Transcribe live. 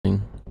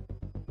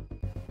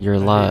You're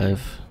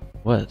live.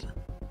 What?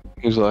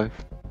 Who's live?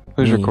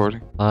 Who's Me. recording?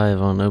 Live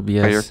on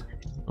OBS.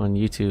 On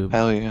YouTube.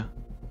 Hell yeah.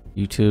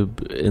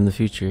 YouTube in the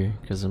future,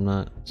 because I'm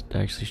not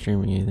actually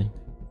streaming anything.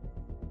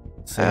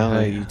 Say Hell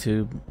hi, yeah.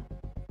 YouTube.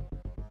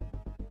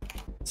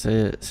 Say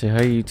it. Say hi,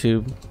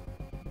 YouTube.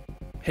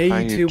 Hey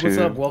Hi, YouTube, what's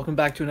up? YouTube. Welcome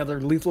back to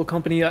another Lethal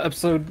Company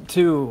episode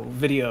 2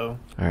 video.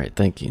 Alright,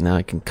 thank you. Now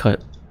I can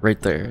cut right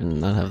there and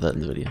not have that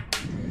in the video.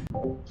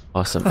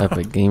 Awesome,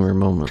 epic gamer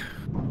moment.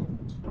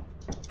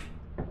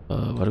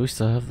 Why do we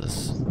still have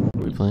this?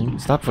 Are we playing?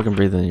 Stop fucking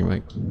breathing in your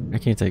mic. I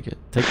can't take it.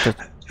 Take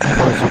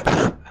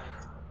the...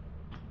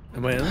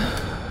 Am I in?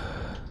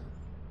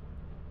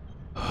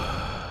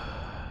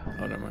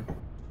 Oh, never mind.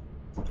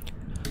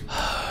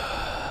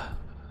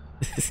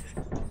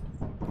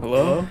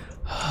 Hello?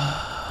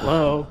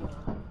 Hello?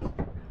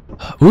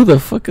 Who the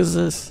fuck is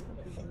this?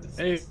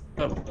 Hey.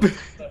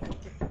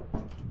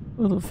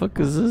 Who the fuck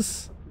is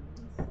this?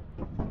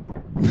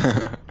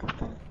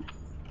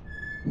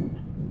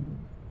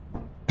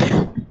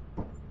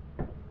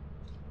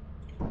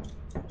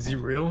 Is he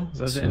real? Is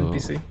that So, the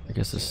NPC? I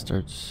guess this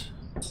starts...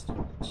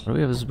 Why do we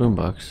have this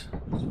boombox?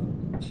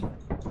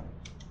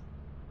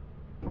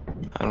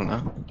 I don't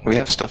know. We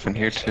have stuff in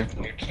here too.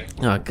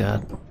 Oh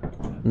god.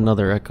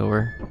 Another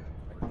echoer.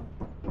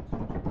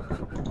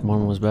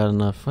 One was bad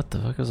enough. What the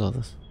fuck is all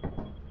this?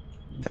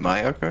 Am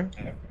I echoing?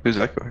 Who's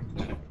echoing?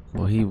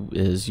 Well, he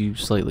is. You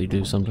slightly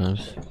do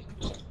sometimes.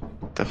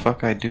 The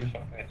fuck I do?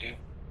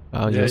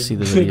 I'll Yeah, go see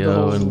the the video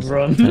whole in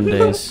run. 10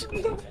 days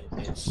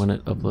when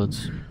it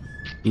uploads.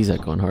 He's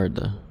echoing hard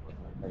though.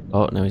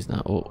 Oh, no he's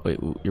not. Oh, wait,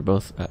 you're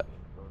both at...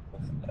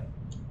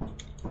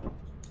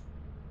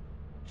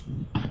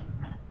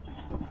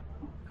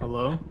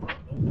 Hello?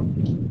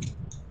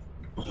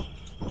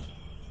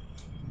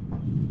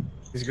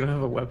 He's gonna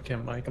have a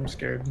webcam mic, I'm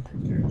scared.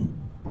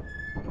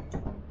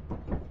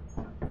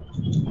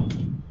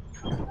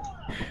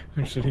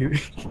 Actually,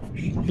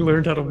 he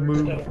learned how to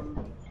move.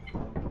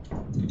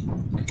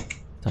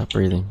 Stop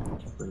breathing.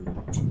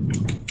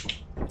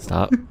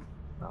 Stop.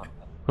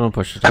 Put on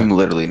push to talk. I'm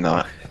literally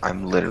not.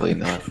 I'm literally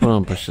not. Put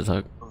on push to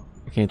talk.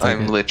 I can't take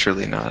I'm it.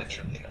 literally not.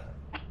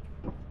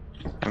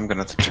 I'm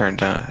gonna have to turn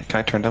down. Can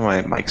I turn down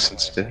my mic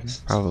sensitivity?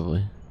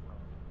 Probably.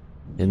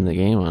 In the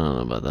game, I don't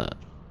know about that.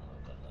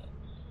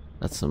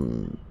 That's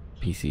some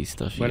PC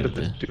stuff you When gotta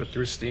did do. do it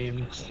through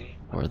Steam?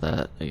 Or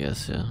that, I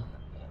guess, yeah.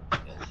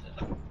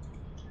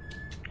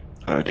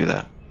 How do I do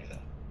that?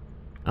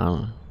 I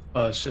don't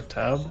know. Shift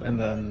tab and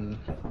then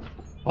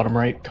bottom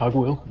right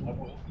cogwheel.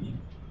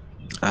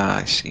 Ah,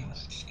 I see.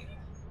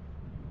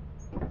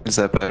 Is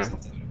that better?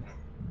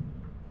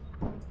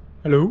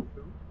 Hello?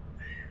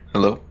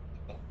 Hello?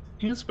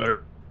 It's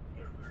better.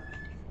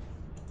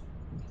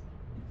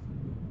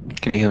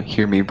 Can you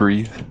hear me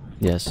breathe?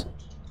 Yes.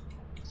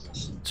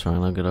 It's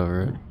fine, I'll get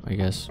over it, I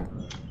guess.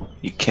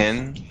 You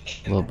can?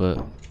 A little bit.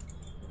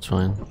 It's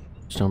fine.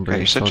 Just don't God, bring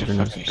you're such a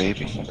children. fucking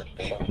baby.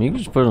 You can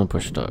just put it on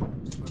push to talk.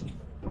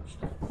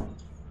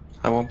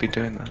 I won't be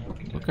doing that.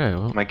 Okay,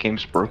 well. My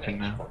game's broken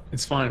now.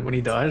 It's fine. When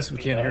he dies, we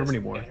can't hear him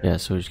anymore. Yeah,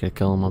 so we just gotta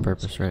kill him on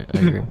purpose, right? I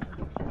agree.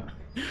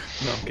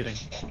 No, I'm kidding.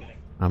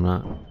 I'm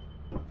not.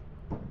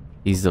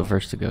 He's the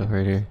first to go,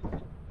 right here.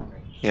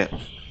 Yeah.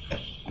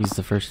 He's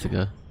the first to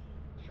go.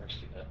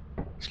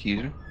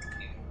 Excuse me?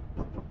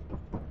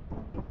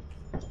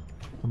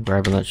 I'm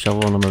grabbing that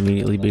shovel and I'm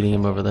immediately beating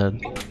him over the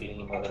head.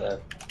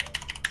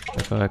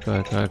 Echo, echo,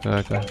 echo, echo,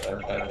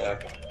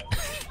 echo.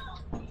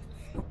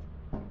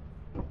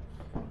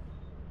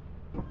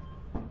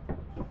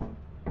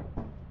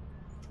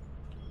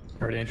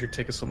 Alright, Andrew,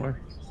 take us somewhere.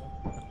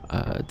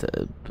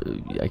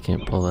 I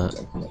can't pull that.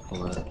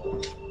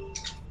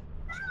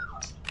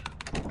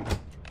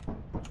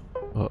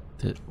 Oh,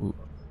 ooh.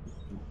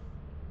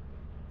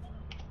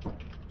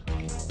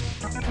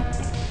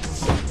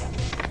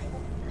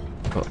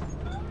 Oh.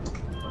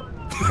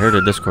 I heard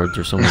a Discord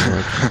through someone's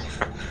mic.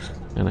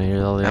 And I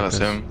hear all the That was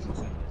echoes.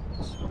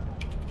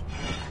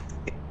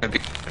 him.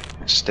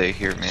 Stay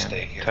here,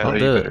 man. I'll Tyler,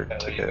 do you it. better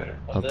take it.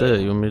 I'll do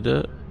it. You want me to do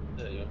it?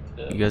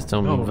 You guys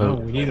tell me No, to no,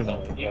 vote. we need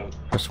him.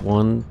 Press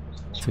 1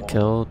 to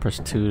kill, press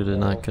 2 to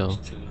not kill.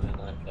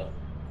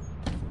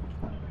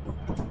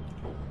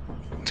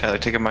 Tyler,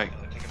 take a mic.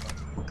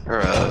 Or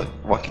a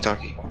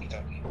walkie-talkie.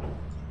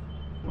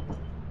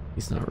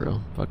 He's not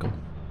real. Fuck him.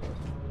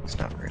 It's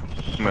not real.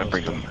 I'm gonna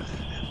bring him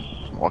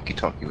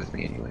walkie-talkie with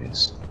me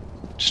anyways.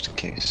 Just in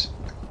case.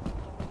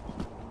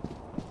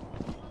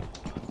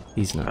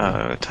 He's not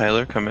real.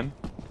 Tyler, come in.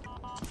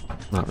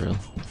 Not real.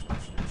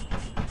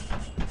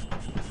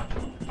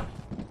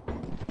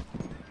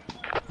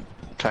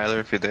 Tyler,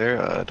 if you're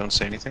there, don't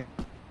say anything.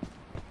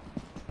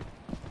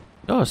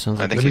 Oh, it sounds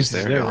I like think That he's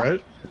means there, yeah.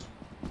 right?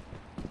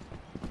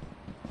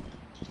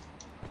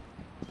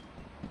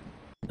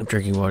 I'm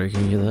drinking water.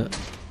 Can you hear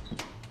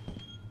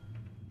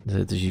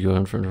that? Did you go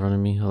in front of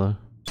me? Hello?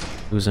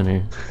 Who's in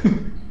here?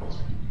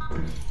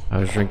 I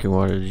was drinking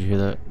water. Did you hear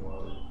that?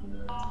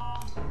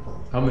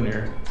 I'm in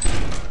here.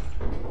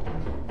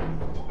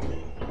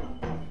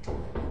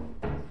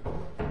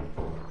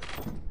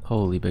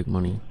 Holy big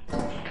money.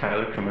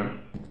 Tyler, come in.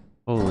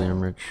 Holy,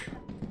 I'm rich.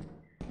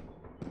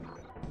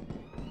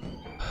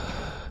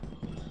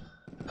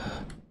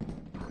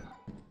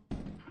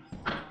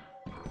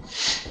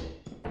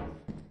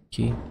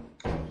 Key.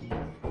 I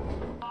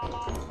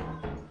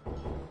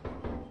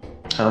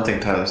don't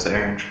think Tyler's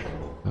there, Andrew.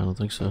 I don't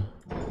think so.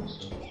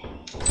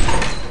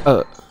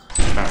 Oh.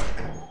 I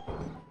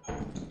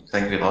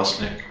think we lost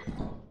Nick.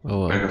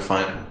 Oh, I'm gonna go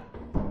find him.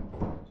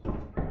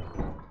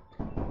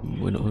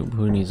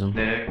 who needs him?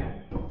 Nick.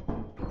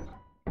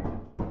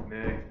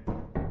 Nick.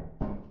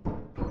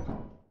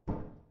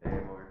 Hey,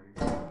 Morty.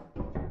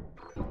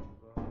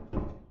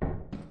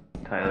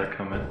 Tyler,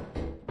 come in.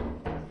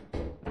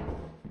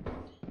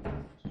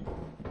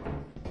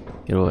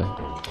 Get away.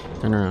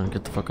 Turn around.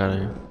 Get the fuck out of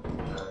here.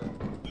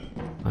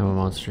 I'm a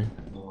monster.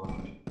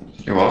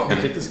 You're welcome.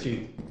 Take this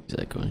key. He's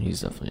echoing.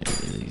 He's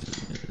definitely.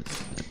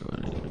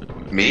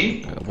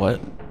 Me? What?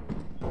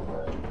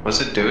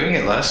 Was it doing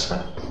it last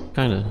time?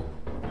 Kinda.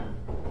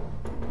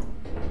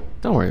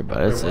 Don't worry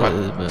about it. It's, What?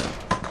 but...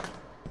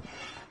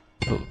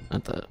 Oh,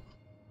 not that.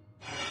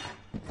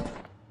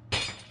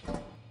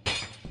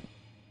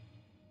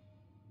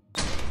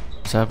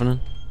 What's happening?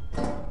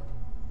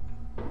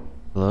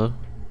 Hello?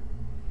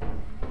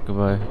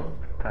 Goodbye.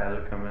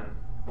 Tyler, come in.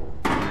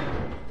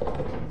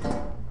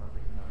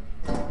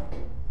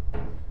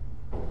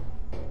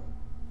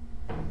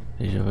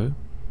 Deja vu?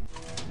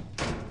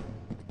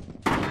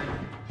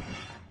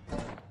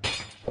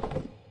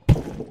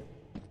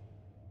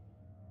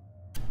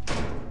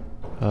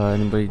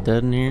 Anybody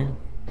dead in here?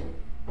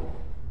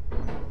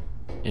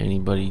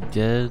 Anybody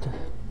dead?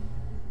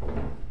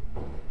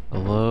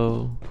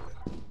 Hello?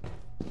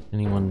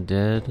 Anyone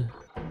dead?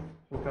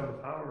 What kind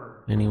of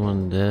power?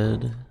 Anyone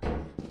dead?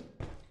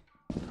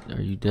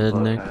 Are you dead,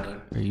 Hello, Nick?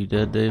 Tyler. Are you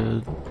dead,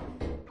 David? No,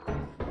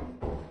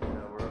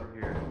 we're over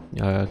here.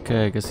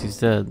 Okay, I guess he's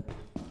dead.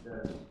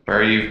 Where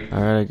are you?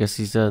 Alright, I guess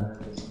he's dead.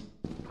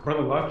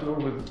 Bro, the locked door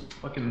with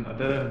fucking a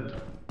dead end.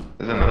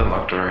 There's another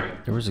locked door.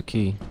 There was a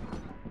key.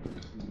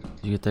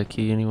 Did you get that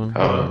key, anyone?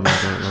 Oh. Or am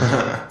I doing it wrong?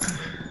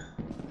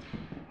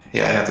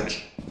 Yeah, I have the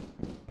key.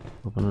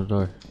 Open the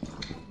door.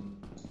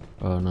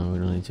 Oh no, we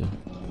don't need to.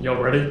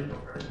 Y'all ready?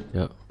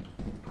 Yep.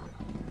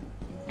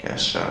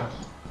 Guess so.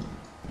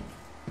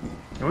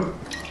 What?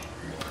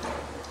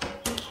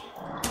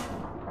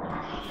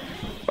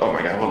 Oh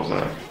my god, what was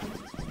that?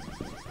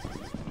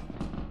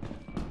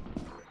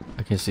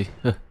 I can't see.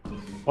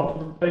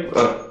 Oh,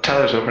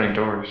 Tyler's opening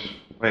doors.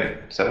 Wait,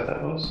 is that what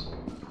that was?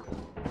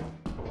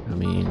 I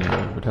mean,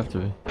 it would have to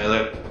be.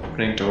 Tyler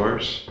opening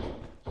doors?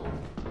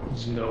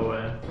 There's no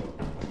way.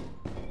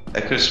 I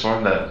could have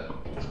sworn that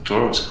the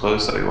door was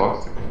closed that we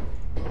walked through.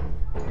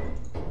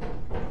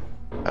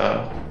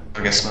 Oh,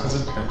 I guess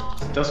There's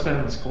not. a dustpan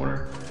in this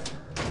corner.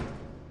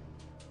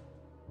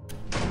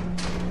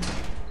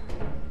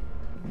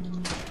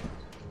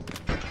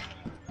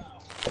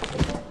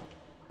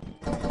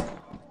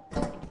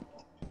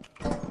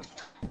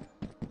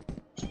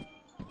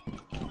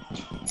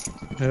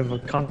 I have a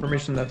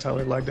confirmation that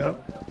Tyler lagged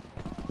out.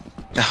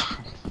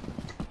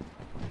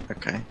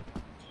 Okay.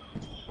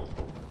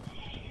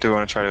 Do we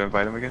want to try to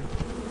invite him again?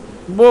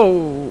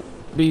 Whoa!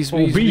 Bees, Oh,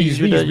 bees, bees,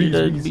 you're bees, dead, you're bees,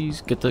 dead, bees.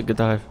 bees. Get the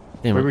hive.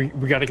 Damn it.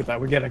 We gotta get that.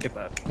 We gotta get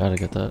that. Gotta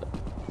get that.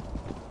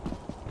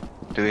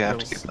 Do we have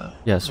to Those- get that?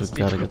 Yes, Let's we've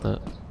gotta be- get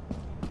that.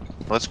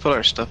 Let's put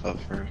our stuff up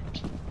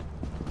first.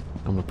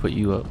 I'm gonna put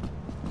you up.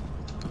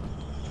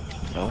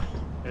 No?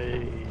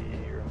 Hey,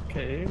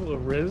 okay, a little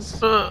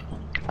Riz.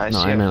 I No, see,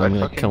 I meant I'm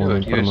gonna fucking kill him do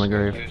and it. put him in Use- the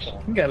grave. use-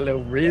 You got a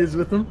little Riz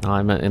with him. No,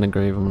 I meant in a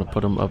grave. I'm gonna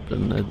put him up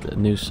in a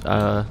noose.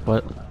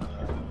 What?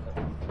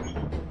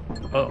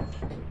 Oh,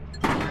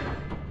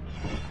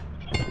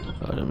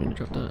 Oh, I didn't mean to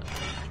drop that.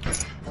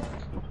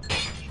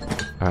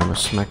 Alright, I'm gonna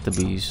smack the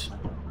bees.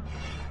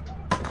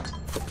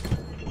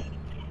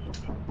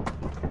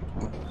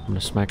 I'm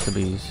gonna smack the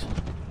bees.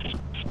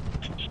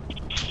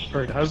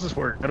 alright. How does this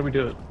work? How do we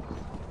do it?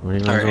 When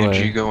he runs Alright, Andrew,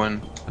 you away, go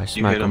in. I You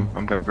smack hit him. him.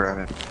 I'm gonna grab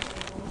it.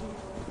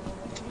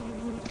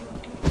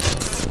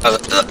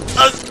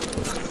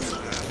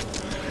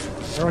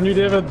 They're on you,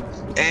 David.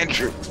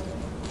 Andrew!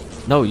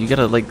 No, you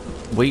gotta like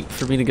wait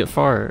for me to get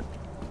far.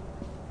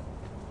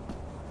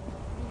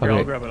 Here, I'll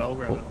Okay. grab it. I'll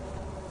grab it.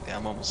 Yeah,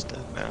 I'm almost dead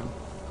now.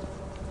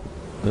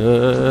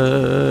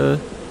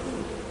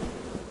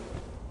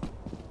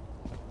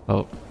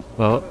 Oh,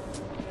 well.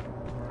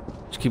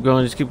 Just keep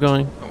going. Just keep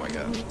going. Oh my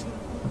god.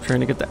 I'm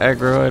trying to get the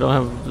aggro. I don't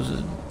have.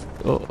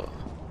 Oh.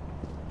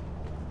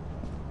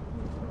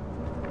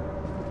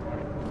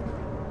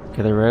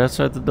 Okay, they're right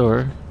outside the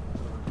door.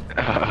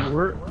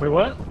 Wait,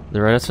 what?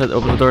 They're right outside.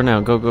 Open the door now.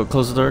 Go, go.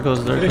 Close the door.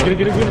 Close the door.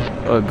 Get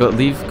it. Go.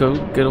 Leave. Go.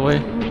 Get away.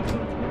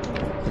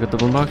 Look at the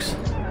boombox.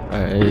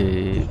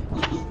 Alright.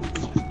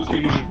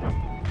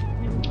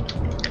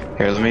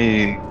 Here, let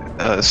me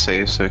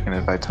save so we can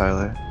invite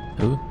Tyler.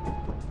 Who?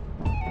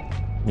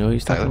 You know who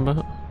he's talking Tyler.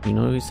 about? You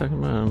know who he's talking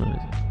about? I don't know.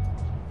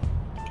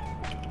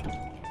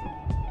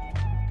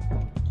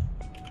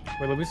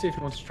 Wait, let me see if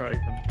he wants to try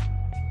again.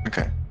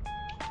 Okay.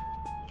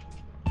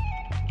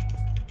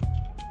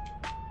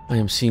 I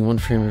am seeing one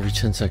frame every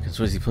 10 seconds.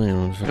 What is he playing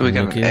on? Hey, we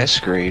got Nokia? an S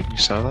grade. You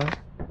saw that?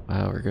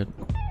 Wow, we're good.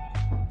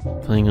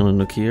 Playing on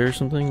a Nokia or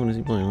something? What is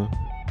he playing on?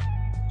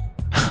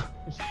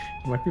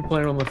 He might be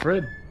playing on the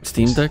Fred.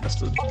 Steam Deck?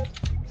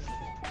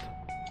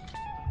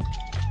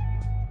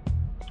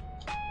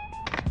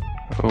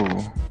 Oh.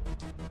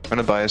 I'm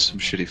gonna buy us some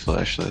shitty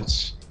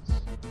flashlights.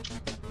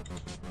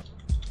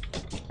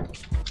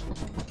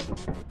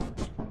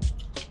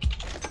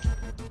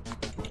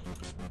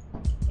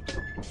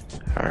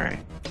 Alright.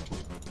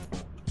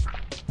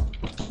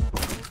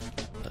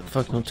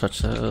 Fuck, don't touch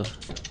that.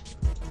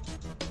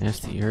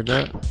 Nasty, you heard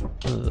that?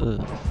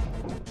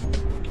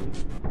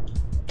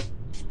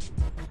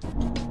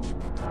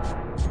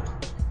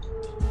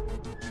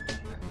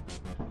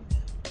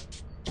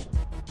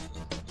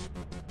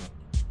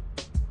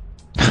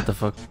 What the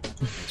fuck?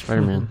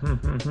 Spider-Man.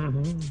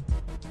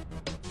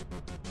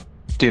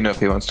 Do you know if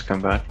he wants to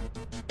come back?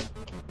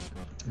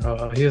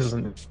 He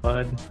isn't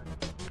bud.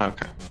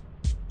 Okay.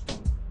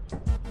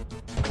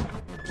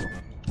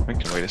 We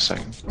can wait a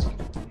second.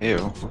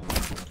 Ew.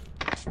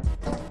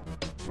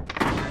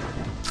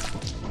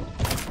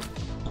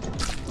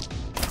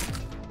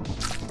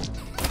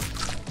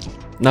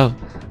 No.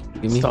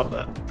 Give me. Stop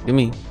that. Give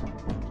me.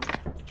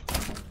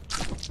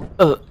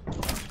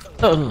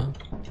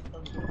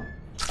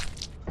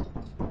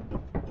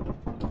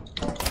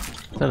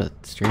 Is that a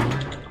stream?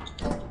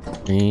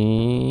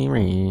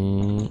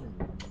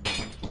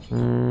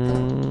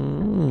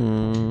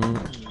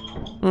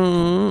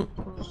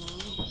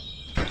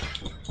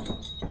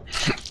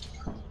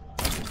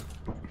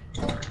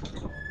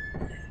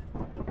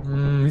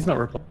 He's not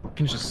replying. You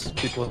can just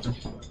keep listening.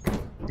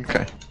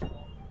 Okay.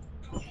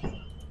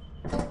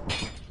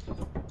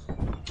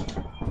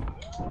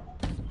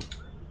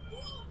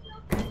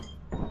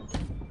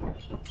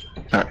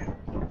 Alright.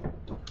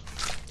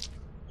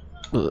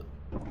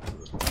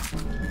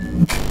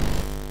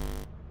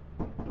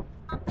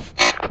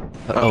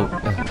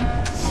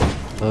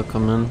 Hello,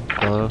 come in.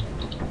 Hello.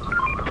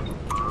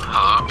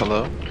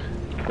 Hello?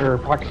 There are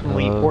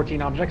approximately Hello?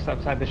 14 objects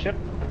outside the ship.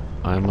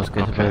 I almost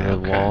get hit by the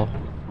wall.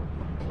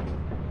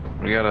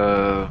 We got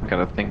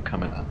a thing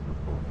coming up.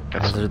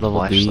 Got some Hazard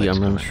level B, flashlights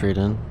I'm running coming. straight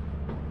in.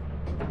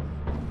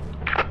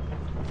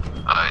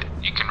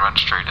 You can run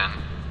straight in.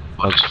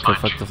 Oh,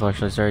 fuck the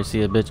flashlight. Sorry, see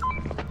ya, bitch.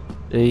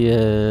 Hey,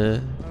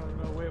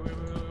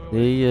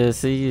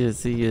 see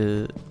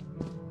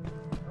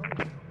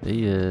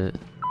ya.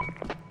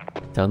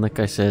 Sound like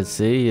I said,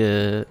 see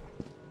ya.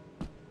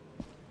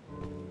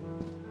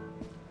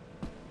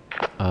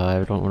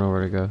 I don't know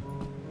where to go.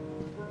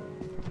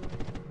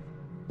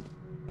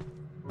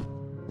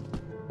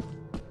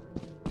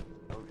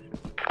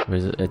 What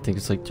is it? I think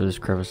it's like through this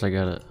crevice. I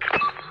got it.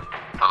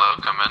 Hello,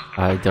 come in.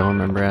 I don't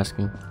remember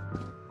asking.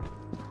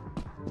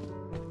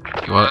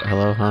 What?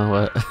 Hello? Huh?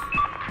 What?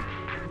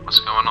 What's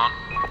going on?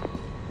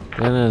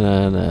 Na na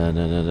na na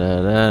na na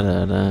na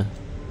na na.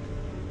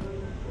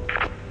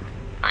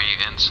 Are you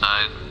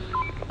inside?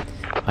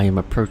 I am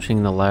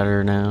approaching the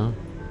ladder now.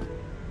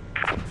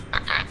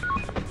 Okay.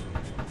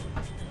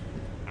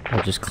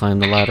 I just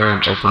climbed the ladder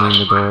and opening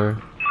the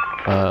door.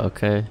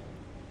 Okay.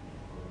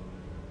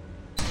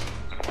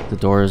 The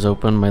door is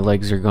open, my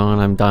legs are gone,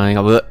 I'm dying.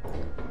 I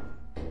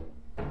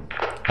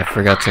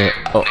forgot to.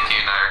 Oh. Nikki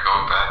and I are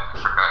going back. I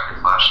forgot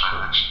your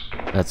flashlight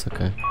actually. That's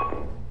okay.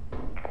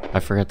 I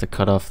forgot to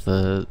cut off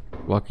the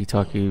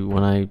walkie-talkie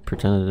when I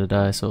pretended to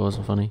die, so it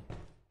wasn't funny.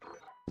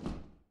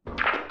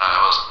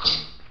 I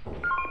wasn't.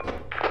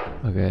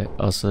 Okay,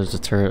 also there's a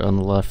turret on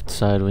the left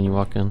side when you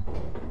walk in.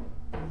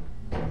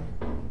 Heard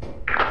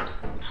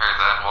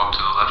that. Walk to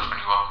the left when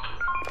you walk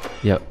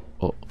in. Yep.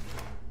 Oh.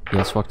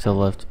 Yes, walk to the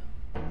left.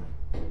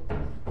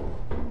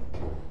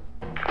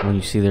 When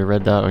you see the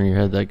red dot on your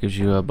head, that gives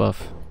you a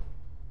buff.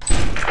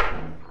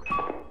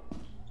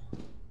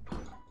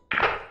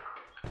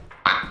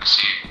 I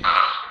see.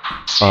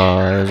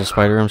 There's a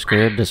spider, I'm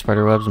scared. There's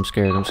spider webs, I'm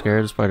scared. I'm scared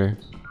of the spider.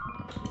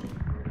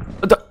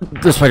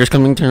 The spider's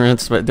coming, turn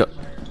around.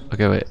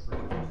 Okay, wait.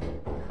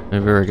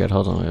 Maybe we're good.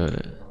 Hold on,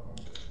 wait.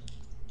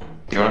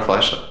 Do you want a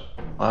flashlight?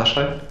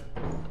 Flashlight?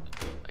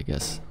 I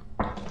guess.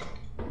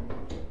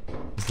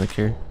 Is Nick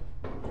here?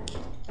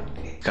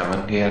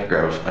 Coming. Yeah,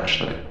 grab a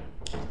flashlight.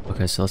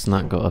 Okay, so let's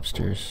not go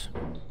upstairs.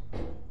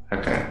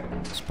 Okay.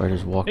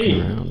 Spider's walking Hey.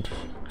 around.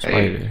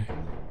 Hey.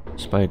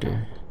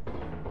 Spider.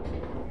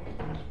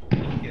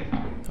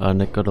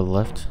 Nick, go to the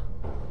left.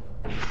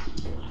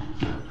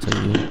 Is that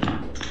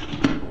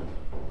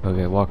you?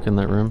 Okay, walk in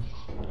that room.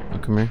 Oh,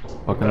 come here.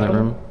 Walk in that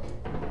room.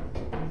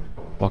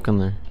 Walk in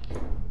there.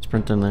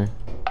 Sprint in there.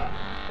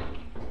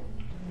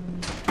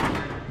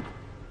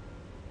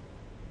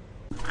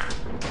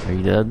 Are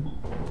you dead?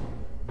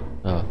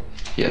 Oh.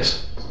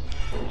 Yes.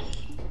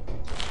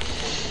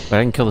 But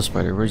I can kill the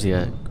spider. Where's he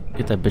at?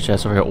 Get that bitch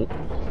ass over here. Oh.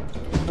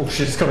 Oh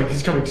shit, he's coming,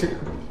 he's coming.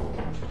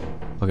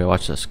 Okay,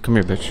 watch this. Come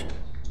here, bitch.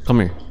 Come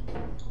here.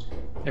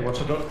 Hey, watch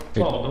the door.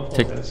 Here, Oh, don't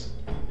take- fall this.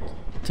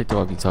 Take the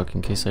walkie-talkie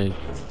in case I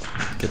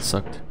get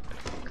sucked.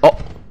 Oh!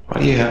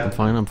 What do you I'm have?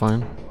 fine, I'm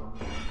fine.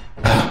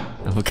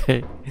 I'm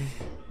okay.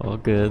 All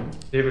good.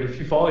 David, if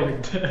you fall, you're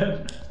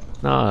dead.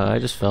 Nah, I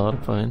just fell.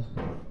 I'm fine.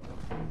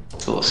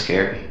 It's a little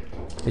scary.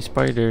 Hey,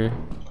 spider.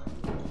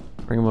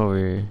 Bring him over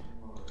here.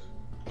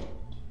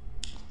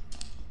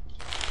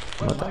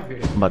 What am I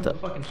doing? I'm about to-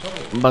 Fucking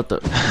shovel. I'm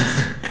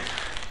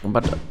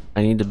about to.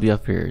 I need to be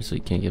up here so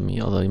he can't get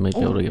me. Although he might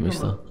be able to get me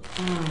still.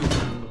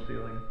 The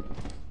ceiling.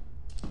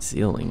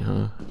 Ceiling,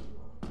 huh?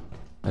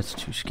 That's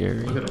too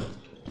scary. Look at him.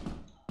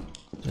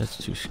 That's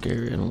too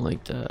scary. I don't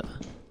like that.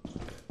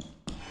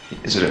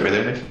 Is it over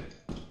there, Nick?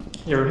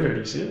 Yeah, right here. Do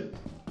you see it?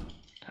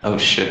 Oh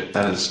shit,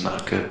 that is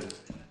not good.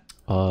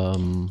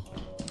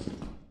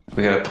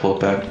 We gotta pull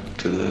it back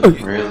to the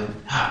railing.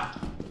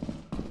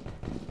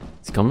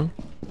 He's coming?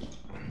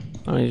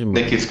 Oh, he's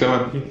Nick, he's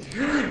coming.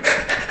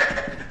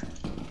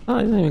 Oh,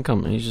 he's not even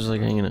coming. He's just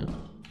like hanging out.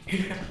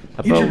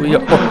 How Andrew, about we? what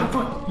the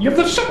fuck? You have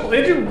the shovel,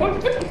 Andrew.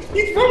 What?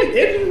 He's running.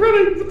 Andrew's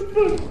running. What the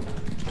fuck?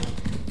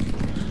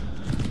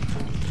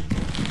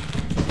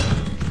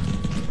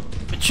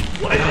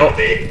 What Oh,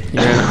 did he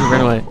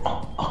ran away.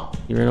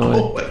 He ran away.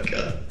 Oh my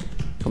god.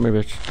 Come here,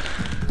 bitch.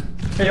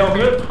 Hey, y'all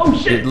good? Oh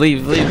shit. Dude,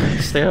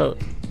 leave. Stay out.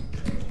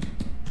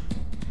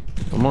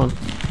 Come on.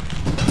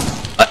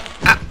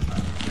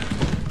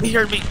 He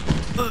heard me.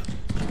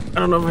 I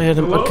don't know if I hit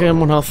him. Hello? Okay,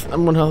 I'm on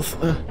health.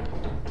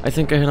 I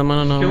think I hit him. I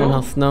don't know. I'm Kill on him?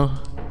 health. No.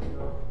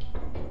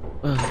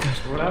 Oh, God.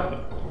 What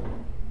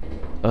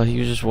happened? He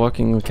was just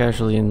walking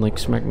casually and like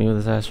smacked me with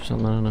his ass or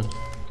something. I don't know.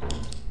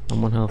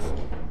 I'm on health.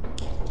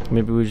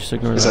 Maybe we just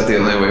ignore Is that the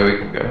only way we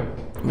can go?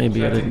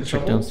 Maybe I Should I take didn't the check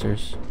shovel?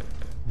 downstairs.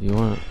 If you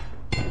want.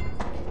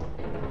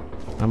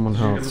 I'm on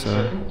health,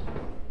 so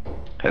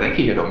I think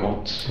he hit him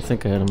once. I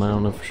think I hit him. I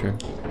don't know for sure.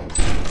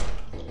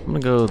 I'm gonna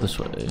go this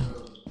way.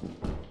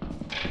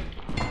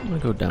 I'm gonna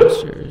go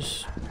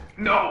downstairs.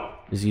 No.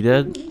 Is he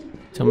dead?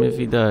 Tell me if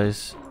he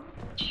dies.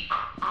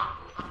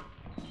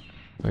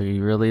 Are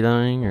you really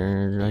dying,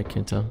 or I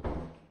can't tell?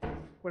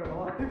 Wait, I'm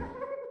alive.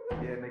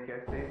 Yeah, Nick,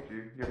 I saved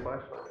you. Your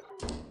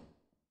flashlight.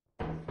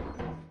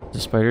 Is the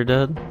spider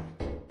dead?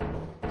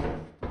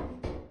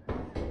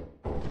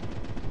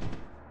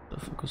 The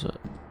fuck was that?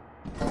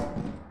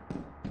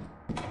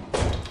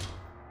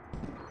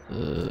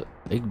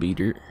 Egg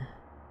beater.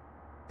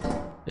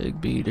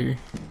 Egg beater.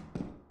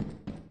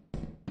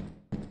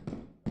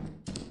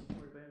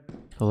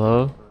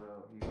 Hello?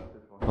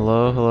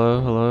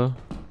 Hello?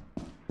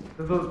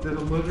 There's a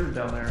lizard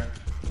down there.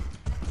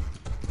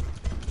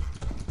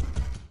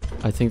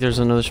 I think there's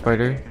another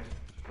spider.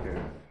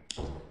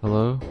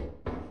 Hello?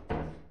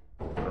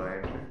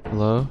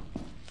 Hello?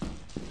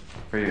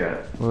 Where you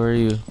at? Where are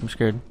you? I'm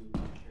scared.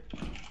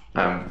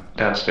 I'm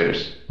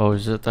downstairs. Oh,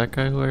 is it that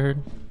guy who I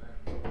heard?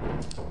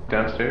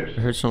 Downstairs?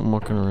 I heard something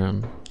walking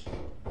around.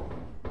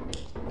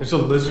 There's a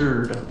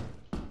lizard.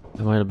 It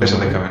might have been. There's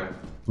something coming.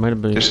 Might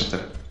have been. There's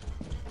something.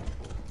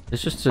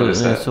 It's just What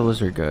is it's that? a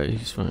lizard guy.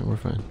 He's fine. We're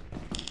fine.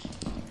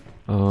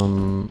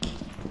 I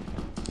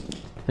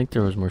think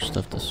there was more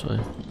stuff this way.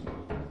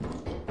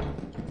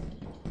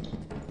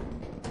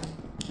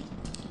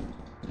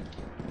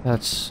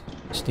 That's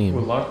Steam.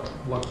 Ooh,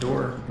 locked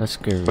door. That's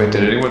scary. Wait,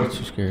 did anyone- That's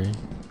too scary.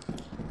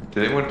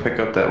 Did anyone pick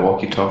up that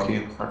walkie-talkie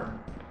in the front?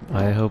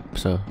 I hope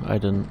so. I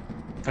didn't.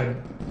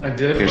 I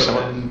did, Here's but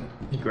someone. then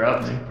he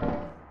grabbed me.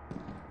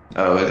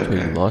 Oh, Wait, you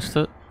okay. lost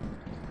it?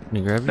 Can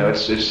you grab No,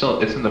 it? it's still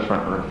in the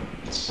front room.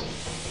 It's,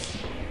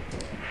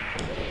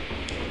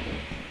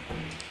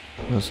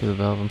 I don't see the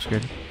valve. I'm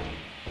scared.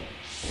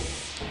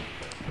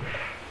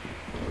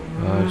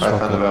 I I just walked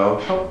found the up.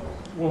 valve. How?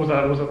 What was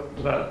that? Was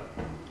that?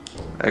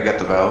 I got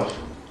the valve.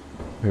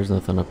 There's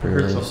nothing up here.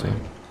 Heard Really, so.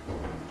 something.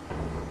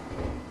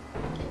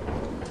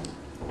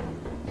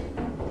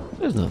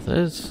 There's nothing.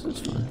 It's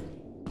fine.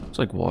 It's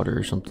like water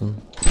or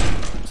something.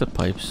 It's the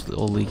pipes, the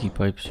old leaky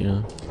pipes, you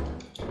know.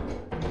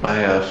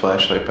 My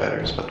flashlight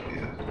battery is about to be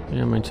out.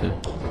 Yeah, mine too.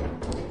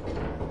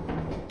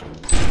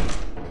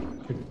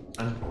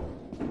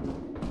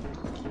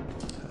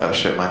 Oh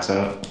shit, mine's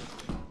out.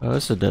 Oh,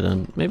 it's a dead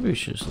end. Maybe we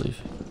should just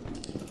leave.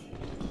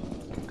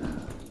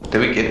 Did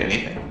we get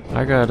anything?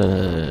 I got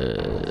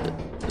a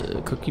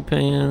cookie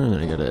pan and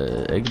I got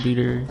a egg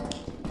beater.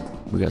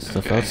 We got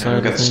stuff Okay, outside.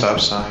 and we I got the think. stop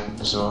sign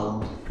as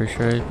well. Pretty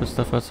sure I put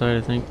stuff outside.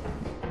 I think.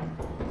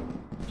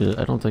 Dude,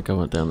 I don't think I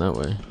went down that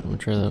way. I'm gonna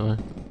try that way.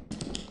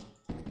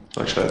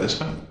 Let's try this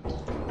one.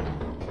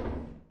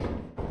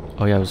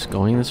 Oh yeah, I was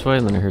going this way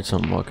and then I heard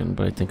something walking,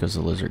 but I think it was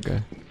a lizard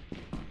guy.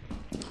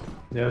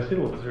 Yeah, I see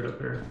the lizard up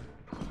here.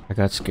 I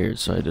got scared,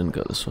 so I didn't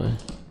go this way.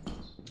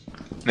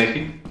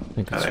 Nikki? I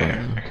think Oh, it's there.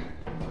 fine. Now.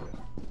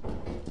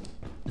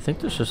 I think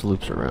there's just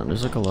loops around.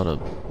 There's like a lot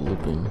of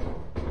looping.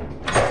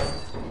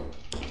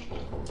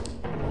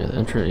 Yeah, the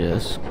entry. Yeah,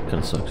 this kind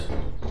of sucks.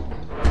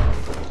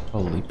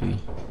 Oh, leapy.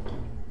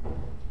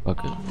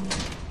 Fuck it.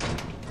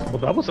 Well,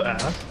 that was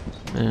ass.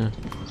 Yeah.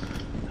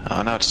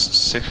 Oh, now it's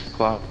 6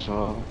 o'clock as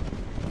well.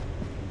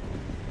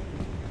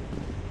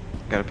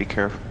 Gotta be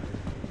careful.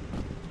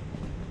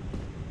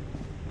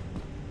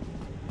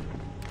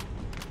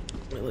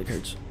 My leg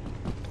hurts.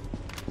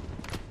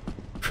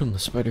 From the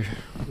spider.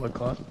 Blood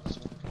clot.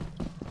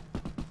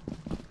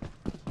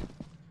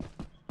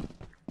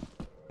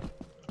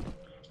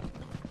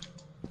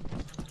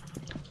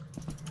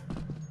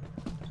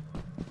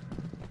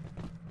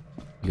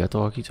 You got the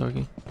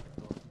walkie-talkie?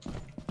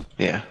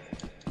 Yeah.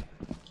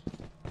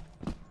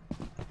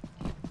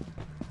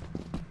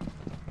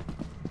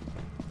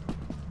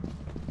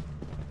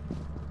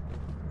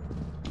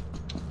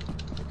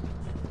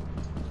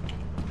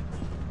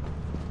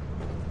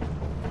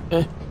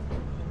 Eh.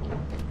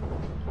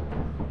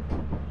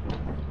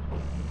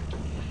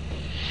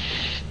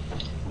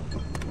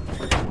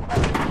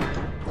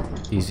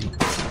 Easy.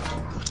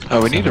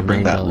 Oh, we need to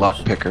bring that $7 million.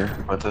 lock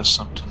picker with us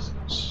sometimes.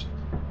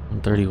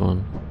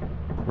 131.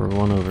 We're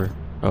one over.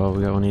 Oh,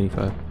 we got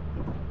 185.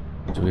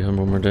 Do we have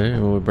one more day?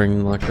 Or we'll bring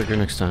the lock picker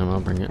next time? I'll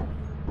bring it.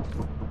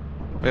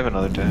 We have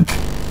another day.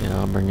 Yeah,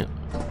 I'll bring it.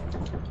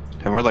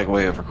 And we're like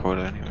way over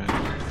quota anyway.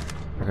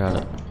 I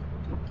got it.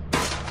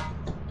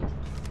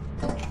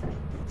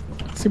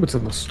 Let's see what's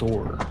in the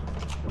store.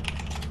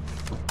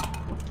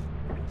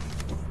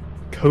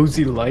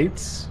 Cozy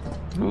lights.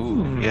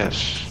 Ooh,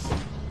 yes.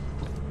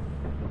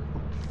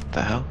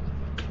 The hell?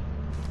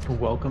 A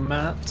welcome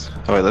mat.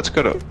 Oh wait, let's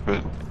go to.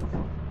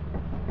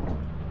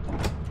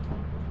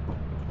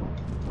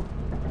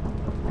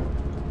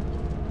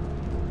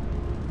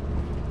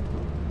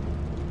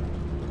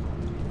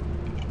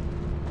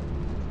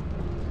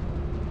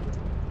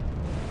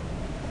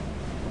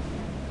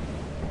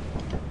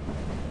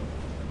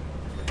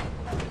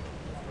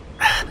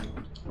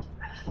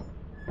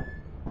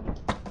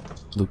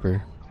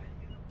 Looper.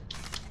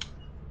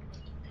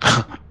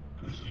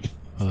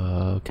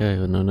 Okay,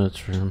 with no notes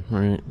for him.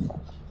 Alright.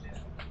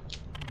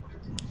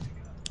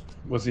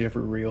 Was he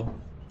ever real?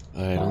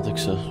 I don't think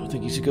so. I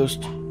think he's a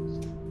ghost.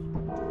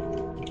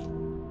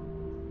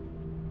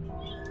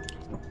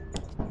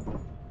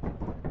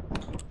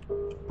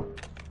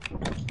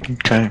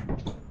 Okay.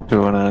 Do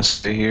you wanna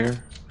stay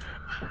here?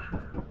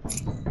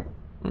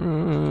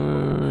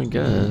 I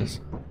guess.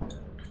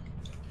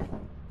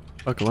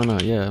 Fuck, why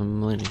not? Yeah,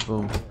 I'm landing.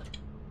 Boom.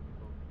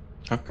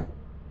 Okay.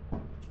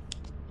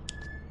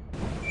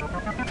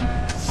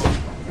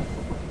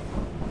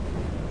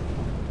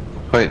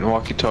 Wait, and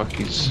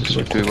walkie-talkies.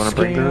 Do we want to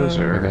bring those,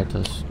 I or got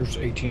this. There's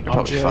 18 You're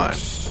probably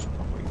objects.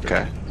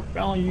 okay?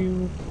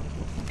 Value.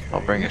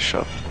 I'll bring a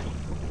shovel.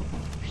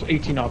 There's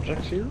 18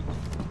 objects here.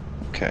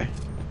 Okay.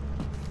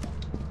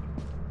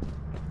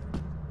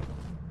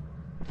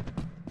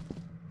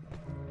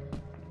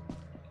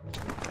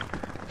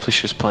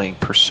 Felicia's playing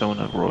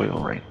Persona Royal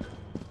right now.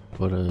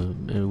 What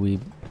we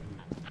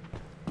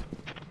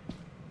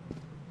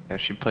Yeah,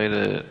 she played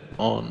it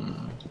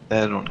on. They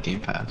had it on Game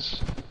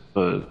Pass,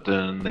 but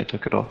then they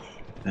took it off.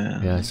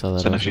 And Yeah, I saw that.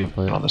 So I now was she's gonna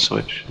play it. on the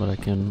Switch. But I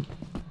can.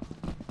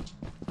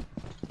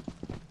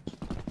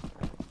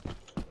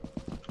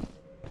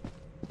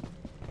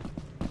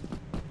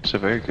 It's a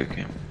very good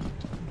game.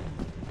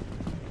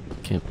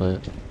 Can't play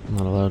it. I'm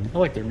not allowed. I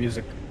like their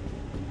music.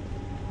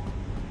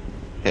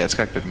 Yeah, it's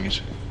got good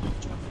music.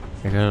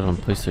 I got it on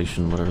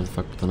PlayStation, whatever the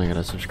fuck, but then I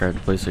gotta subscribe to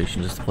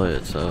PlayStation just to play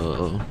it,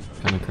 so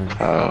kinda cringe.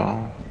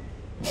 Oh,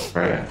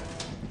 right.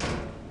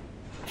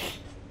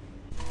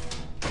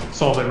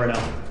 Solve it right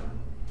now.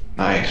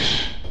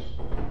 Nice.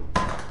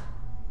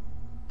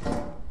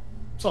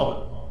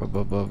 Solve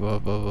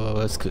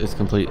It's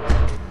complete.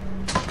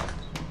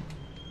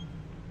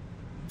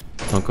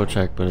 Don't go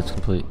check, but it's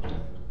complete. it.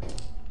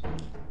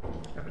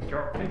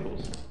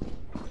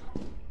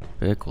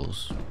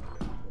 Vehicles.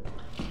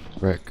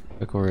 Rick.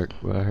 Rick.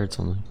 Well, I heard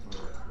something.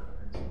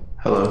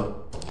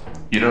 Hello.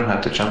 You don't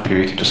have to jump here.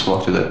 You can just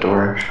walk through that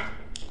door.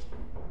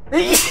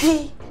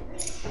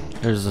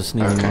 There's a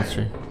sneezing Okay.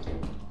 monster.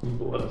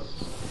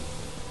 Bless.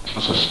 There's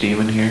also steam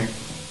in here.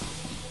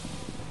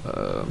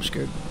 I'm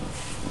scared.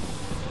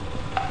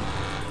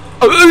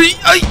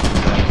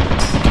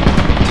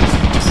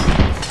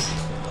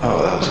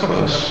 Oh, that was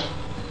close.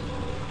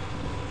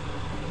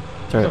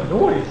 Turret.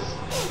 Noise.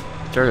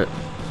 Turret.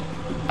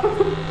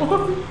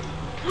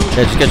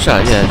 Yeah, just get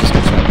shot. Yeah, just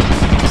get shot.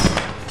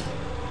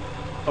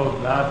 Oh,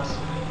 that's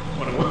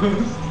what it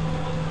was.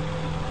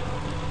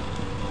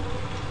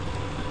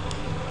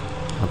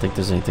 I don't think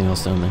there's anything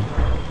else down there.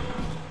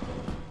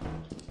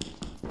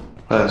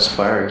 Oh, there's a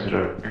fire exit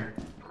over here.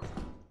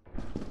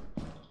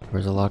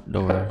 Where's a locked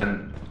door?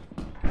 And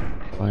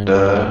Find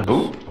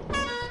ooh.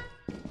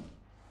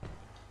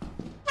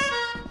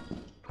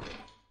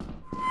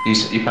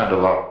 You found a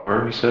locked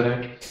door, you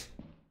said?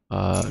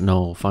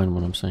 No, find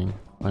one, I'm saying.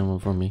 Find one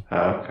for me. Oh,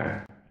 okay.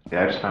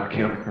 Yeah, I just found a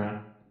key on the ground.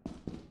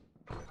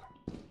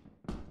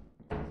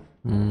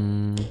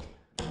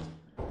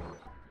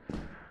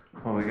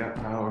 Well, we got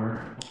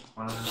power.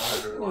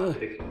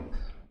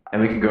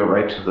 And we can go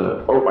right to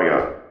the. Oh my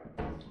god.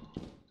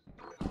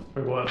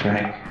 Wait, what?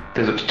 Dang.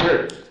 There's a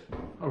turret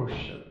Oh,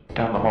 shit.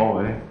 down the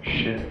hallway.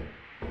 Shit.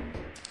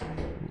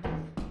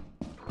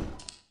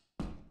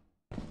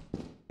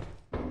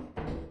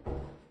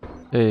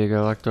 Hey, you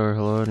got a locked door.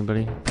 Hello,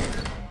 anybody?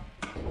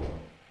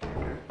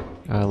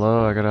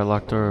 Hello, I got a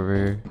locked door over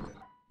here.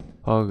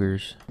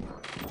 Poggers.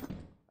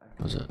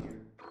 What's it?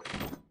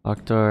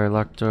 Locked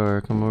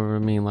door, come over to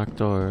me, locked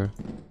door.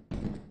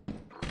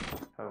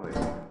 Oh, wait.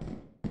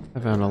 I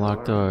found a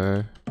locked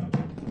door.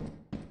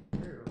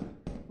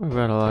 We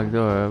got a locked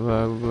door.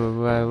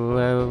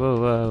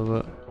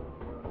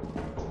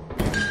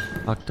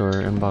 Locked door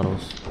and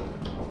bottles.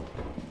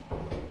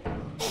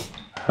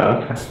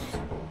 Okay.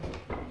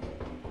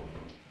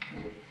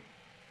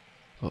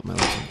 Oh, my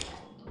legs.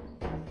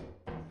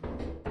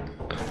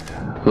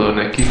 Hello,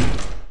 Nikki.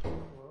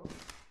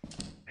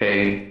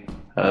 Hey,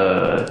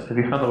 have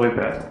you found the way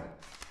back?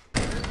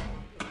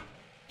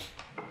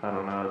 I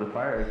don't know. The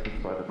fire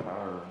exit's by the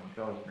power room. We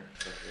can always bring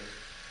stuff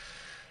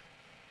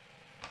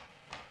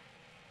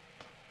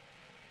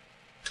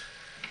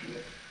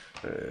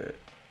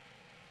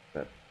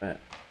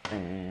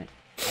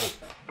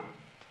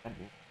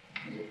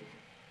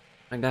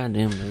My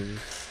goddamn baby.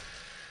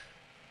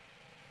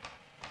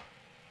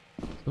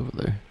 It's over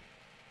there.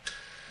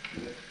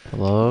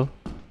 Hello?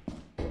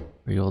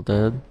 Are you all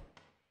dead?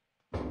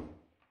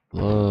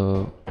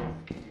 Hello?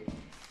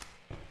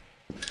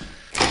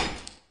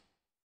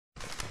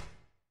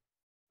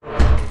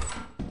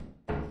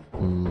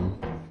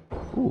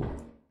 Ooh.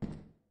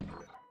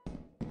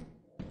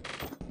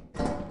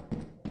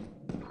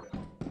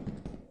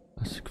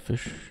 Plastic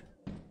fish.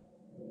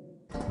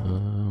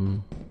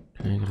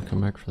 Okay, I gotta come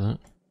back for that.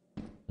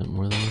 Is that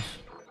more than this?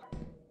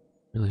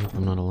 Really hope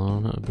I'm not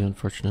alone. That would be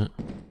unfortunate.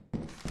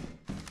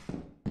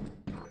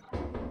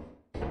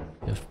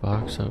 Gift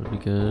box, that would be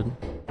good.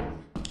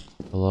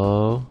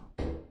 Hello?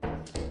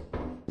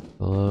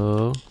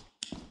 Hello?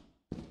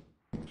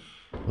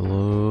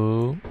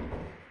 Hello?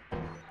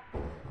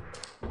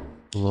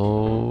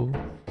 Hello?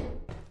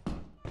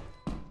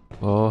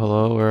 Oh,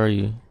 hello, where are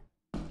you?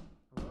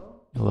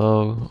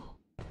 Hello?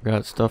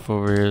 Got stuff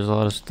over here, there's a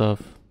lot of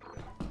stuff.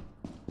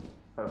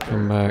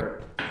 Come back.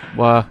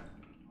 Why?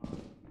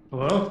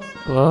 Hello?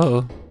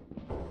 Hello?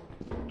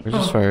 Where's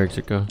this fire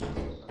exit go?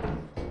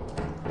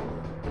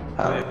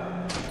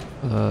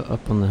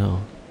 Up on the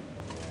hill.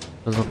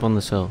 It was up on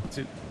this hill.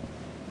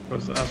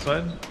 Was it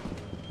outside?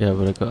 Yeah,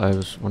 but I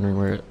was wondering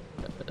where it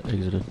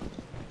exited.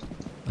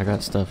 I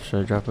got stuff.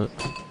 Should I drop it?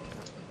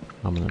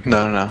 I'm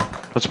gonna. No.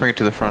 Let's bring it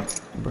to the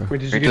front. Bro.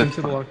 Wait, did you get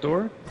into the locked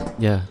door?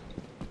 Yeah.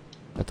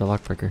 At the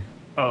lockbreaker.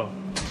 Oh.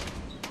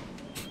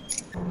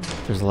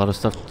 There's a lot of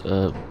stuff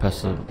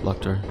past the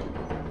locked door.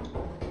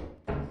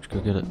 Let's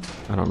go get it.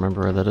 I don't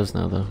remember where that is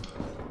now, though.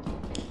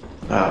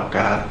 Oh,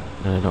 God.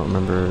 And I don't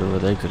remember where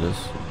the exit is.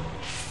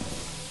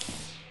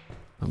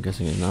 I'm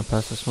guessing it's not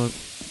past the smoke.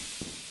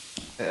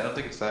 I don't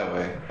think it's that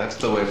way. That's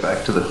the way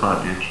back to the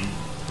front, Eugene.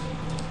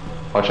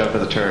 Watch out for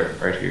the turret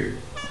right here.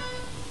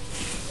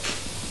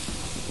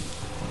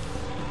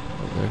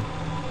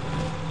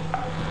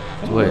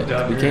 Right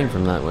there. Wait, we came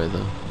from that way,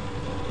 though.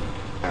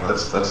 Yeah,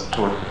 that's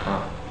towards the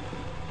front.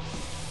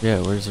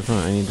 Yeah, where's the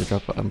front? I need to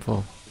drop it. I'm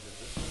full.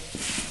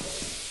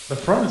 The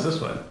front is this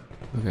way.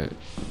 Okay.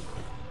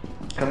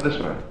 Come this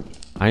way.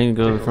 I need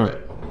to go to the Take front.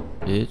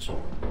 a Bitch.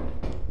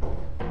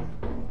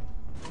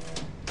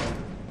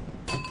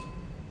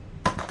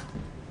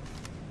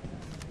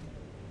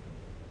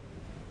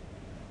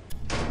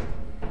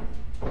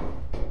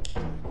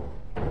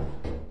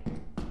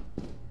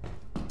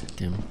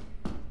 Damn.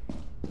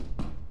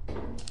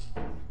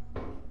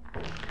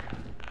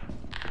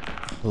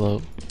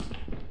 Hello.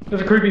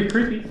 There's a creepy.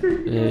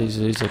 Yeah, he's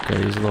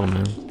okay. He's a little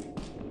man.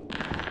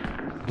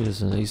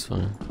 He's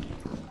fine.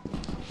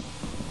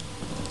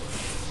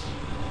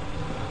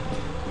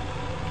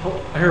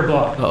 Oh, I hear a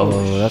block.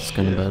 Uh-oh, that's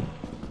kinda bad.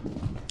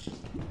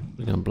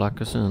 They're gonna block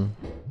us in.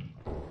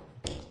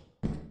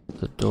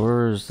 The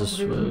door is this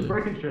way.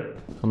 Breaking shit.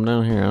 Come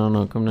down here. I don't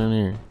know. Come down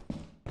here.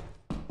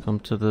 Come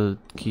to the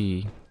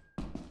key.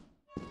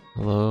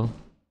 Hello?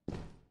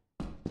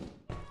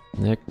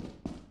 Nick?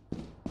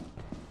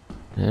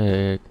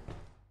 Nick?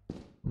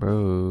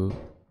 Bro.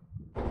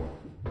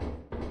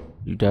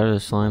 You died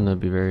of slime, that'd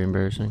be very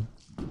embarrassing.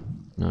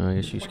 No, I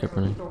guess you skip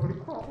running.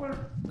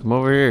 Come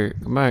over here.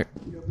 Come back.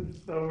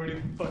 There's so many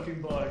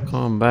fucking blocks.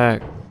 Come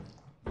back.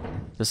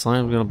 The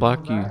slime's gonna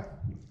block you.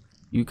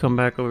 You come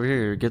back over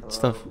here. Get the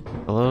stuff.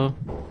 Hello?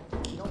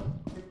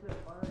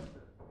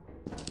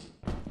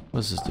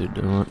 What's this dude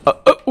doing?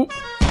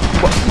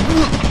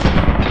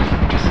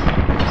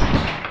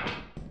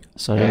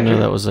 So I didn't know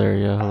that was there.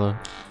 Yeah, hello.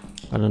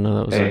 I didn't know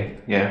that was there. Hey,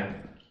 yeah.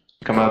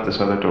 Come out this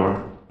other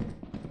door.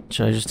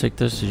 Should I just take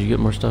this? Did you get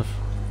more stuff?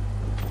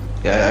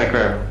 Yeah, I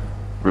grabbed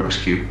Rubik's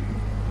Cube.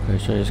 Okay,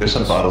 should I just There's get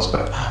some this? bottles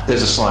back.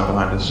 There's a slime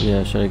behind us.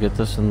 Yeah, should I get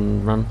this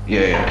and run?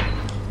 Yeah.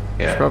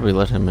 Should probably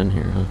let him in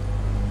here, huh?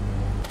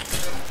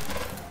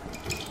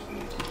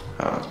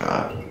 Oh,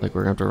 God. Like,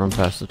 we're gonna have to run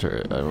past the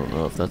turret. I don't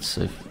know if that's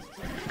safe.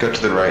 Go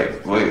to the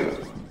right. Wait.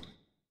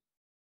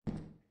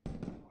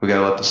 We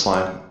gotta let the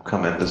slime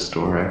come in this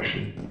door,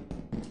 actually.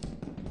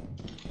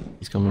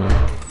 He's coming in.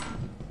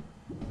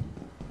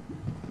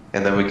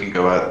 And then we can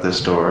go out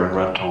this door and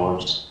run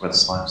towards where the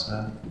slime's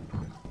at.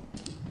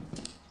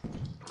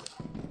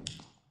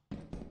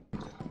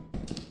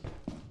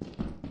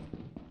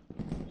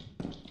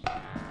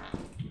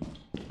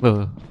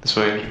 Whoa. This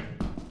way.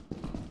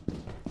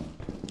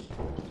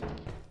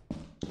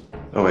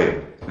 Oh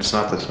wait, it's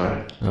not this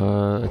way.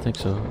 I think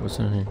so. What's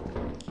in here?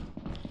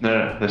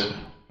 No, this way.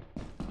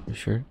 You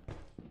sure?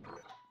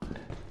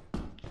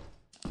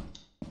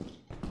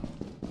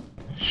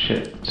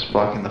 Shit, it's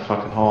blocking the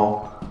fucking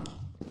hall.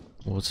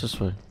 What's this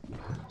way?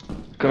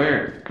 Come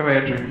here,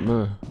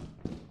 Andrew.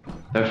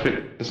 No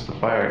shit, it's the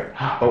fire.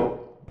 Oh,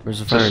 Where's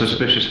the it's a fire?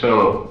 suspicious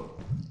fellow.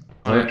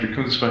 Andrew,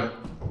 come this way.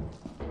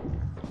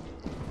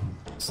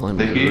 Slime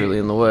is Nicky? really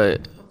in the way.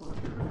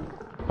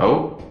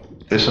 Oh,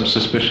 there's some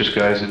suspicious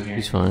guys in here.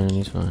 He's fine,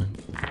 he's fine.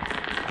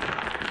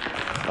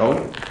 Oh.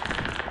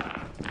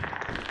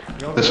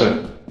 This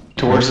way.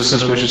 Towards the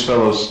suspicious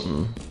fellows.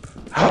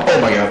 Oh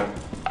my god.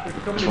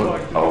 This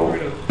one. Oh.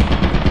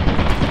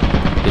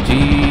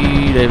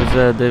 GG, David's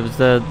dead, David's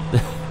dead.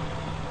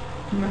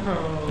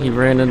 No. He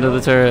ran into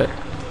the turret,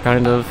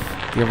 kind of.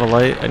 Do you have a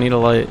light? I need a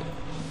light.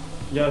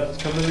 Yes,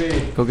 come to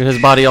me. Go get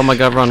his body. Oh my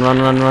god, run, run,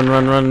 run, run,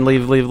 run, run.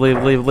 Leave, leave,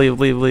 leave, leave, leave,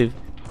 leave, leave.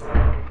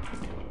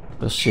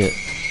 Oh shit.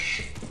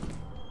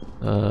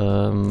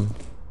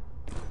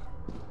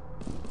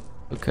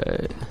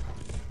 Okay.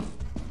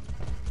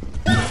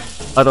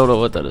 I don't know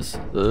what that is.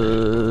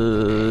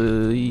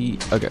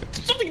 Okay.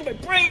 Something in my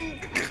brain.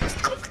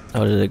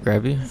 Oh, did it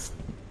grab you?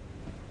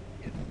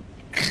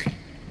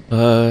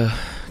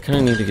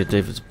 Kinda need to get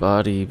David's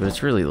body, but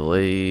it's really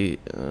late.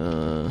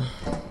 I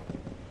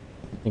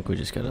think we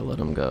just gotta let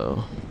him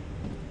go.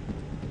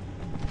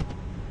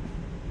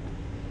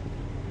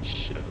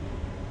 Shit.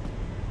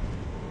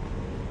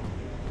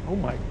 Oh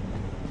my.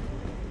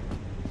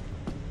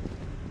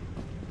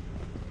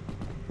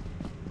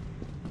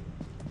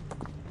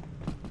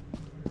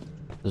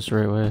 Is this the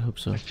right way? I hope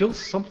so. I feel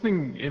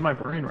something in my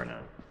brain right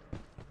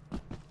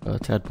now.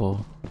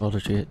 Tadpole. Boulder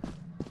cheat.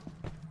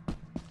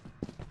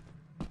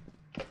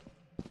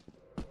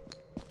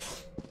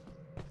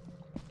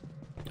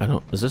 I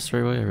don't. Is this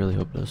the right way? I really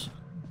hope it is.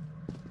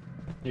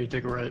 You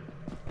take a right.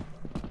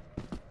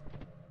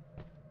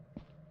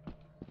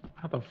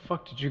 How the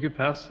fuck did you get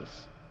past this?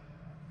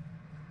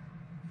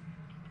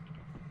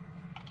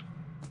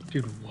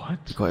 Dude,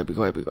 what? Be quiet, be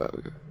quiet, be quiet,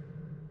 be quiet.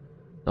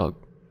 Dog.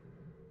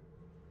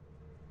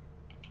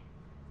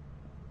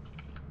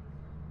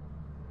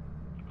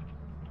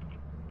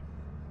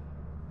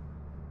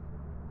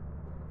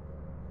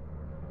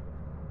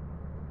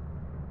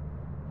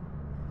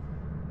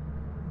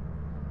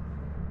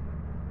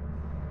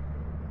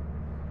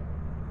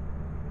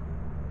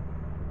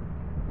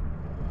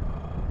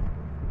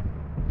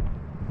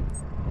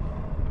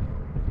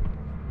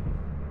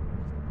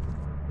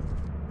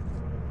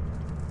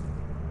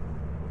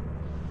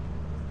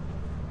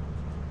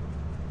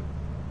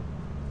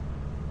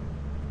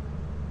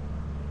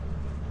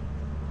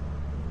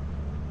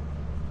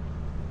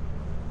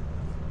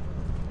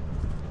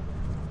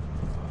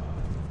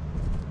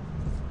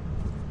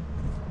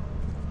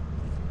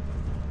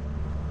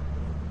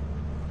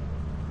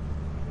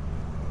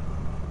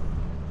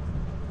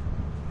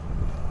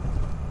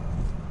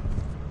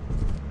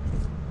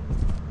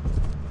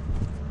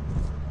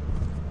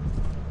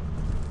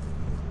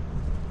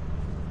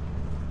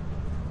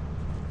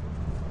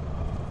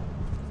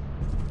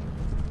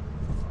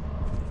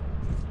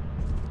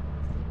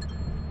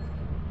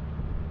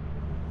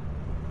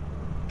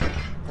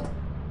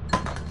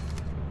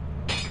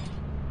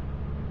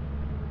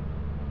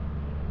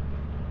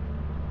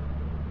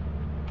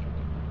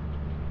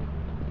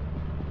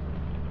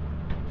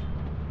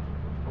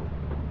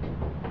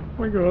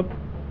 Oh my god.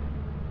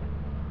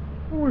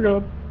 Oh my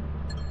god.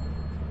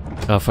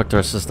 Oh, fuck the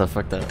rest of the stuff.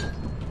 Fuck that.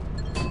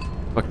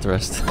 Fuck the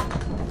rest.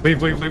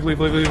 Leave, leave, leave, leave,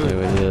 leave, leave. Wait,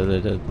 wait, yeah,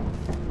 they did.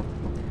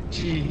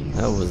 Jeez.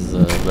 That was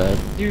bad.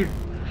 Dude,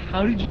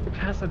 how did you get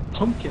past that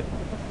pumpkin?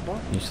 What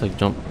the fuck? You just like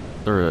jump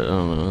through it. I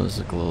don't know. It's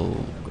like a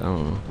little. I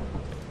don't know.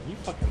 You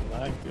fucking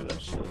lag through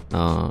that shit.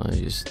 Oh,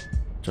 you just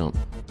jump.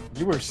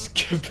 You were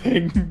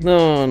skipping.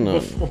 No, no,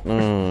 Before.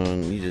 no.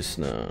 You just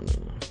no,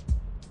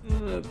 no,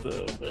 What the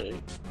fuck? no.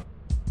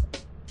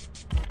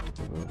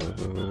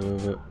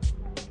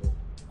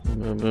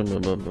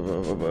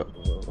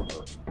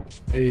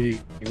 Hey,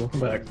 welcome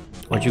back.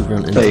 Why'd you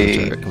run into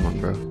Hey. the turret? Come on,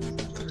 bro.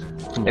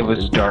 Come It on, was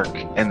dude. dark,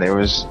 and there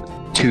was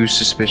two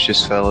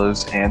suspicious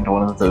fellows and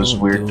one of those They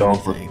don't weird do dog.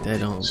 anything. They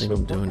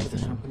don't do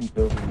anything.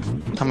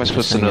 How am I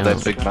supposed to hang know that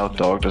out. big mouth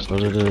dog doesn't?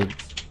 Go to the.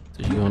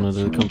 Did you go into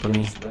the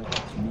company?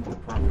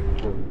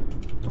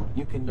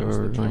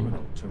 Or going?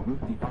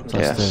 It's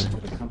us Yes.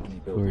 there.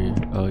 Who are you?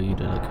 Oh, you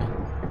did.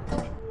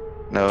 Okay.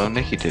 No,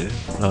 Nikki did it.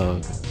 Oh,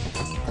 okay.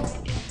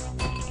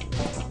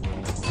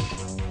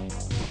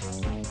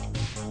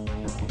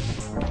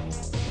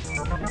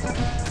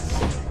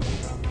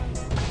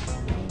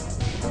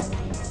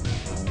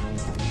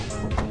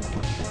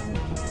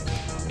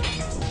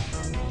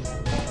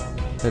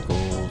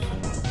 Pickles.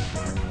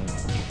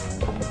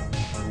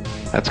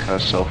 That's gotta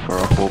sell for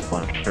a whole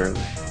bunch, surely.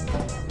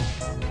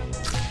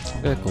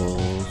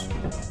 Pickles.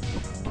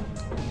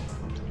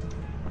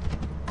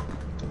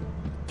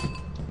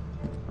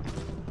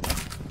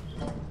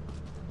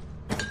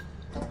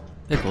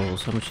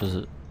 Pickles. How much is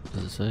it?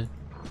 Does it say?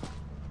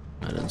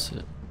 I didn't see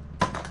it.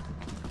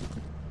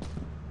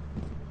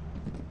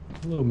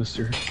 Hello,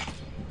 mister.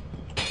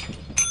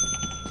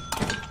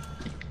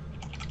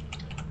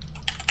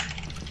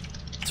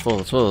 It's full,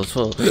 it's full, it's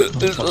full.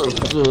 It's full, it's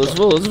full, it's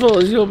full, it's full.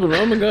 It's open.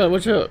 Oh my god,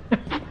 watch out.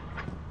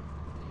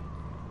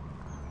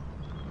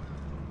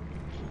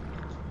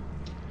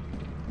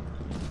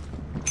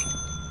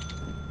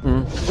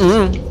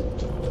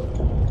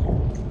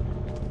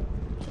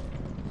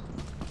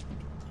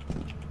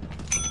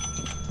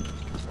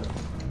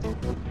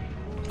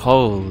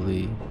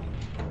 Holy.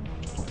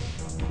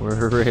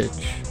 We're rich.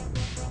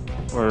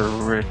 We're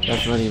rich.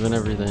 That's not even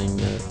everything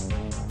yet.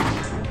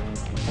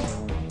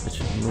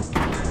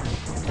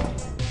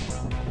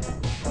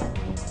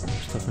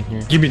 Stuff in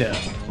here. Give me that.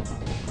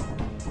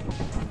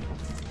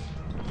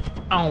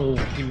 Oh,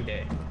 give me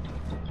that.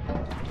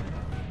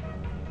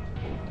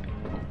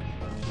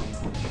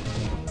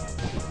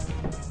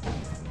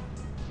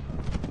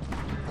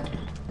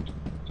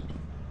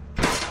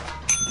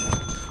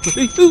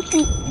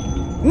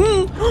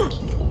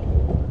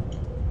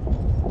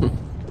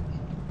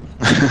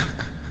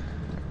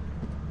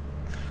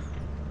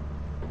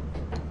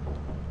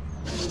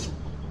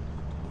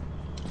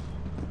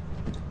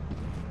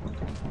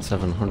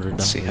 $700.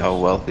 Let's see how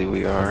wealthy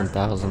we are.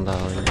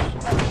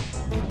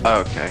 $1,000.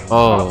 Okay.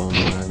 Oh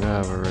my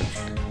god, we're rich.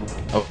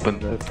 Open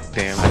the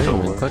damn I didn't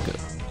even door. click it.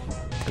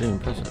 I didn't even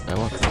press it. I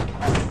walked it.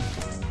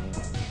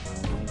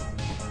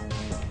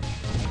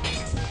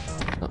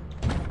 Oh.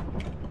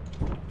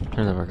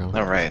 Turn that back on.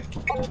 Alright.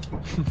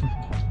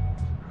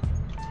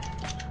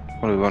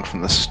 What do we want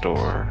from the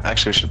store?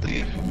 Actually, we should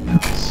leave.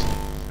 Let's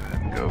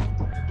go.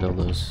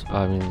 Dildos.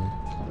 I mean,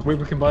 Wait,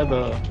 we can buy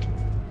the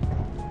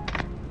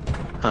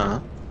Huh?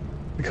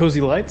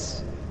 cozy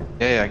lights?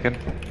 Yeah, I can.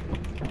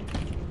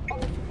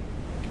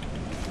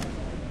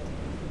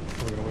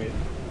 We're gonna wait.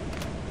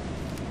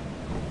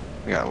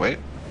 We gotta wait.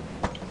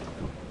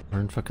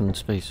 we're in fucking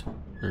space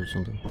or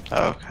something.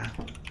 Oh, okay.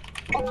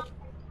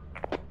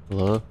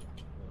 Hello?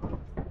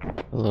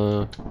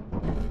 Hello?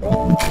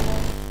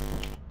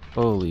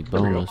 Holy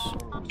bonus.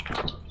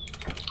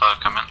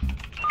 Come in.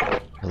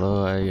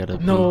 Hello, I gotta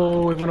pee.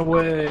 No, it went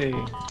away.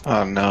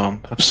 Oh no,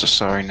 I'm so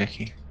sorry,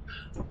 Nikki.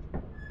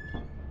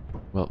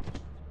 Well,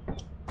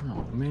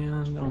 Oh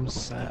man, I'm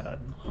sad.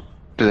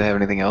 Do they have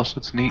anything else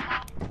that's neat?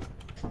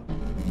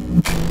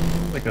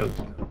 Like a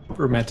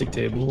romantic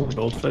table,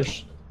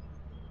 goldfish.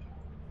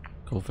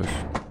 goldfish.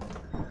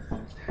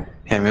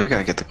 Yeah, maybe we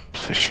gotta get the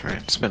fish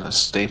right. It's been a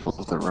staple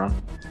of the run.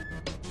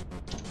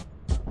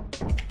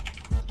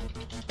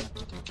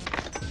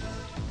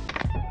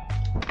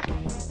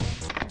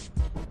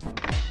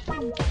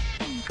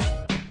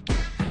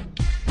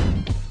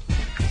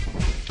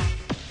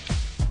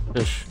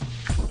 Fish.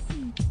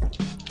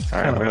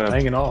 Alright, Kind we're of gonna.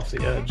 hanging off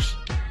the edge.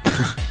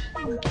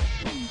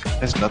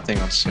 There's nothing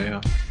on sale.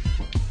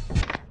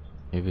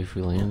 Maybe if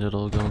we land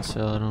it'll go on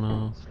sale, I don't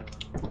know.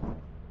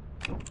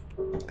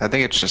 I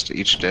think it's just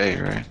each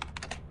day, right?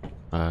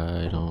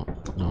 I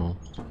don't know.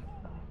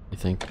 You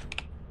think?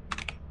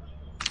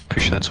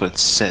 Pretty sure that's what it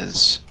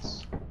says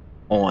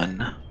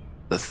on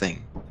the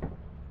thing.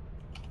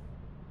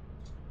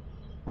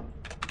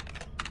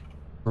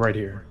 Right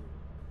here.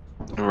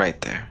 Right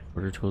there.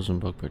 Order tools and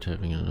book by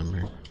typing in a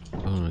number. Go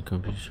on a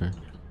computer store.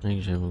 Make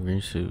example,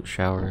 green suit,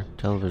 shower,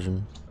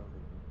 television.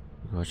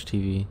 You can watch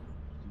TV.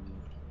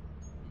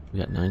 We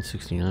got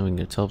 969. We can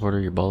get a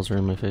teleporter. Your balls are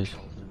in my face.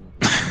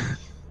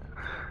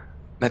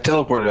 That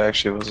teleporter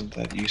actually wasn't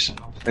that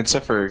useful.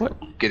 Except for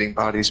What? getting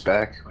bodies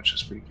back, which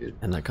is pretty good.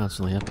 And that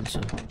constantly happens,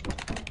 so.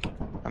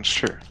 I'm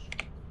sure.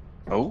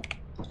 Oh?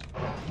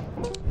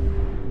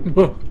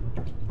 Whoa.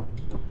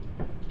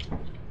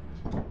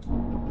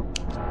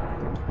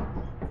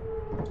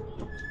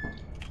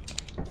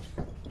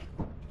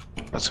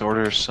 Let's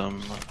order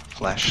some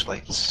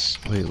flashlights.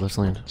 Wait, let's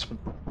land.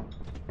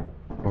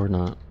 Or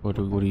not. What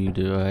do you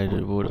do?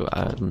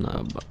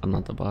 I'm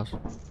not the boss.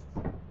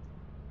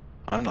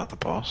 I'm not the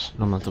boss.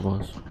 I'm not the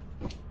boss.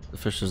 The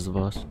fish is the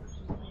boss.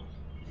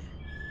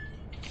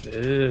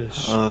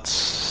 Fish.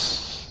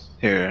 Let's...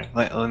 Here,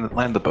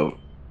 land the boat.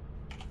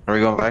 Are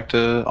we going back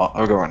to...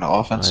 Are we going to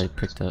offense? I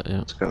picked that, yeah.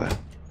 Let's go there.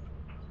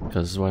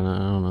 Because why not? I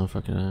don't know.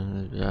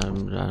 Fucking.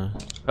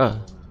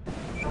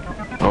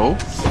 Oh?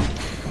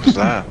 What's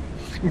that?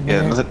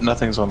 Yeah,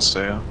 nothing's on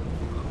sale.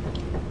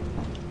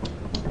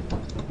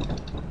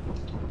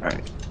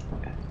 Alright.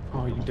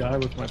 Oh, you die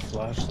with my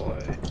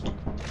flashlight.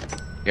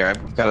 Yeah,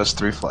 I've got us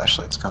 3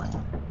 flashlights coming.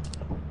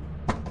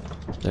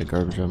 That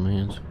garbage on my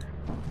hands.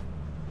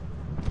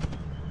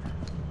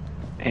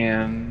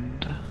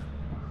 And...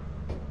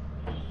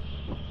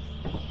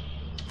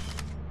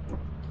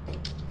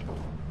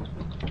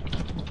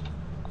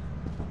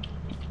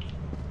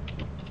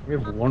 We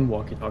have one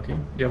walkie-talkie. Do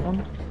you have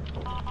one?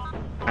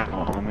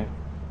 Oh, let me...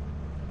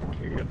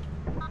 You're good.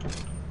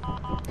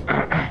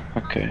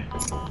 Okay.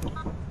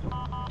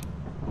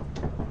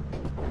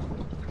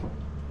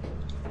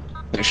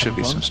 There should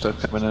be some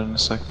stuff coming in a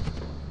second.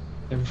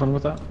 Having fun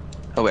with that?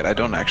 Oh wait, I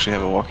don't actually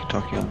have a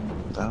walkie-talkie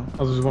on though.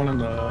 Oh, there's one in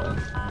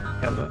the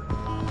cabinet.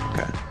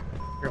 Okay.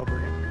 Here, I'll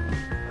bring it.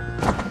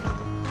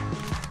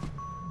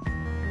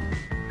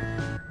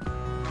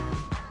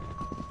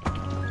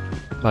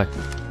 Bye.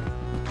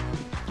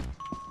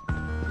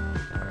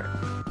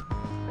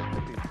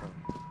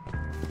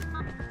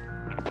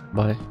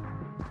 Bye.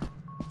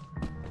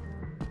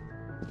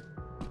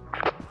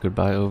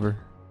 Goodbye, over.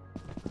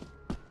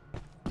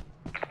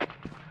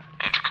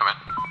 Andrew, come in.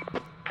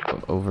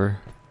 Over.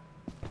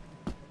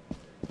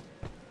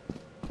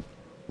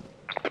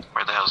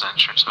 Where the hell's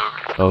entrance?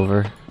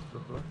 Over.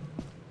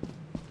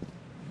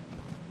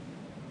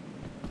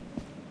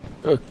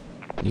 Over.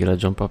 You gotta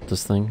jump up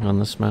this thing on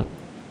this map.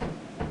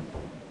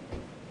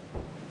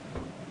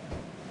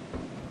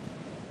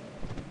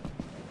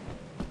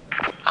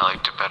 I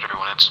liked it better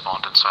when it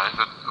spawned inside of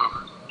it.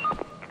 Over.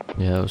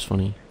 Yeah, that was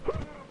funny.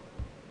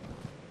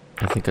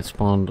 I think it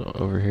spawned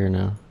over here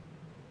now.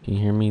 Can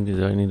you hear me?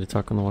 Do I need to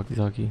talk on the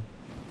walkie-talkie?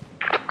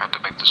 I have to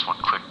make this one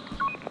quick.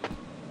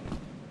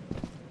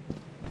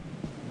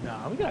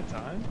 Nah, we got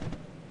time.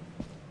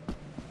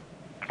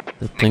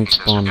 The thing says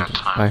we spawned. got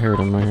time. I heard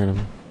him.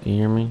 Can you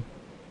hear me?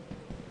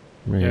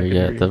 Right Yeah, I here, can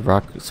yeah, hear the you.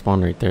 rock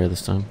spawned right there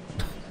this time.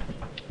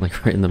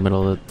 Like right in the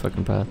middle of the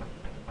fucking path.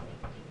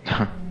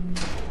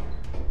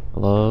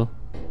 Hello?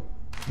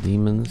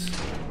 Demons?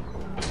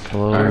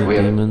 Hello, Alright, we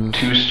demons?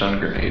 have 2 stun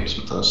grenades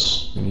with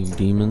us. Any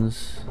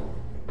demons?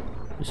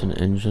 There's an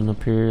engine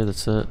up here,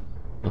 that's it.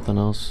 Nothing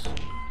else.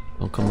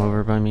 Don't come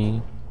over by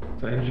me.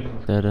 The engine.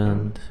 Dead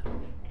end.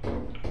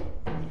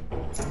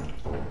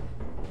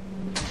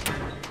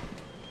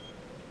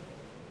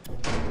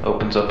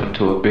 Opens up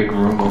into a big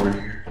room over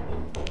here.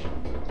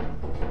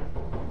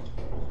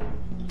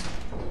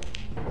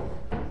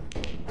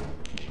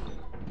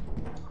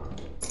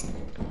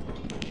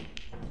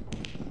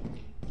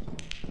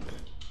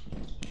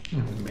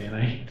 Man,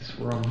 I hate this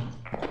room.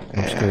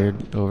 I'm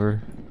scared.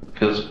 Over.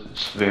 Feels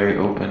it's very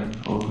open.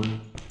 Over.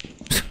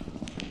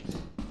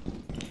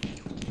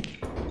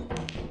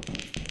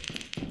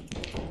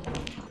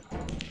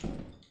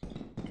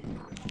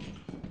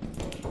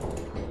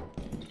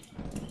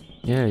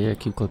 Yeah,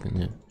 keep clicking,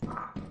 yeah.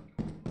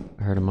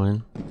 I heard a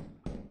mine.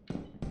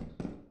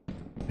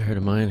 I heard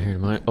a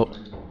mine. Oh,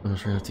 I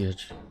was right off the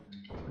edge.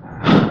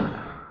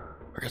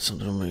 I got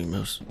something on my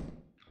mouse.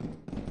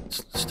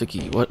 It's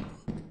sticky, what?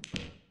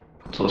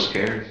 So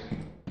scared.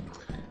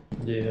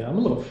 Yeah, I'm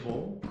a little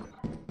full.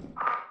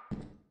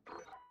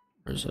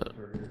 Where's that?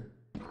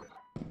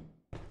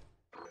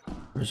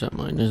 Where's that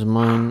mine? There's a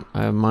mine.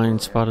 I have mine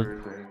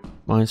spotted.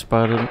 Mine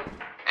spotted. Andrew,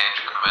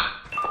 come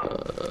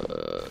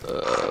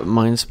in.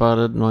 Mine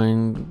spotted.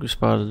 Mine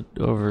spotted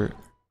over.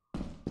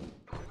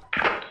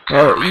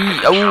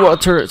 Oh, a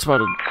turret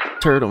spotted.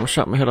 Turret almost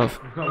shot my head off.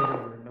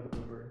 Another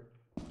Uber.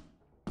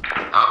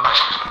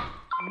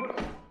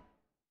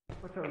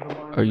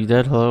 Are you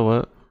dead? Hello,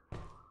 what?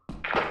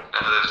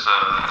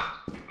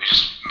 We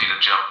just need to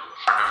jump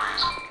for no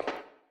reason.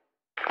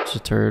 There's a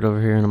turret over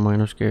here and a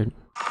mine. I'm scared.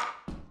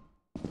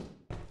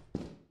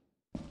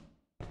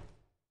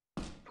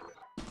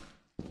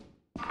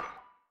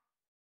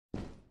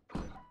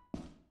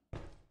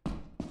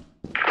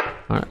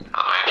 Alright.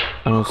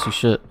 I don't see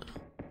shit.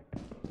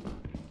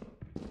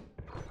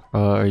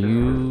 Are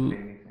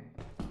you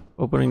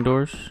opening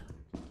doors?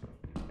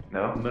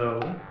 No? No.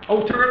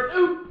 Oh, turret!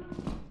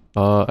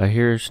 Oh! I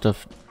hear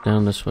stuff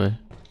down this way.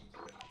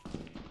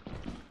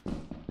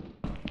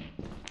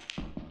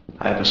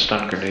 I have a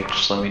stun grenade,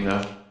 just let me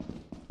know.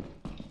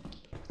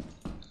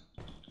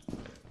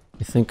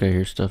 I think I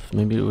hear stuff.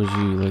 Maybe it was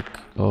you, like...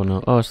 Oh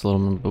no. Oh, it's a little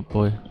man,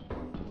 boy.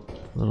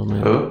 Little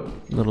man. Who?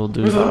 Little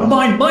dude. There's a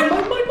mine!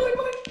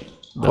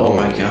 Oh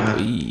my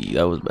god. Eee,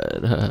 that was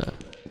bad.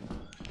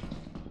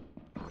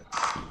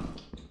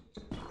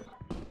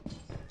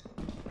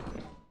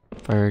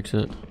 Fire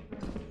exit.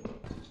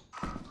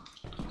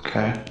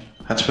 Okay.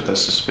 That's what that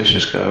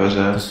suspicious guy was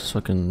at. This is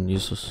fucking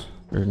useless.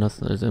 Or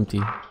nothing. It's empty.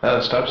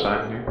 Stop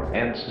sign here.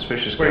 And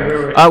suspicious guy.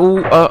 Wait.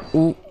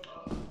 Ooh.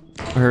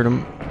 I heard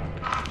him.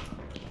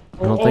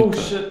 I don't think.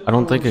 Shit. I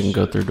don't think I can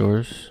go through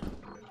doors.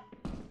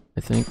 I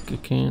think I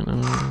can. I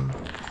don't know.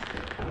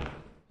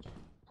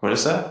 What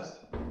is that?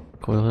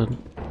 Coilhead.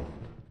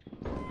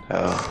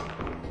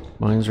 Oh.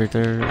 Mine's right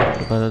there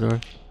by the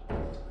door.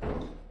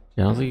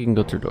 Yeah, I don't think you can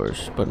go through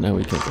doors, but now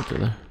we can't go through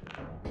there.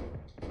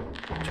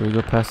 Should we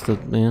go past the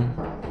man?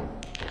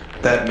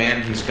 That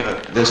man,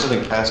 there's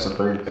something past him,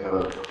 but he's got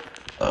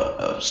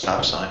a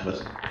stop sign with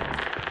him.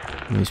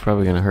 And he's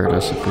probably gonna hurt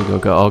us if we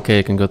go. Okay,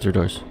 I can go through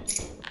doors.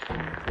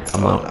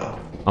 I'm out. No.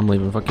 I'm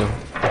leaving. Fuck you.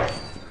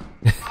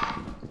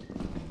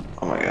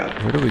 Oh my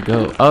god. Where do we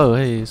go? Oh,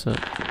 hey, what's up?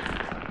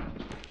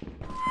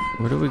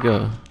 Where do we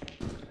go?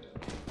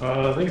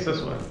 I think it's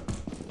this way.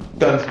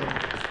 Done.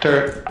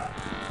 Turret.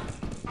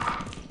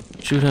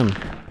 Shoot him.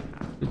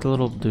 Shoot the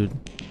little dude.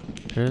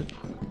 Hit.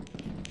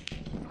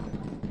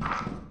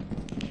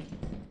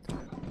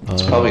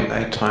 It's probably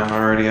nighttime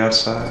already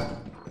outside.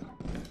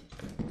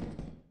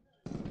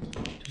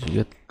 Did you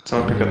get?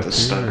 Someone pick up the here,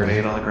 stun or-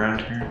 grenade on the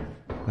ground here.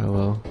 Oh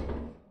well.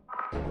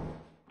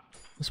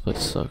 This place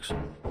sucks.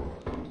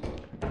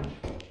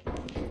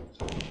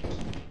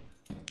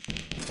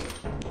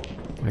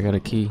 I got a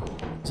key.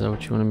 Is that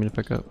what you wanted me to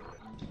pick up?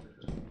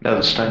 No,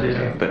 the stun Yeah.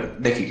 grenade, but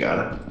Nikki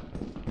got it.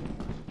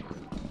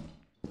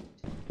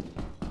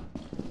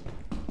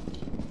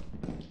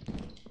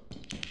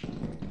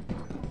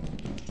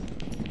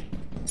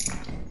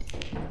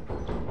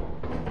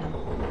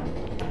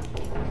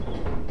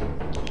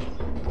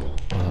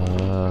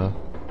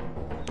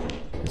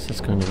 guess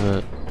that's kind of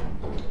it.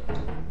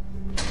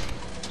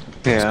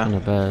 Yeah, kinda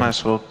bad. might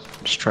as well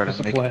just try That's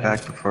to the make plan. it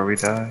back before we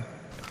die.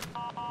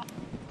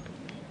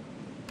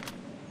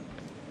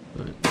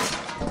 But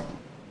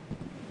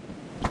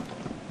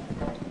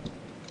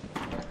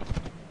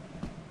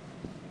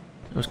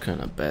that was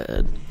kind of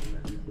bad.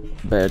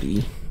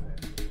 Baddie.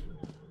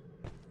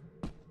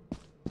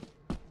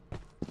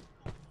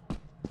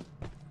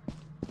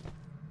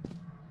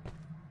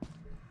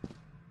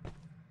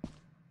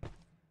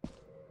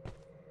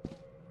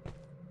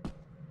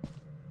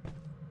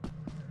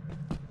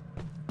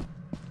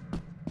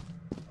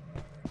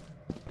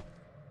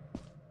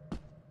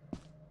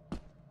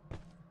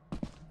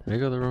 Did I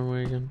go the wrong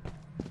way again?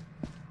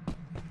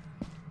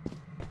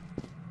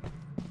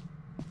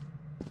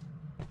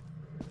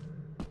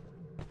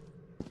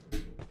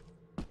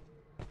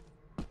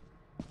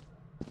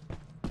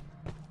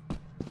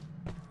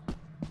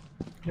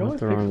 I went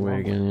the wrong way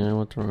again. Yeah, I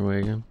went the wrong way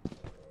again.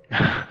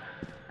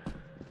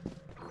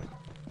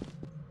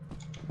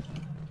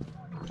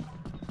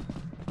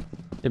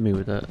 Hit me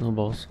with that. No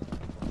balls.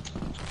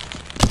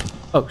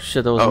 Oh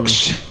shit, that was Oh me.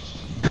 shit.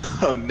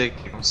 Oh Nick,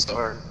 I'm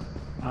sorry.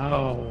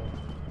 Oh.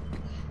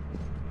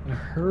 It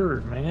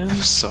hurt, man. I'm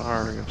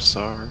sorry, I'm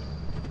sorry.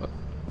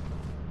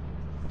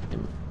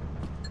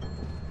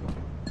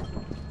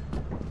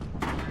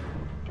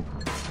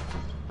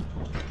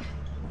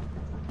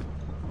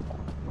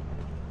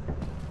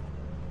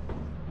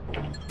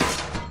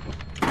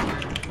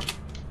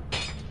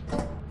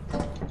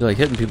 You like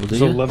hitting people, do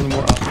So you? 11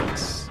 more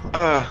objects.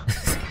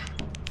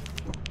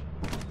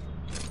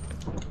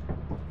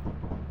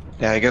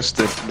 Yeah, I guess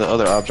the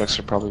other objects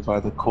are probably by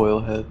the coil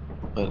head,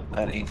 but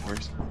that ain't worth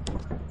it.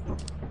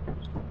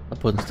 I'm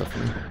putting stuff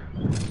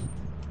in.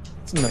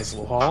 It's a nice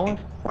little haul.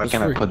 Why It's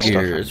can't I for put gear.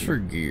 stuff in? It's for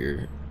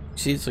gear.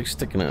 See, it's like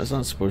sticking out. It's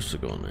not supposed to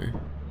go in there.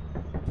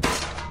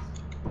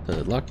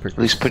 The lockpick. At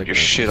least put your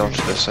shit off to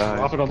the Drop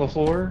side. it on the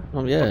floor.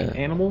 Oh yeah, Fucking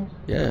animal.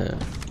 yeah.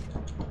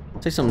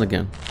 Say something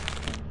again.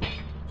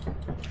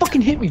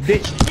 Fucking hit me,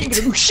 bitch. You ain't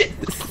gonna do shit.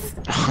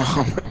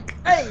 Oh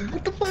my Hey,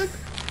 what the fuck?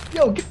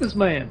 Yo, get this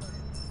man.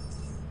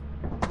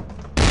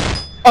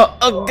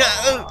 Oh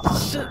god!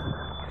 Oh, shit!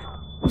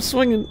 I'm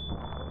swinging.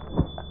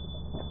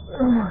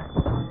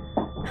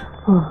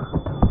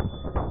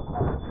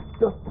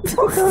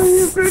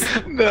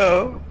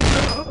 no.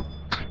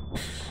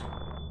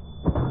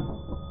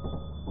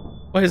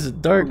 Why is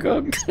it dark?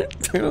 Oh,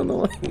 turn on the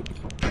light.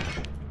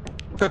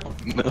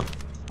 No.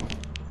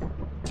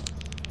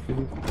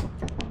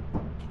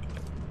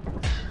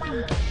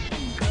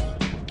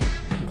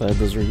 Glad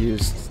those were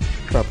used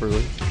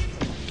properly.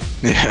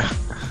 Yeah.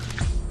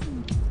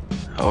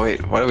 Oh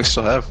wait, why do we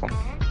still have one?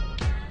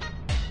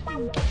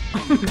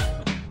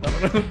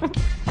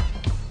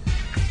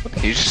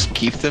 Can you just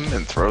keep them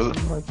and throw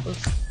them like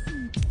this?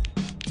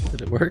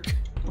 Did it work? It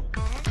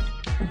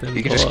didn't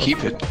You can go just off.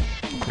 keep it.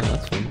 Yeah,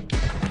 that's fine.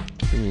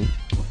 I mean,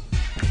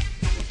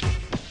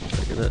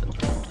 look at that.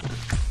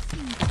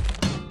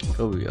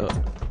 Kobe up.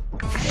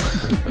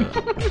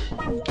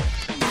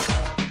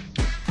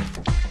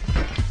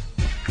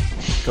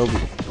 Kobe.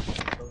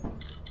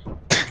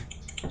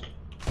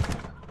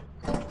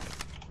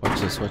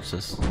 Watch this, watch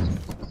this.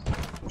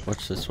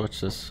 Watch this,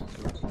 watch this.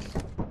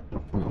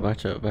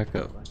 Watch out, back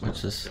up.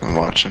 Watch this. I'm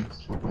watching.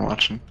 I'm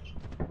watching.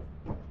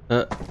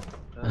 Uh.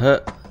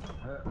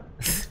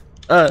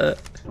 Uh.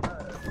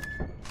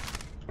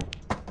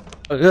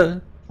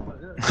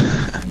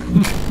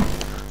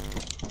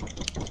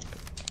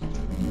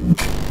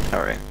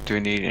 Alright, do we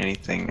need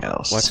anything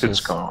else? Watch What's this.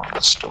 going on in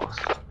the store?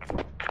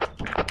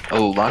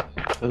 Oh,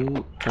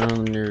 Oh, turn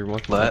on your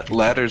walkie.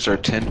 ladders are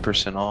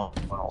 10% off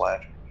on a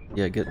ladder.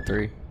 Yeah, get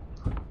 3.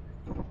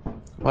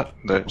 What?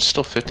 They're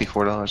still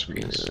 $54 a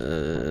piece.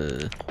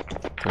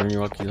 Turn on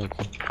your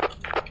walkie-talkie.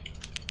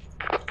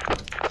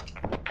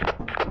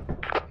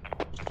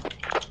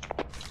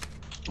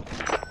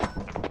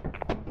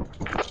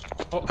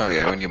 Oh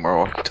yeah, we need more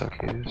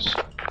walkie-talkies.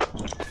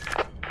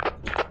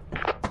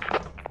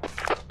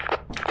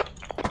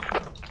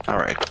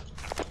 Alright.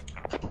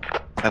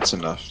 That's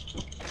enough.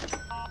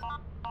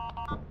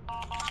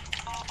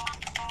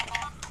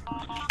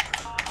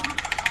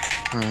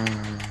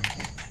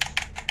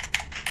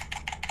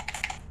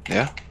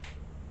 Yeah?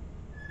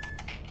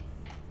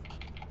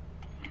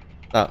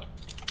 Stop.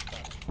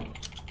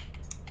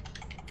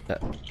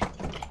 That.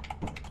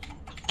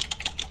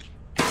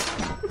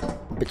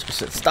 Bitch, I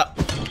said stop.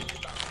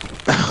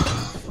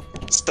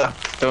 Stop.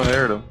 Don't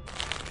hurt him.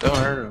 Don't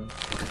hurt him.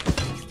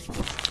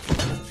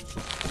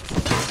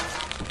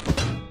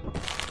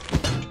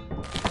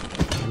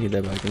 I need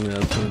that back in the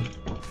other one.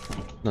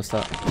 No,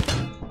 stop.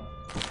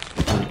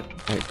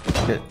 Wait,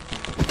 get.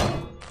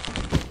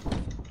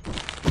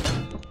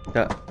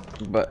 Yeah,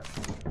 but.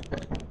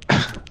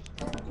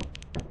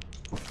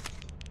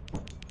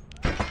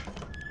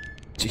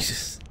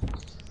 Jesus.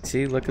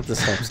 See, look at the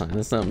stop sign.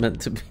 That's not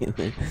meant to be in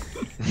there.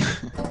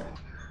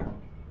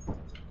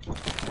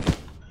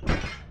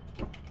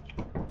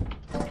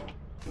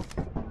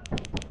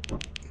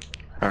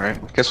 Alright,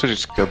 I guess we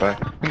just go back.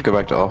 We can go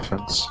back to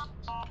offense.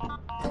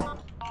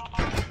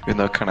 Even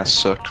though it kind of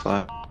sucked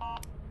last.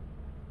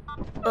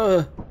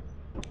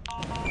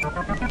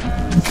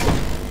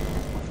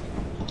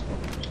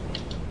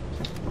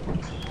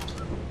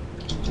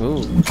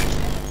 Ooh.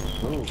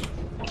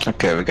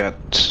 Okay, we got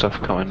stuff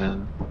coming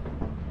in.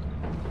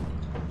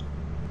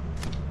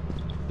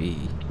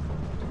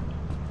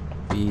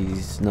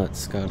 B's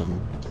nuts, got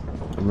him.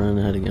 I'm running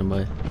ahead again,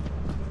 boy.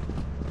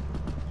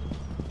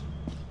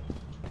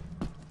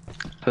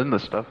 Didn't the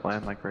stuff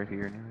land like right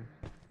here anyway?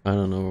 I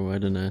don't know, I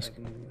didn't ask.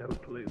 No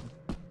clue.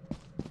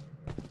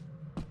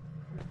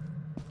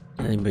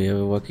 Anybody have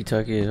a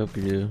walkie-talkie? I hope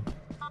you do.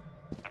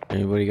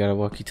 Anybody got a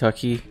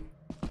walkie-talkie?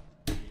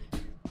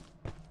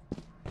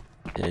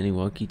 Any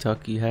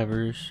walkie-talkie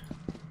havers?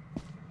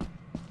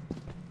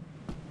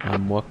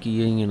 I'm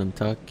walking and I'm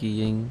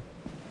talking.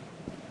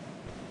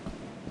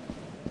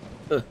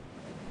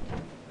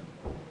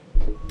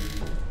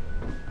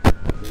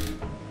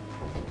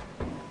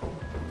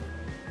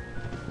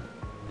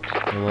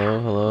 Hello,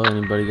 hello,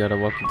 anybody got a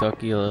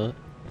walkie-talkie? Hello?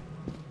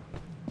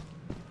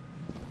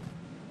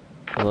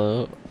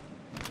 Hello?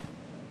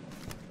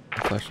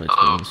 My flashlight's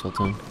been on this whole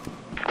time.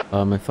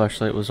 My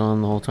flashlight was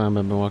on the whole time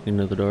I've been walking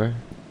to the door.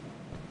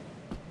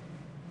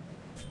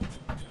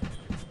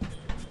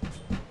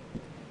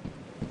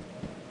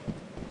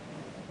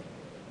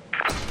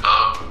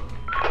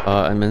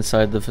 I'm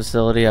inside the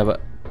facility. I'm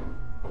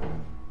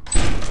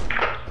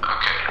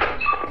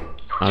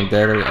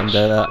dead. I'm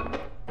dead.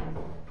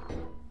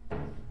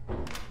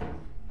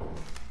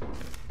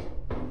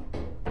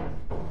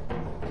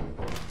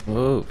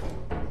 Whoa.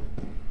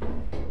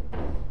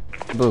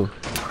 Boo.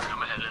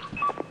 I'm headed.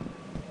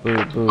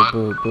 Boo, boo,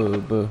 boo,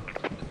 boo, boo.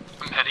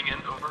 I'm heading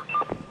in, over.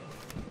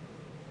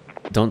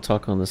 Don't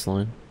talk on this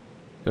line.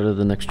 Go to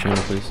the next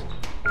channel, please.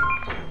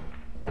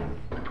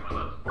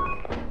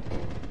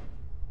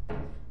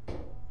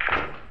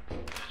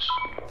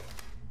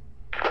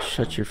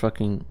 Shut your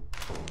fucking...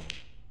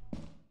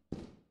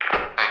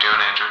 How you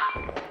doing, Andrew?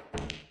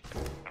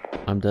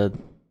 I'm dead.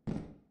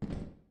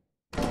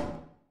 Dead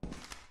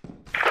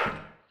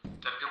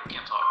people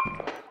can't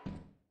talk.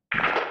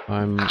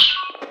 I'm...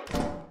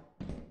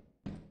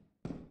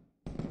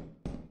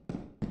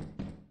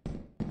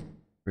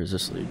 Where's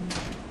this lead?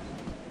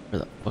 Where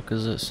the fuck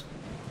is this?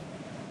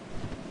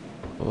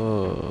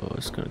 Whoa,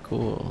 it's kinda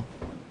cool.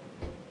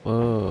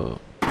 Whoa.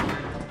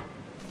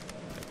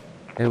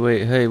 Hey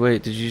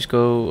wait, did you just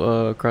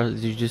go across,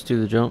 did you just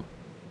do the jump?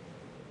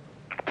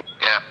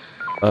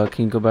 Yeah.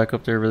 Can you go back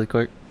up there really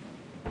quick?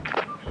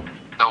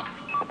 Nope.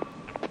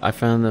 I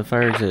found the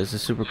fire exit, it's a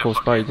super cool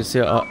spot, you can see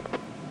it.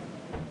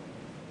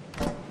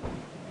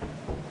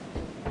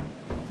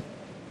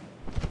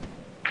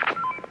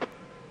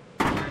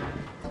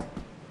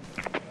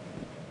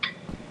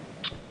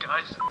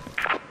 Guys?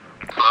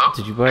 Hello?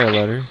 Did you buy a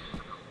ladder?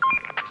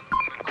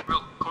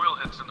 Coil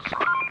head's in the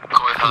front.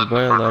 Did you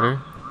buy a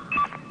ladder?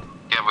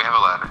 Yeah, we have a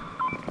ladder.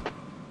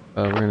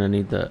 We're gonna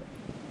need that.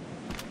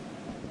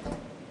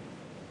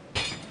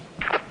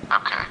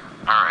 Okay.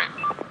 Alright.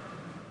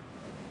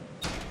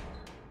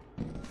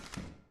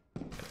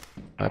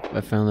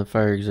 I found the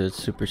fire exit, it's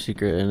super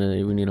secret,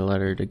 and we need a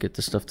ladder to get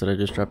the stuff that I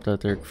just dropped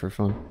out there for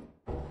fun.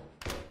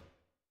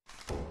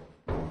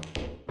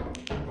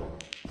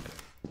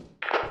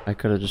 I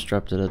could have just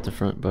dropped it at the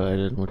front, but I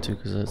didn't want to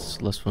because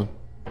that's less fun.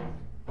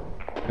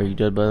 Are you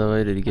dead, by the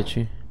way? Did he get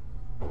you?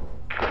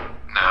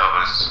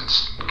 No,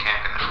 it's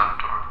camping the front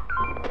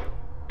door.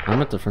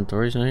 I'm at the front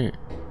door, he's not here.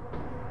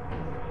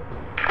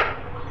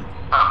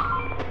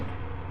 Oh.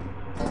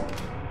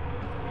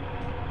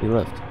 He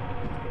left.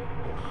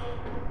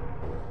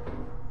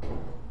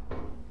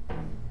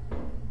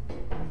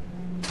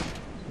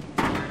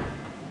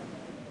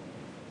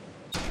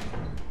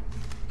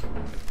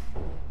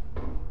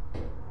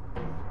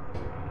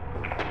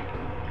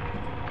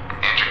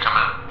 Andrew, come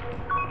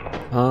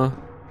Huh? in.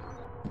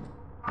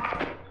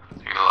 Are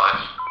you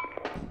alive?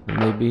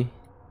 Maybe.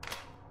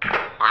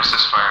 Where's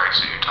this fire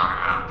exit you're talking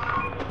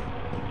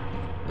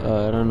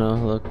about? I don't know.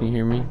 Hello, can you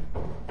hear me?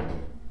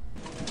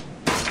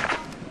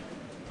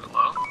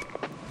 Hello?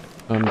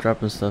 I'm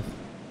dropping stuff.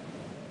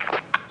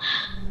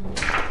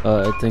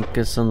 I think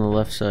it's on the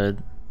left side.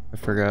 I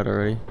forgot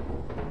already.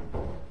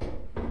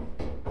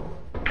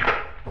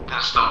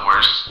 That's the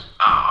worst.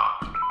 Oh.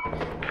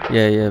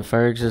 Yeah,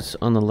 fire exit's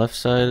on the left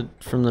side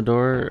from the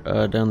door,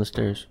 down the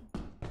stairs.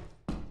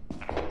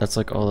 That's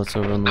like all that's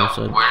over on the No, left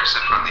side. where's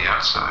it from the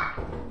outside?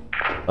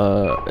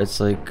 It's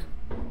like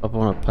up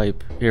on a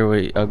pipe. Here,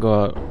 wait, I'll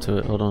go out to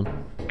it. Hold on.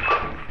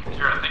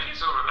 Here, I think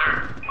he's over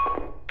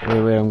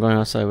there. Wait, I'm going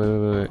outside.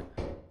 Wait.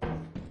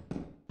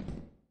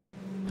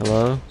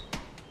 Hello?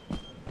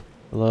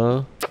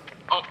 Hello?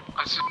 Oh,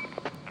 I see.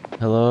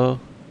 Hello?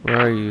 Where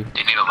are you? Do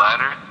you need a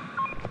ladder?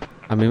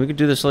 I mean, we could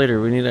do this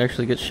later. We need to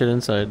actually get shit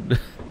inside. We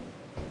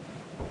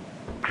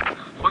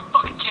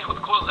fucking can't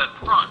with coils at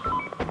the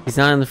front. He's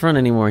not in the front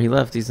anymore. He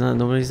left.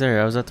 Nobody's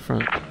there. I was at the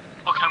front. Okay,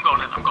 I'm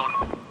going in.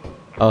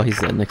 Oh, he's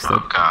the next Oh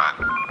step. god.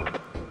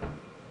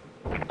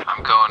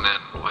 I'm going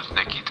in with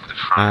Nikki to the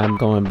front. I'm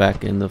going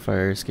back in the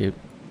fire escape.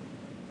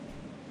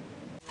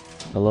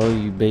 Hello? Hello,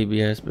 you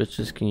baby ass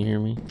bitches. Can you hear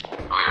me? We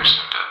are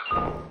soon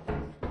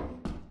dead.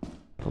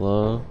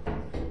 Hello?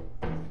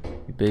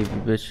 You baby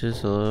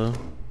bitches, hello?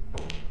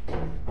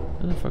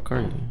 Where the fuck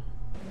are you?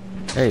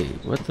 Hey,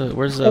 what the?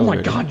 Where's the Oh my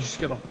elevator? god, you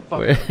scared the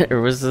fuck.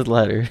 Where's the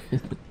ladder?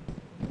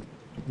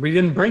 We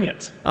didn't bring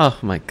it. Oh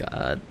my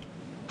god.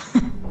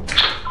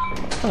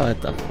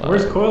 What the fuck?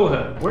 Where's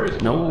Coilhead? Where's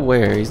Coilhead?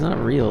 Nowhere. He's not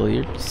real.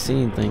 You're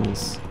seeing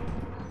things.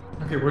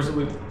 Okay, where's the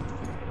loot?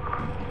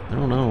 I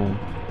don't know.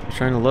 I'm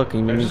trying to look.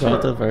 You made me just go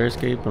out heard- the fire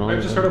escape and all I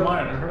that. just heard of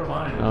mine. I heard of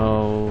mine.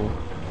 Oh.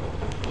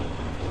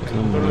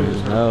 literally just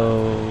heard-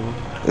 No.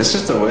 This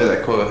is the way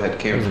that Coilhead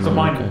came There's from. a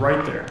mine okay.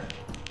 right there.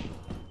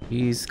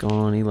 He's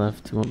gone. He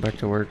left. He went back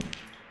to work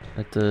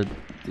at the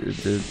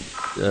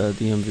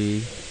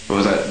DMV. What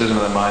was that? There's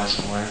another mine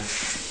somewhere.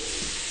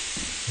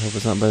 I hope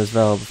it's not by this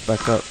valve.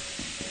 Back up.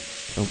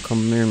 Don't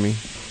come near me.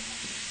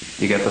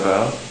 You got the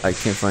valve? I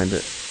can't find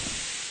it.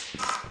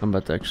 I'm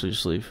about to actually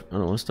just leave. I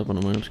don't want to step on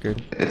a mine. I'm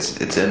scared.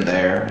 It's in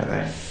there, I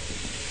think.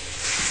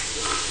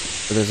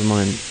 But there's a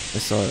mine. I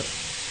saw it.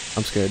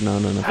 I'm scared. No,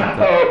 fuck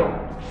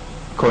that.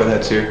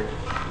 Coilhead's here.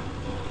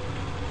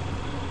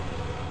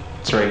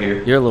 It's right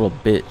here. You're a little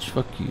bitch.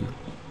 Fuck you.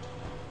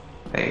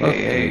 Hey, Fuck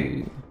hey, hey.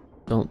 you.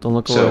 Don't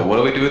look So, away. what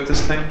do we do with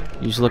this thing?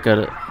 You just look at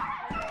it.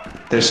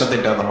 There's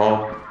something down the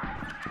hall.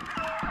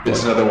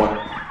 There's another one.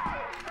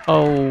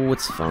 Oh,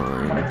 it's Oh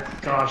fine. my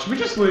gosh, should we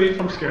just leave?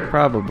 I'm scared.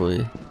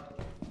 Probably.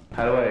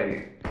 How do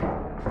I...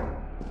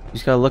 You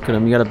just gotta look at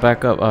him. You gotta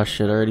back up. Oh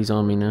shit, already he's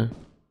on me now.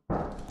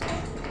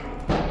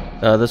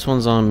 This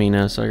one's on me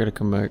now, so I gotta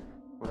come back.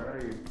 Where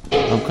are you?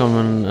 I'm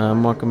coming.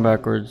 I'm walking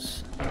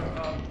backwards.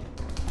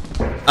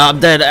 I'm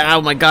dead.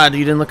 Oh my god,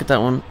 you didn't look at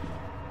that one.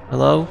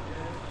 Hello?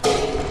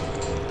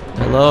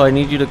 Hello, I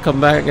need you to come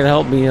back and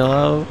help me.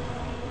 Hello?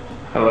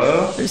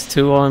 Hello? There's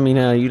two on me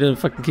now. You didn't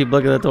fucking keep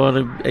looking at the one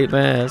that ate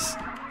my ass.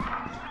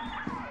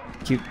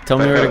 Tell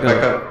me Back where up, to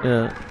back go. up.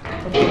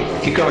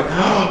 Yeah. Keep going.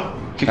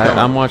 Keep going.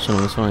 I'm watching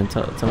him. It's fine.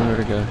 Tell me where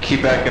to go.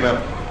 Keep backing up.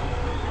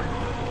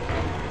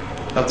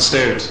 Up the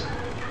stairs.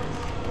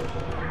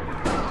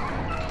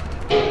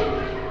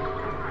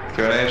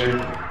 Go on, Andrew.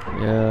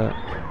 Yeah.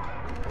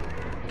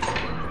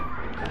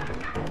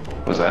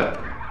 What was that?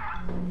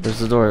 There's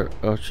the door.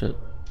 Oh shit.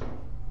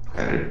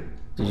 Andrew.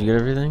 Did you get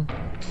everything?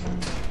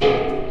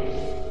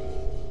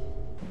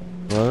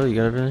 Hello? You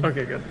got everything?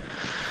 Okay, good.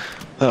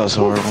 That was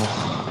horrible.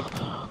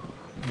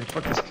 Okay,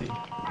 fuck this key.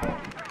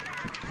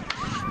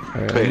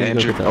 Alright, Wait,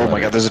 Andrew. Oh my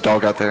god, there's a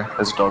dog out there.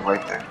 There's a dog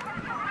right there.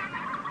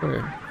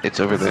 Where? It's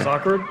over This is there.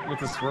 awkward with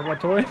this robot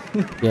toy.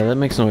 Yeah, that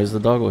makes noise. The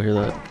dog will hear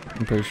that.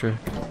 I'm pretty sure.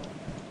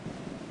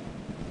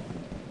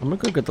 I'm gonna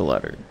go get the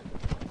ladder.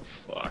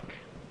 Fuck.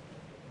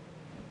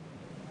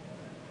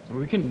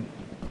 We can.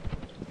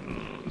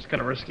 It's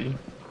kind of risky.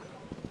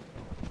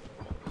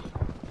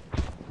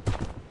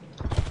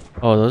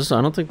 Oh, those.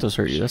 I don't think those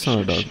hurt you. That's not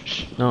a dog.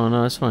 No,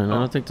 that's fine. I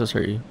don't think those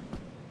hurt you.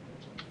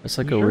 That's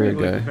like a Sure, weird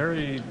like, guy.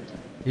 Very.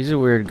 He's a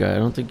weird guy. I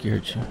don't think he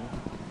hurt you.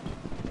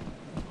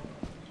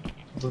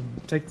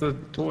 Take the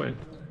toy.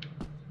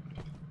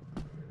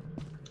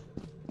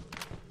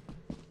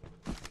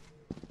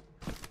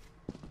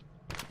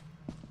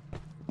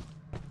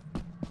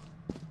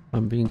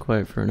 I'm being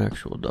quiet for an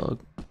actual dog.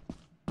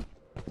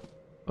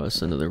 Oh,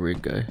 that's another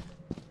weird guy.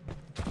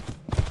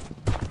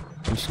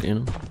 You scan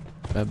him.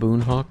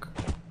 Baboon hawk.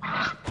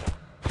 Oh,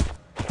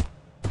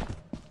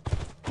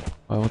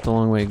 I went the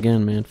long way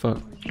again, man.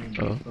 Fuck.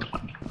 Oh.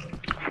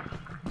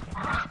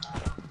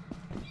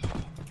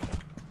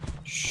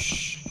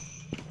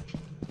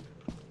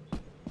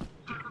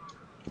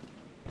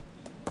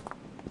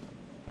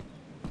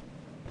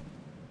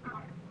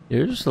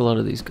 There's just a lot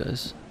of these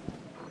guys.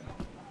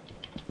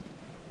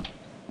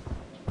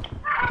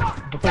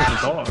 I thought it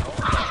was a dog.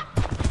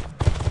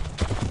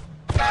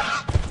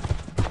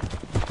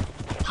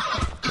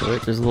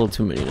 Alright, there's a little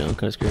too many now. I'm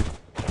kind of scared.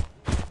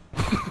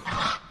 I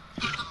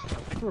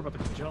think we're about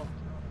to jump.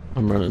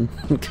 I'm running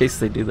in case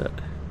they do that.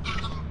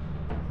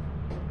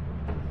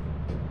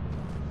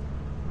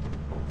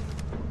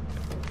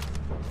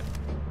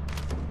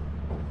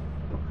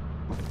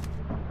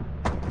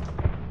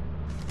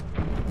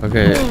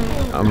 Okay,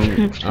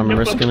 I'm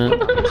risking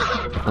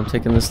it. I'm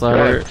taking this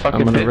ladder. Right, fucking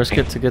I'm gonna hit risk me.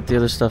 it to get the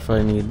other stuff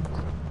I need.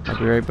 I'll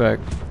be right back.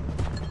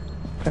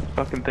 That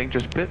fucking thing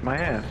just bit my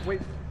ass.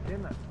 Wait,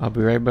 in that. I'll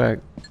be right back.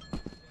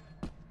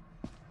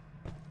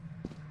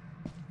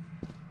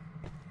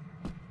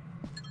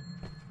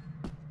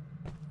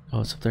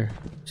 Oh, it's up there.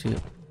 See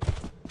it.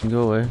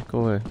 Go away. Go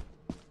away.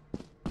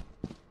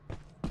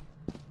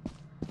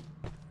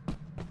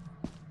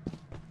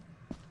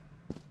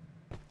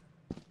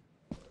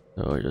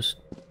 So I just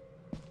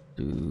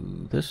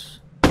do this.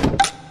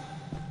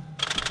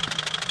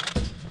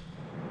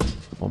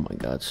 Oh my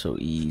god, so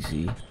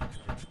easy.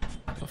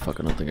 Oh fuck,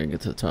 I don't think I can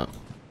get to the top.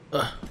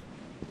 Ugh.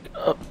 Get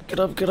up, get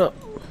up, get up.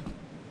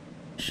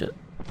 Shit.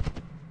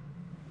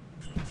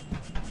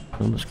 I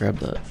almost grabbed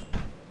that.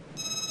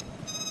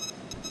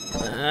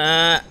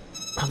 Ah,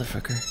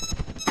 motherfucker.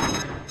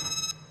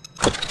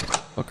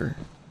 Fucker.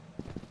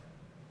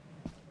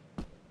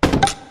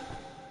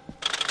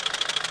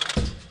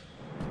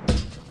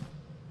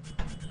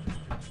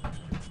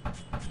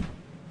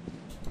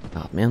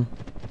 up, man.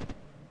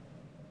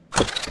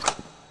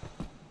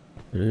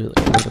 Did it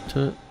like right up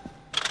to it?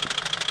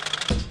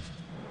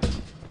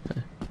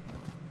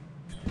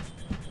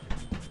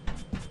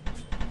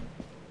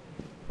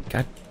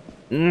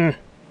 Okay.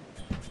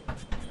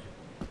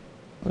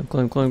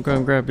 God.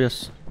 Climb, grab,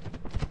 yes.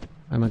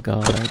 I'm a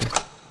god.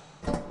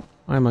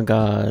 I'm a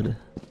god.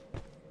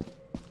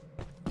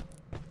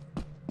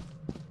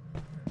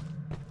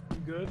 You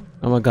good?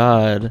 I'm a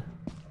god.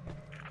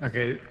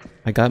 Okay,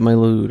 I got my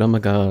loot. I'm a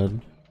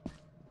god.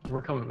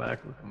 we're coming back.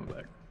 We're coming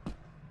back.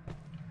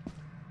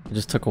 It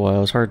just took a while.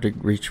 It was hard to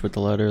reach with the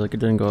ladder. Like, it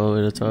didn't go all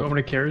the way to the You top. want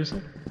me to carry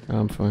some? No,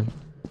 I'm fine.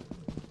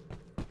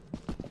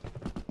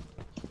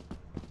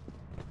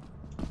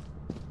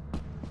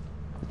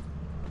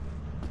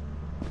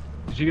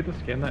 Did you get to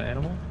scan that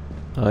animal?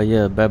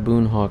 Yeah,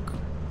 baboon hawk.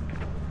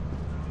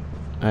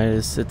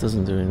 It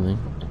doesn't do anything.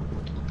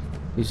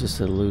 He's just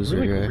a loser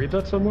Did we like, guy. read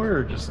that somewhere,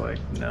 or just like,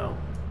 no?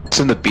 It's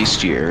in the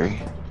bestiary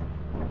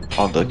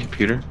on the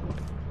computer.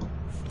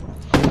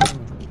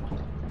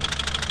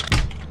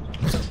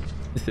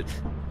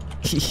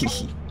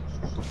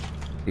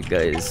 You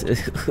guys.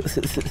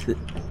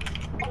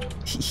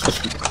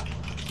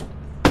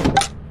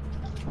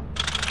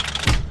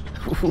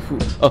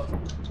 Oh.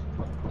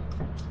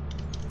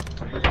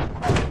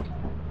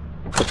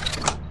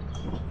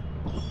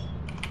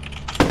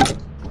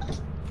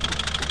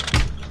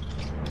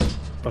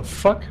 The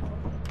fuck?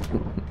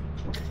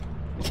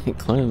 Can't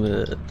climb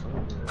it.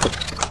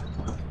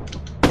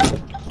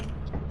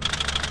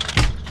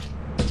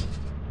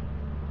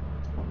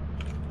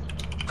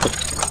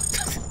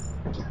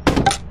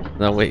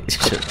 No, wait,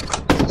 shit.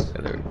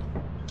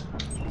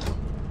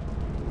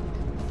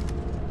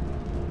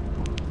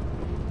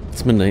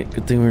 It's midnight.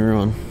 Good thing we were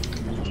on.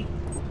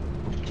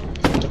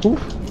 Ooh.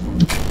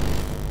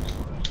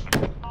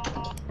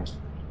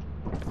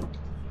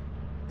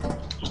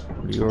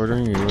 What are you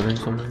ordering? Are you ordering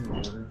something?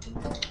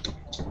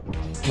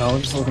 No,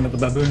 I'm just looking at the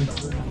baboon.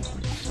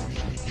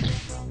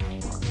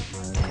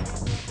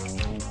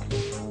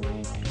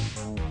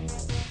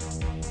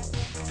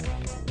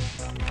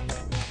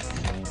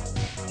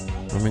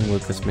 Roaming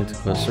Lucas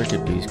Manticore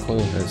Circuit Beast, Coil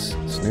has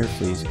snare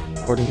fleas,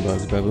 hoarding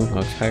bugs, baboon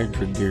hawks,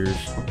 hydra deers,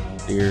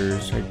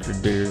 hydra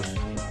deers.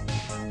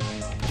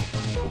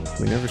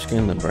 We never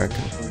scanned the bracket,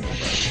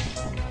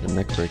 the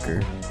neck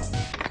breaker.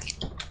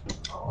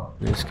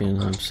 We scan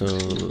him, so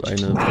I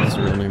know if that's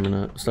the real name or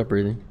not. Stop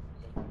breathing.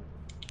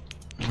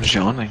 I'm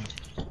yawning.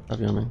 Stop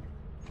yawning.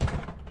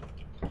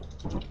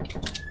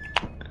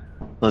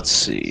 Let's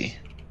see.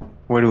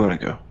 Where do you want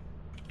to go?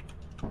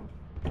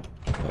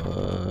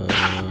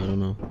 I don't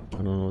know. I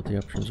don't know what the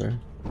options are.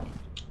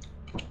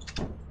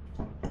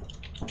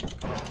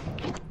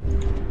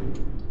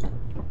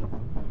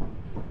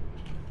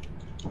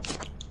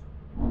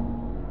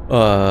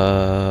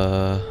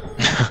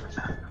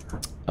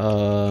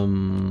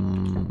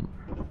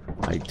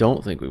 I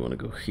don't think we want to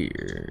go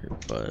here,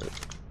 but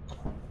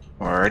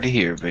We're already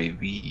here,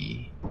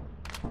 baby.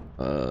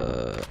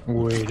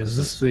 Wait, is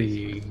this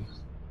the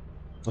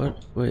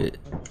what? Wait.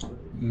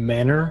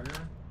 manor?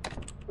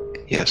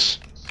 Yes.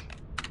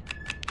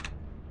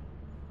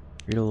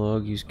 Read a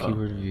log, use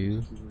keyword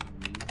view.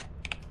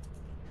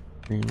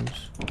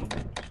 Range.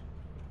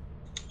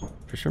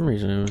 For some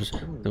reason, it was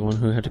the one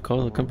who had to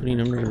call the company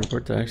number to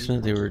report the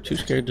accident. They were too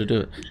scared to do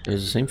it. It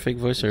was the same fake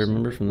voice I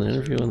remember from the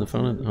interview on the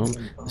phone at home.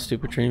 The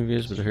stupid training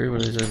views, but I heard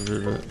what I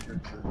said.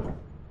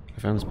 I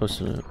found this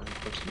post-it note.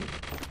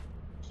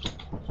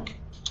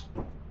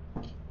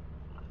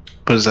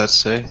 What does that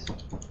say?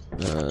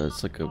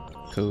 It's like a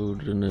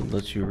code and it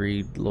lets you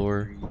read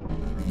lore.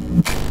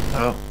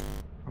 Oh.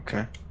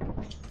 Okay.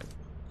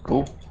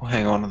 Cool. We'll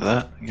hang on to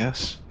that, I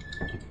guess.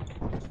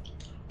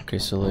 Okay,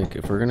 so like,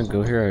 if we're gonna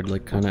go here, I'd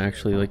like kind of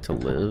actually like to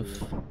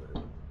live.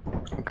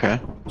 Okay.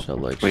 So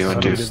like, What do you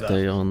wanna just do?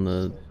 stay on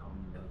the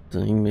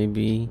thing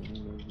maybe,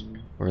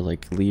 or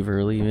like leave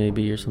early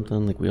maybe or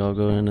something. Like we all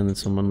go in and then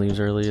someone leaves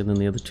early and then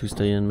the other two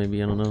stay in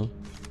maybe. I don't know.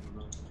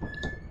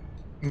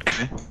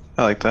 Okay.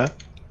 I like that.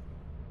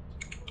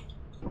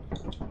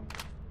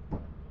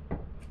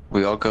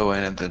 We all go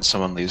in and then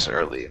someone leaves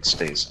early and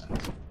stays in.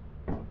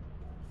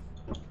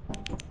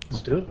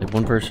 Let's do it. Like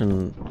one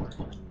person,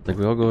 like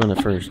we all go in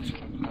at first,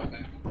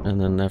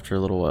 and then after a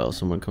little while,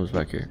 someone comes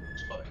back here.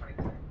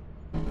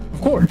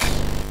 Of course.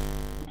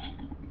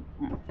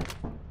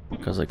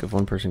 Because like if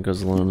one person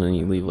goes alone and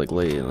you leave like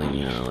late, and like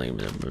you know, like you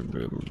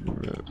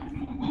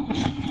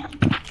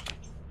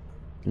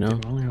know,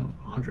 Only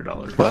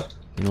 $100. What?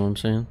 you know what I'm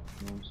saying?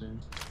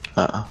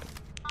 Uh-uh.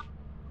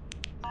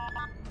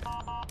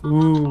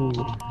 Ooh.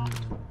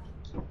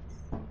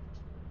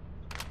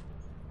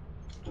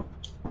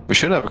 We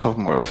should have a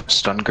couple more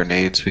stun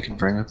grenades we can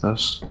bring with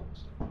us.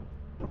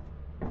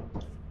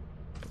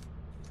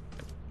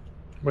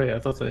 Wait, I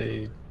thought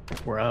they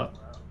were out.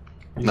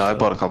 No, I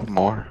bought a couple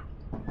more.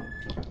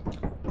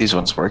 These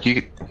ones work.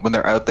 When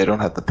they're out, they don't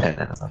have the pin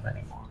in them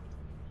anymore.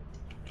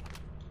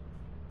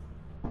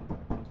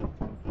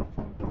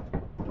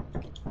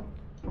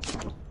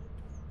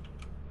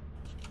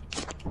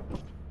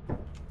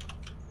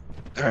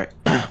 Alright.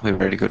 We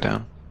ready to go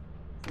down?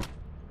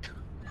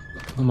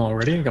 I'm all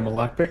ready. I got my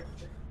lockpick.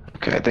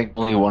 Okay, I think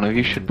only one of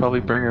you should probably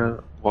bring a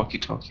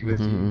walkie-talkie with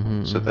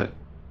you, so that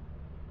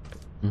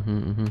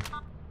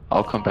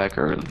I'll come back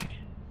early.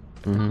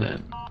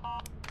 Then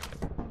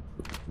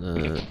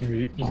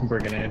You can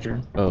bring an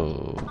Andrew.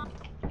 Oh.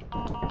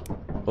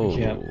 You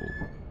can't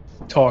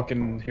talk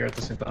and hear at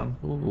the same time.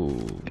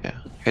 Ooh. yeah.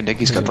 Hey,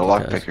 Nikki's got the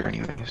Okay. lockpicker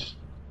anyways.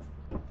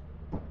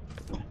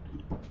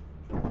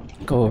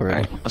 Go already.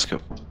 Alright, let's go.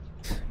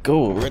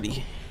 Go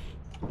already.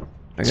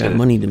 I got Said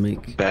money to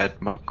make. Bad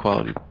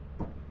quality.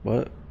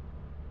 What?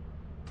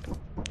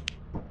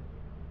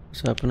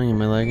 What's happening?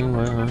 Am I lagging?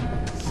 What? Huh?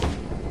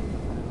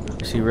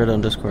 I see red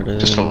on Discord. I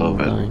Just think a little I'm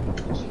bit. dying.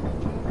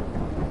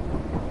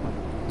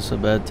 This is a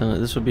bad time.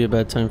 This would be a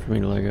bad time for me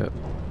to lag up.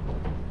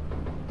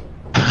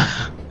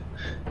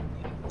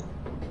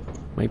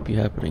 Might be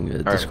happening.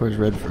 Discord's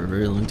red for a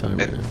very long time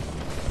right now.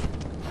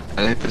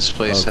 I think this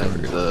place Oh, had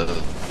perfect.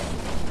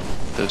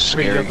 the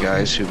scary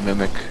guys who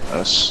mimic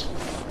us.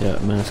 Yeah,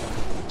 mask.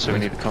 So we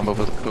need to come up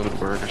with a code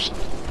word or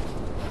something.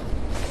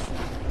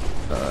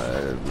 I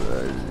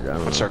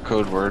don't What's know. our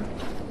code word?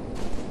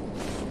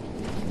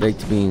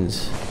 Baked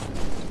beans.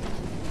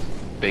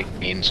 Baked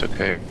beans,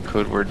 okay.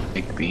 Code word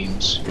baked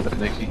beans. Hear that,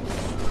 Nikki?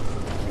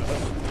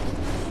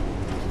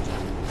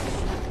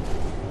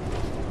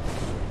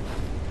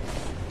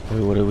 Wait,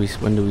 what do we?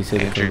 When do we say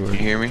Andrew, the code can you word?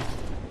 hear me?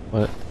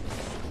 What?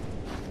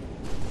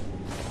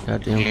 Goddamn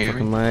Can you hear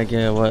fucking me? lag.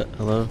 Yeah. What?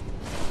 Hello?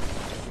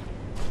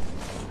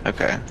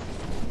 Okay.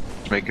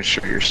 Just making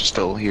sure you're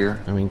still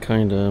here. I mean,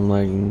 kinda. I'm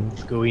lagging.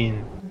 Let's go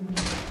in.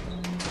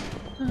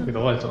 Look, the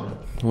lights on.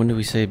 When do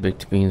we say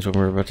baked beans? When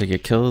we're about to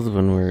get killed?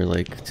 When we're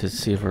like to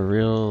see if we're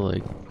real?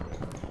 Like.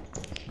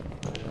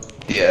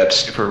 Yeah, it's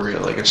super real.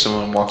 Like if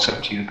someone walks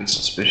up to you a bit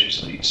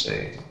suspiciously, you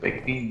say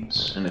baked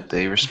beans, and if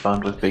they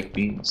respond with baked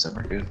beans, then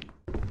we're good.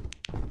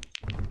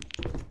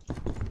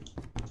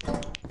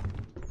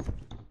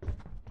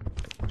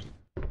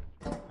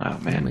 Oh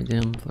My man.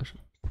 damn flash.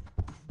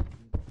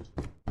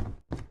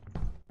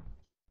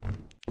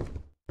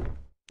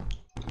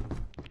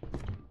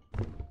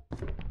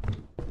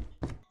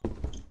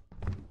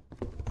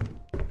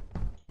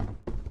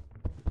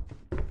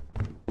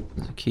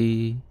 There's a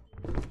key.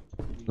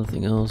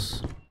 Nothing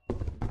else.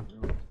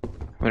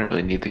 We don't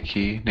really need the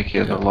key. Nikki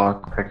has a Yeah.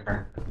 lock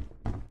picker.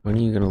 When are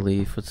you gonna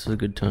leave? What's a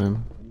good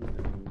time?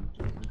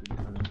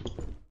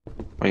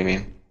 What do you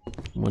mean?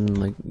 When,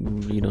 like,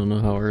 you don't know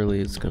how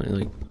early it's gonna,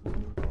 like,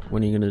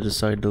 when are you gonna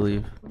decide to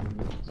leave?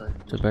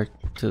 To back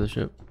to the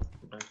ship?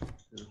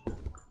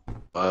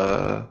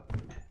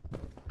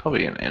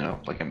 Probably in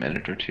like a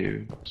minute or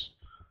two.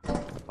 I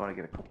want to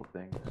get a couple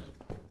things.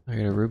 I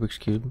got a Rubik's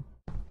Cube.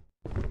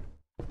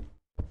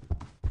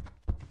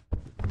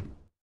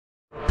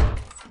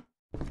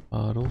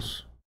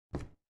 Bottles.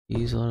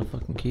 Keys, a lot of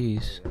fucking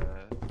keys.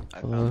 I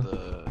Hello?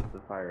 found the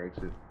fire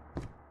exit.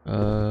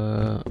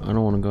 I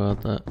don't want to go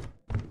out that.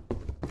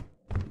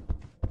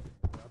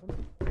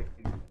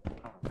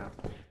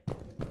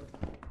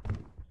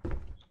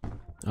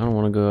 I don't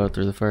want to go out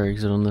through the fire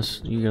exit on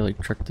this. You gotta,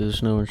 like, trek through the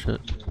snow and shit.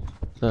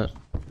 That.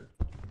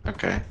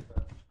 Okay.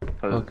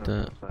 Fuck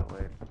that.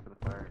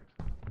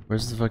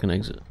 Where's the fucking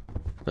exit?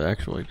 The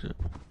actual exit.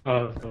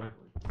 Oh, that's going.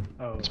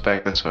 Oh. It's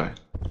back this way.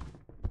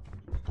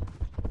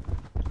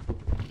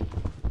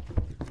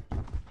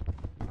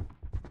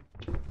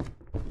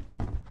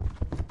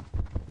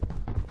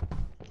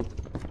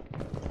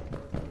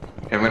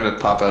 Okay, I'm gonna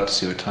pop out to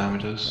see what time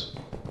it is.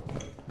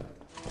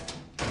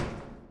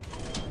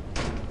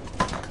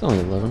 It's only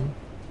 11.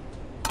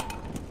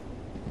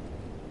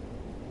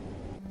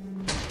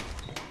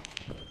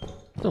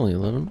 It's only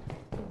 11.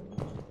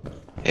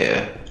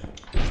 Yeah.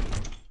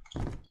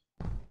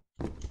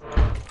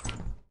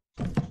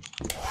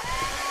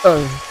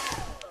 Oh.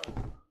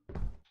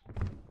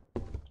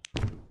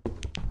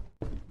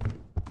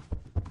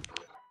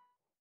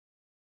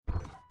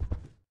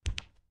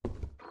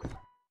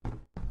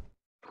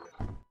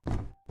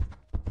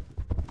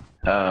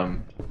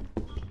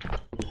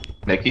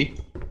 Nikki?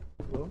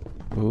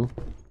 Ooh.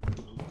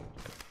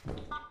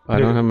 I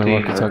don't have my Dean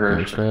walkie-talkie Harder.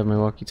 on. Should I have my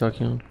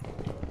walkie-talkie on?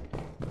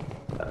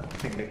 I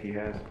think Nikki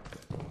has.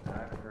 I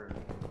haven't heard.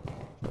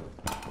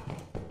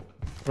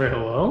 Wait,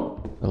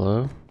 hello?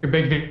 Hello? Your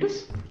big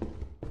news?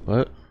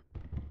 What?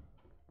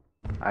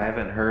 I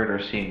haven't heard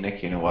or seen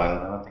Nikki in a while.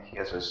 I don't think he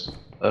has his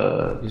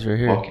He's right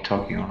here.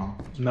 walkie-talkie on him.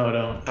 No, I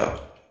don't.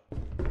 Oh.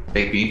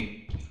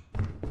 Baby.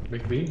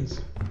 Big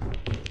beans.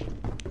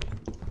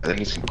 I think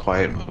he's in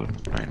quiet mode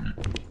right now.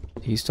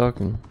 He's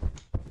talking.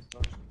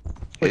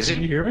 Is Can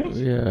you he? hear me?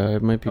 Yeah,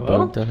 it might be Hello?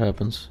 bugged. That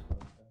happens.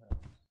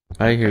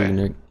 I hear you, Okay.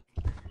 Nick.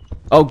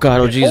 Oh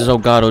god, oh Jesus, oh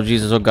god, oh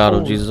Jesus, oh god, oh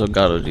Oh. Jesus, oh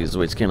god, oh Jesus.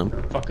 Wait, scan him.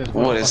 Fuck this.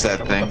 What is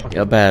that thing?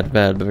 Yeah, bad,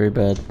 bad, very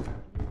bad.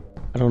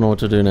 I don't know what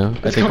to do now.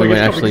 I It's think we coming, might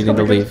it's actually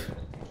coming, need to it's leave.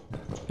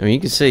 I mean, you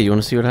can see. You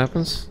want to see what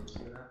happens?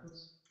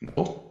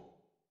 Oh.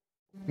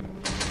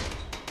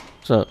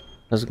 What's up?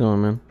 How's it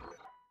going, man?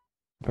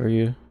 How are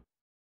you?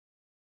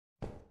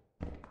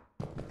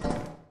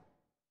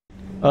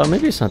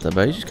 Maybe it's not that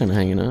bad. You're just kind of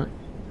hanging out.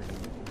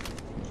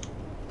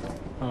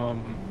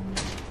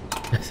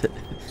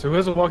 So who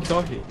has a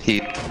walkie-talkie? He.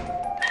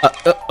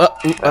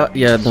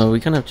 Yeah, no, we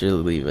kind of have to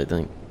leave, I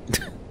think.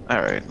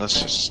 Alright, let's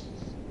just.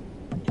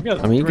 We got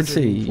I mean, you can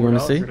see. You want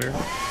to see? $304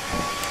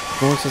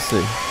 Who wants to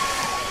see?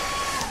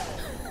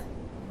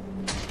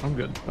 I'm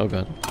good. Oh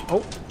god.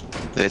 Oh,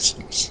 I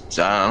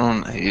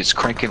don't. He's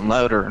cranking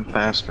louder and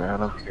faster. I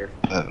don't care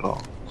for that at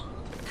all.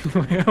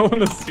 I want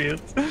to see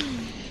it.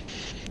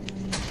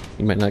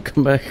 You might not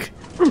come back.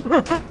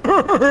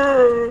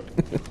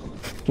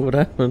 What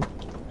happened?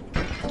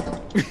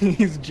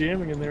 He's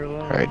jamming in there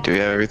alone. Alright, do we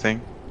have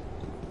everything?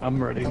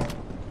 I'm ready.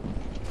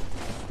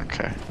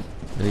 Okay.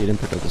 Oh, you didn't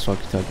pick up this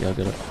walkie-talkie. I'll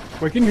get it.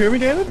 Wait, can you hear me,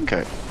 David?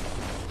 Okay.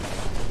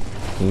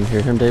 Can you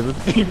hear him, David?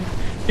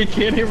 He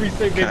can't hear me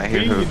say Can I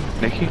hear good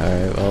who? Nikki?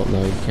 Alright, well,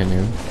 no, you can't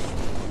hear him.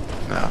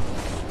 No.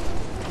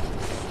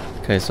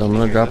 Okay, so I'm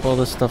gonna drop all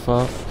this stuff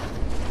off.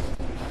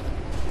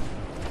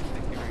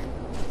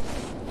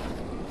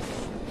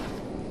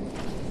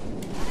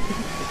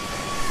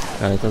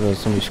 God, I thought there was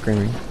somebody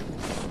screaming.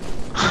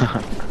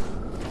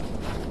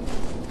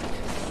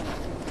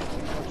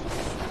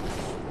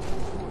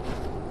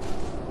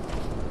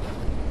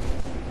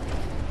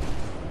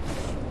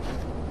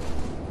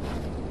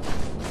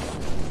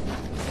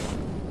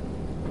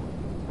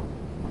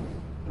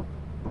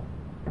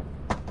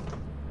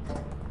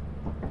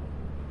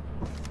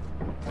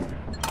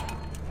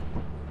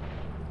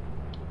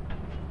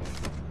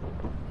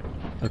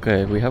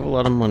 Okay, we have a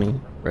lot of money,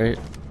 right?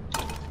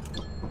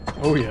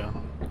 Oh yeah.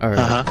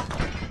 Alright.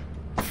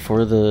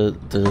 For the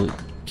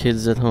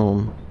kids at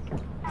home,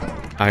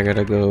 I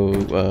gotta go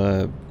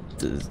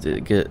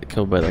get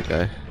killed by that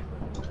guy.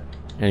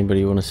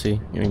 Anybody want to see?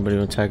 Anybody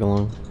want to tag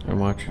along and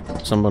watch?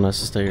 Someone has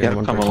to stay here. Yeah,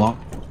 one come person. along.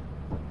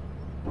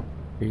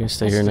 You're gonna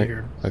stay I'll here, stay Nick?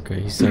 here.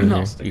 Okay, he's staying I'll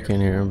here. stay You here.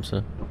 can't hear him,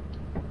 so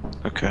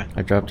Okay.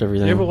 I dropped Do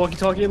everything. you have a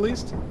walkie-talkie at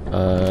least?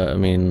 I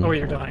mean, Oh wait,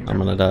 you're dying. I'm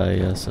gonna die,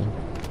 yeah, so.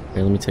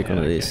 Here, let me take one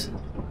of okay. these.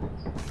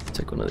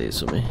 Take one of these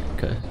with me.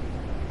 Okay.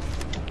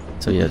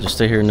 So yeah, just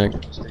stay here, Nick.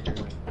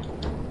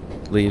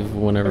 Leave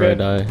whenever I Okay.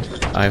 die.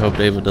 I hope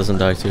David doesn't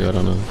die too, I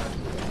don't know.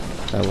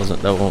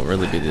 That won't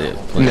really be the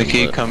plan.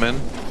 Nikki, but come in.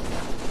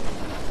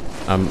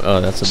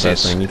 oh, that's a bad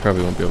Sis. thing. You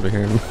probably won't be able to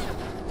hear him.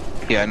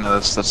 Yeah, I know,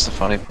 that's the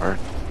funny part.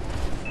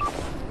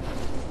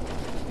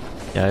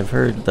 Yeah, I've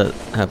heard that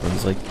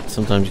happens. Like,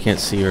 sometimes you can't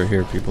see or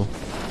hear people.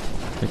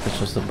 I think that's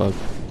just a bug.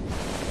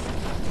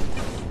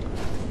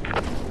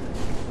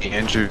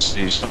 Andrew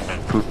sees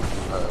something poop.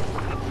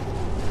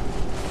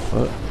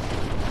 What?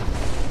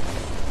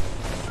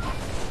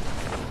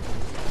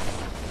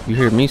 You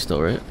hear me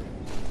still, right?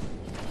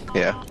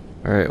 Yeah.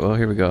 Alright, well,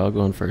 here we go. I'll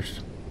go in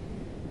first.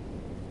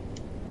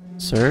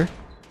 Sir?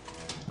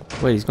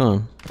 Wait, he's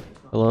gone.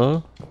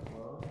 Hello?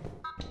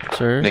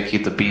 Sir? Nikki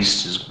the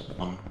Beast is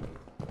gone.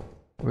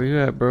 Where you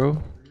at,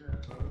 bro?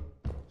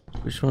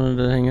 We just wanted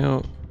to hang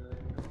out.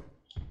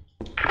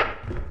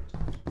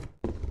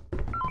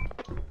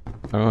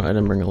 I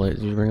didn't bring a light.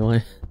 Did you bring a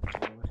light?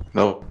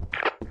 Nope.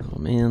 Oh,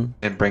 man.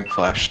 And bring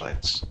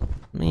flashlights.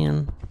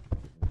 Man.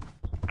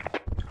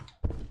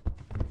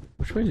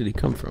 Which way did he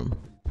come from?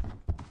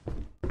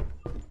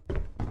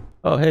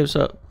 Oh, hey, what's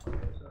up?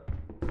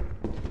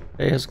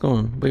 Hey, how's it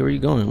going? Wait, where you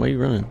going? Why are you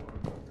running?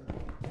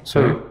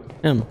 Sir?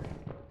 Him.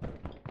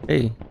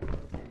 Hey.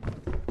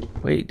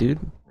 Wait, dude.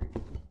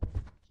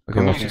 Okay,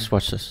 Come watch here. this,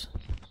 watch this.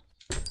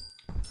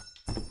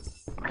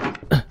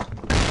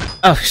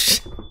 Oh,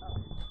 shit.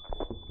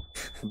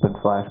 Been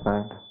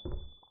flashbanged.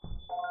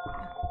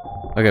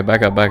 Okay,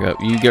 back up, back up.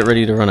 You get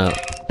ready to run out.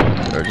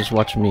 Or just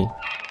watch me.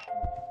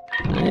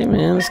 Hey,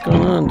 man, what's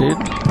going on, dude?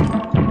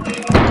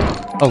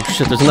 Oh,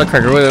 shit, there's a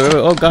nutcracker. Wait.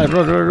 Oh, God,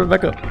 run,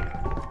 back up.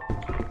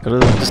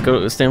 Just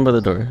go, stand by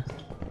the door.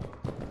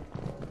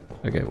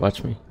 Okay,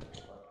 watch me.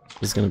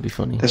 This is gonna be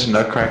funny. There's a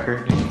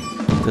nutcracker.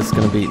 This is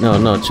gonna be... No,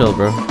 chill,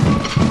 bro.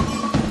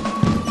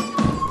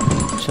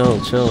 Chill,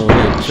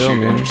 wait, chill,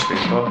 man.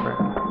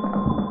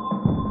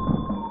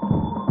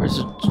 Where's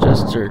the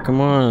Jester?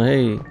 Come on,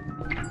 hey.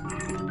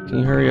 Can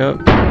you hurry up?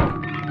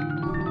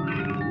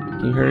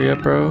 Can you hurry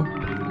up, bro?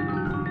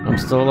 I'm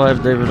still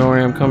alive, David. Don't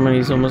worry, I'm coming.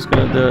 He's almost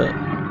gonna do it.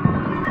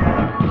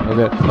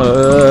 Okay.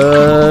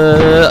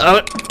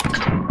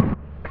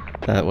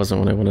 That wasn't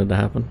what I wanted to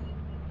happen.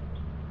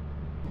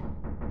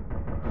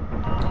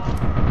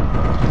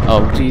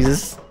 Oh,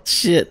 Jesus.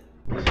 Shit.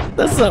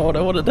 That's not what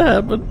I wanted to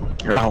happen.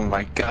 Oh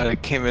my god,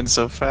 it came in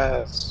so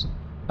fast.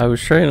 I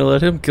was trying to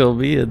let him kill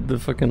me and the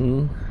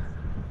fucking...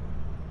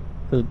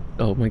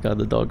 Oh my god,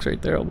 the dog's right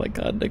there. Oh my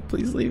god, Nick,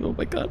 please leave. Oh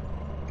my god.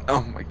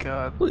 Oh my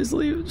god. Please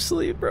leave. Just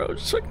leave, bro.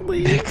 Just fucking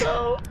leave. Nick.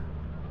 No.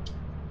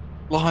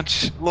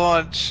 Launch.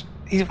 Why is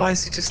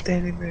he just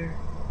standing there?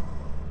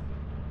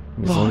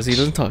 As long as he Launch.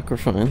 doesn't talk, we're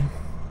fine.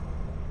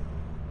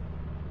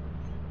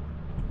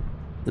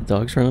 The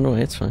dog's running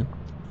away. It's fine.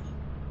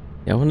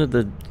 Yeah, I wanted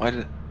the... Why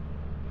did...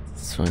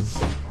 It's fine.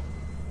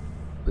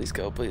 Please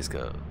go, please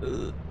go.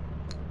 Ugh.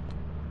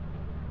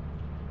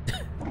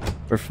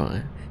 We're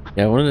fine.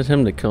 Yeah, I wanted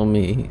him to kill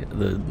me.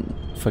 The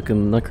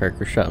fucking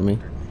nutcracker shot me.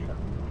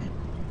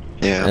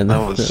 Yeah, And that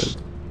the was...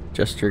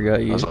 Jester got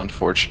That you. was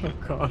unfortunate.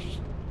 Oh gosh.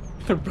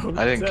 They're both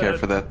I didn't care dead.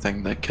 for that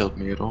thing that killed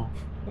me at all.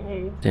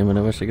 Oh. Damn it,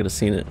 I wish I could have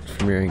seen it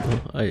from your angle.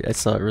 I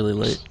saw it really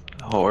late.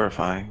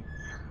 Horrifying.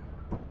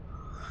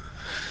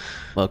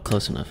 Well,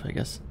 close enough, I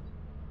guess.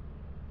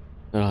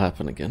 It'll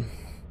happen again.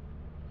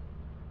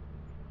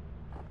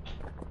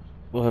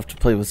 We'll have to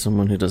play with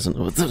someone who doesn't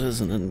know what that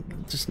is and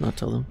then just not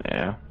tell them.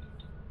 Yeah.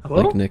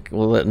 Hello? Like Nick.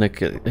 We'll let Nick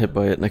get hit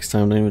by it next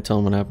time. Don't even tell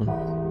him what happened.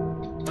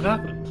 What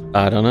happened?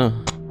 I don't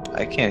know.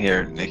 I can't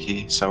hear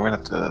Nikki, so we're gonna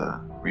have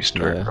to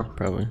restart. Yeah, probably.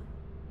 probably.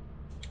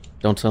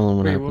 Don't tell him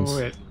what Wait, happens.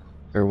 wait.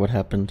 Or what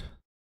happened.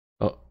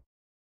 Oh.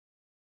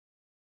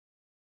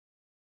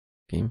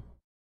 Game.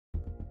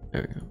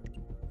 There we go.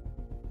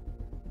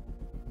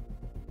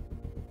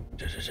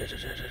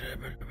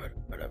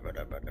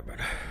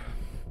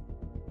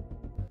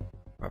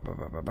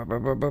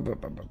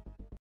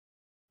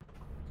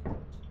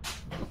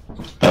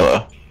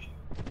 Hello.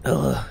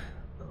 Hello.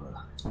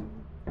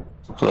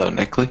 Hello,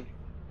 Nickley.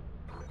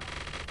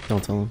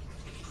 Don't tell him.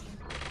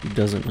 He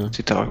doesn't know. Is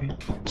he talking?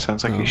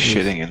 Sounds like No, he's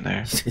he's- shitting in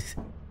there.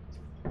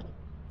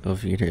 Oh,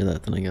 if you can hear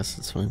that, then I guess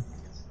it's fine.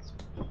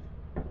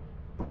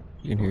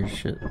 You can hear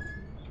shit.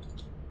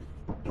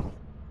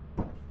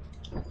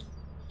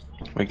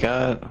 We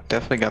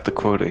definitely got the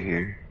quota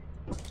here.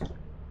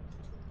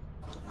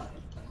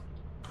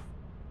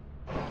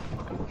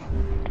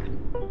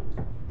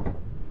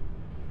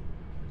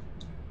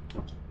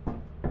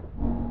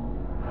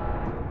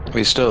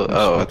 We still.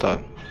 Oh, I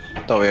thought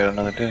we had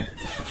another day.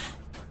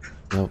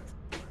 Nope.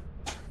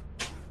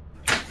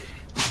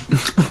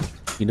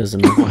 He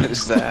doesn't know. What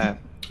is that?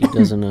 He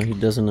doesn't know. He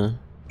doesn't know.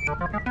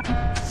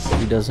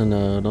 He doesn't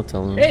know. Don't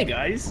tell him. Hey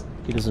guys,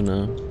 He doesn't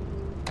know.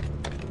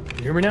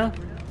 you hear me now?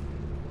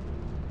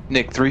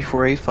 Nick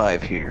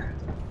 3485 here.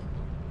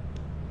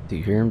 Do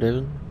you hear him,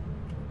 David?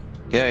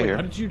 Yeah, Wait, here.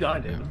 how did you die,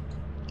 David?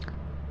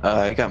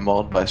 I got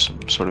mauled by some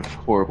sort of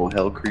horrible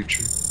hell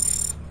creature.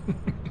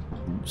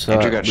 So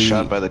Andrew got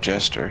shot by the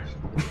jester.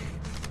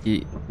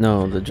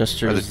 No, the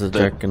gesture Or is the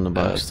Jack in the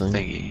Box thing.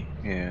 Thingy.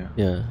 Yeah.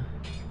 Yeah.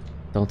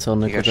 Don't tell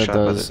Nick He what got that shot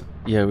by does.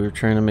 Yeah, we were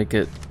trying to make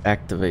it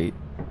activate,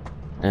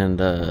 and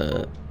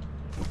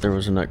there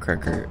was a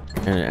nutcracker,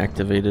 and it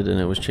activated, and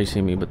it was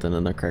chasing me. But then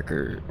the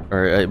nutcracker,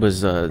 or it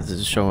was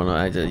showing.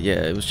 Yeah,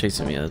 it was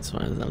chasing me. That's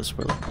fine. That's not a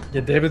spoiler.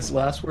 Yeah, David's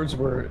last words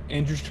were,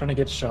 Andrew's trying to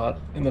get shot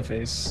in the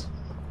face.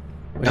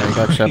 Wait, I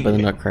got shot by the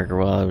nutcracker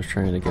while I was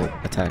trying to get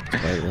attacked by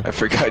the. I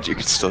forgot you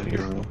could still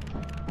hear him.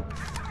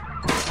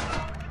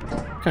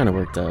 Kind of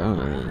worked out. I don't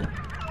know.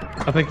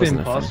 I think the Wasn't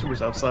that imposter funny?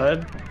 was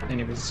outside, and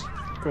he was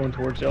going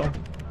towards y'all.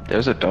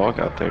 There's a dog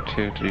out there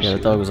too. Did you Yeah, see the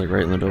dog was like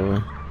right in the doorway.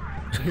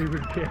 He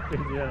was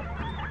camping, yeah.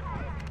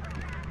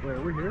 Wait,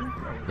 are we here?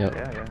 Oh, Yep.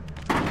 Yeah.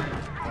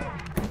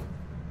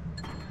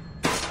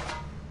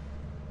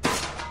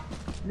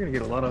 You're gonna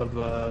get a lot of,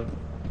 A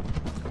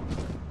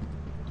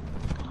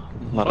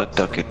lot of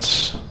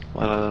ducats. A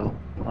lot of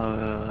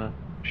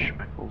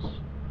schmeckles.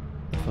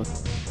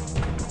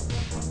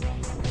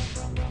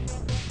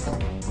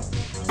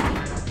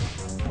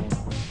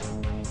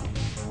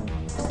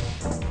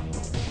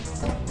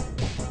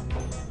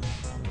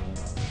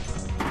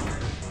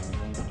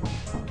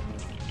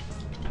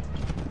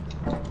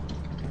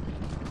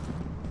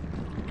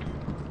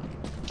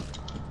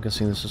 I'm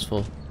guessing this is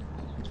full.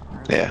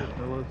 Yeah.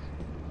 fellas.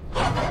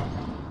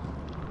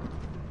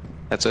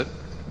 That's it.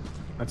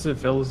 That's it,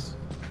 fellas.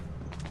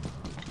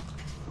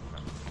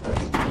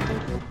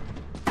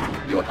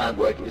 Your hard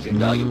work is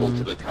invaluable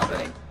to the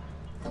company.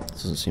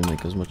 Doesn't seem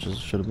like as much as it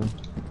should have been.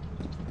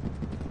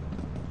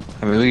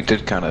 I mean, we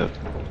did kind of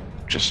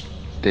just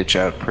ditch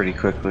out pretty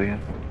quickly.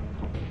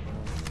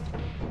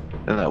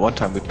 And that one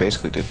time we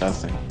basically did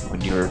nothing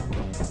when you were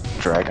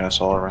dragging us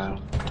all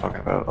around, talking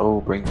about, oh,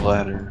 bring the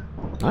ladder.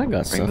 I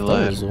got stuff. the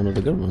That was ladder. one of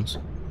the good ones.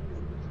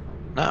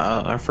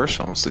 Nah, our first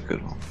one was the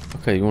good one.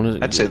 Okay, you want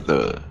to? I'd say you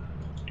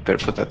better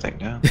put that thing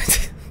down.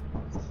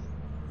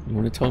 You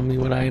want to tell me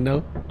what I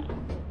know?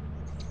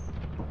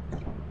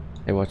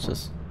 Hey, watch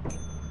this.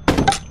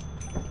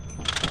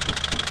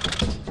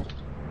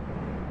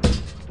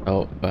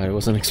 Oh, I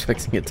wasn't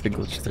expecting it to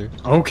glitch through.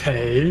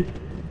 Okay.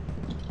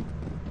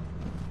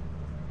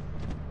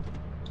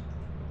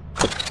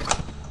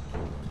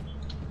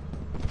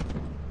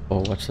 Oh,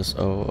 watch this.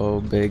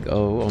 Oh, big.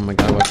 Oh my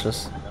god, watch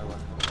this.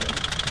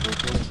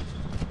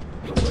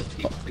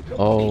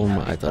 Oh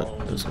my, I thought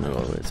it was gonna go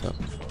all the way to top.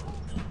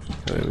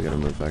 Okay, wait, we gotta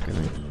move back, I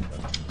think.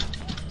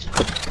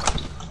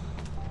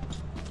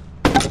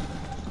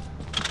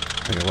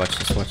 Okay, watch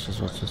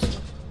this.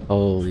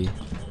 Holy.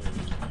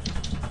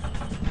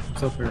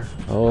 What's up here?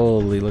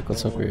 Holy, look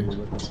what's up here.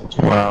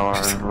 Wow,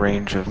 our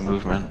range of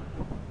movement.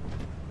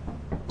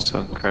 So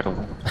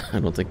incredible. I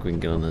don't think we can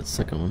get on that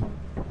second one.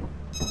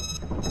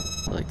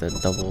 Like that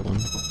double one.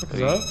 What is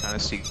You that? kind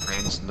of see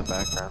cranes in the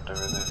background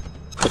over there.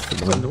 What's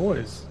the What's that one?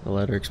 noise? The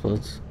ladder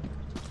explodes.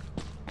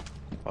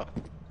 What?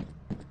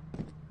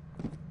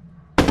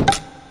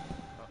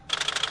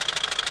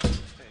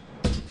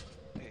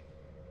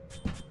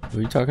 Who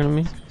are you talking to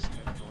me?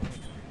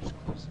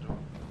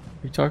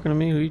 Are you talking to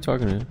me? Who are you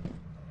talking to?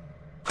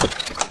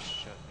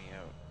 Shut me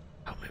out.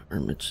 Help me,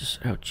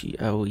 Just ouchie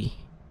owie.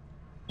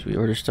 Should we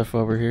order stuff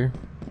while we're here?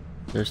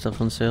 Is there stuff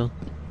on sale?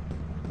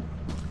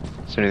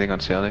 Is there anything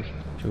on sale, Nick?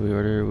 Should we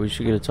order? We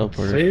should get a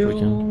teleporter if we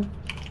can.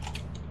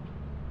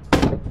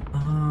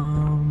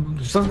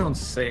 There's something on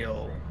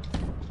sale.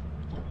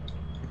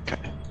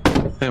 Okay.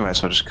 We might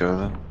as well just go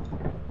then.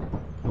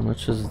 How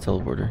much is a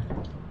teleporter?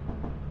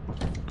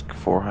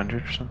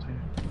 400 or something?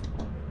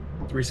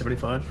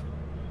 375. How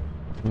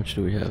much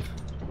do we have?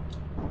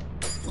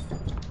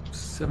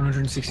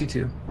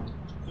 762.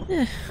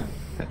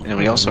 And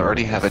we also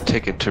already have a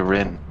ticket to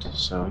Rin,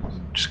 so we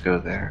can just go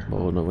there.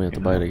 Oh no, we have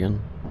to buy it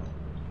again.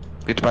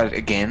 We have to buy it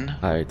again?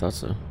 I thought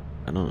so.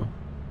 I don't know.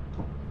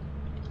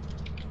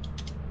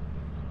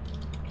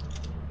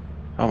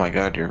 Oh my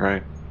god, you're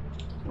right.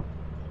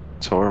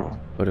 It's horrible.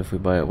 But if we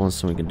buy it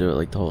once, then we can do it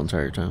like the whole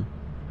entire time.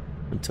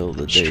 Until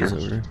the That's day's true.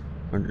 over.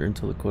 Or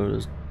until the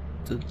quotas.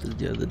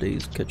 Yeah, the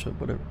days catch up,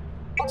 whatever.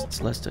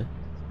 It's last day.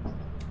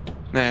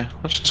 Nah,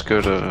 let's just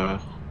go to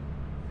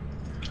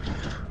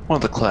one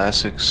of the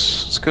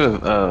classics. Let's go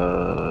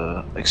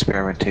to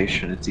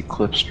experimentation. It's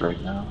eclipsed right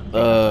now.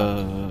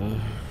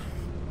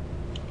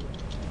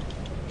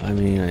 I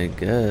mean, I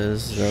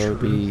guess that would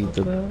be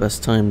the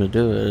best time to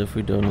do it if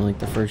we do it on like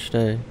the first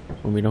day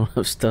when we don't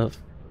have stuff.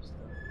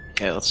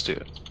 Yeah, let's do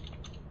it.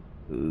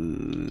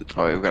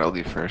 Oh, wait, we gotta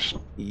leave first.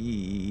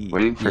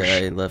 Waiting for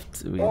Yeah, we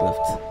left.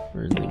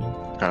 We're leaving.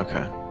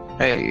 Okay.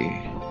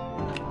 Hey,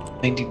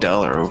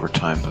 $90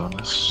 overtime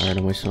bonus. Alright,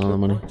 I'm wasting all the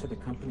money. To the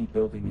company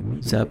building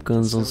immediately. Zap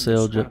guns on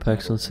sale,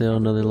 jetpacks on sale,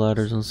 another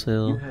ladders on You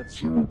sale. have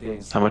 0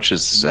 days How much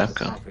is to Zap meet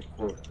gun? traffic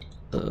quota.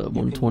 You can use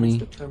 120.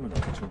 the terminal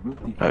to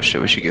route the Oh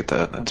shit, we should get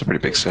that. That's a pretty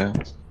big sale.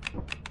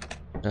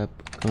 Zap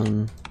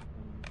gun.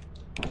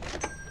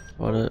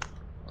 Bought it.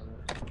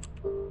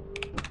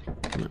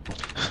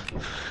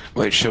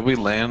 Wait, should we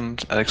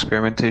land at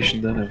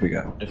experimentation then if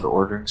we're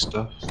ordering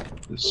stuff?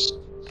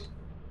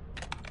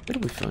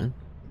 It'll be fine.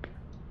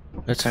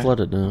 It's Okay.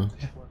 flooded now.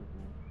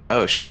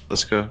 Oh,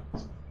 let's go.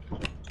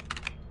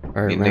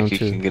 Alright, round Nikki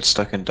can 2. get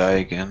stuck and die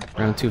again.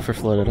 Round 2 for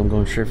flooded. I'm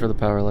going straight for the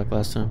power like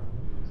last time.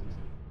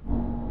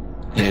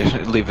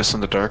 Yeah, leave us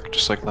in the dark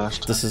just like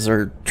last time. This is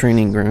our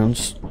training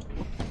grounds.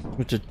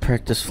 We did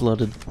practice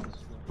flooded.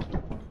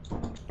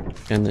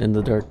 And in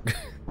the dark.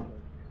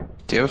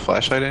 Do you have a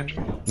flashlight,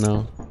 Andrew?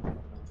 No.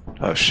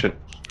 Oh shit,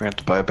 we have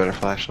to buy a better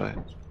flashlight.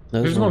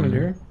 There's one in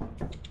here.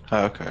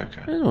 Oh, okay.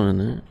 There's one in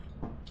there.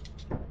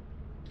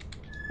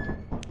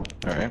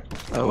 Alright.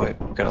 Oh wait,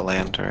 we gotta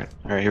land, alright.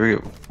 Alright, here we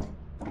go.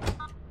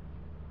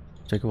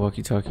 Take a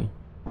walkie-talkie.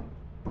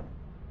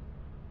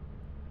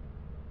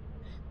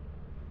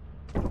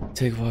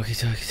 Take a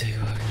walkie-talkie, take a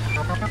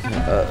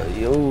walkie-talkie.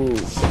 Yo.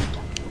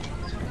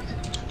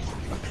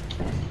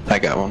 I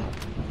got one.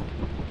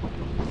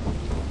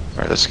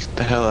 Alright, let's get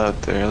the hell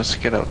out there. Let's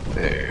get out I'm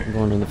there.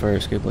 going in the fire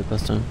escape like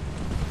last time.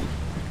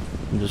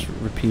 I'm just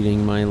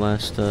repeating my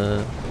last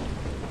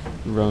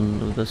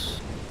run of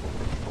this.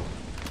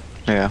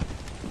 Yeah.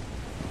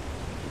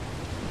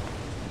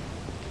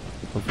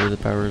 Hopefully the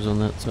power is on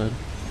that side.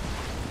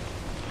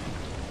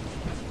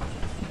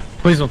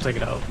 Please don't take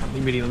it out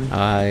immediately.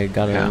 I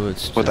gotta. Yeah,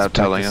 It's without it's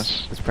telling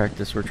practice. us. It's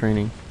practice. We're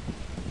training.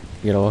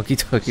 You got a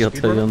walkie-talkie. I'll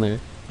tell you on there.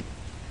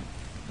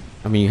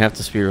 I mean, you have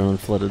to speed run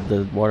flooded.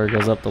 The water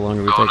goes up the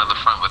longer we Going take. to the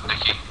front with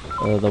Nikki.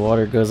 The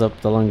water goes up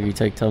the longer you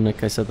take. Tell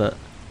Nick I said that.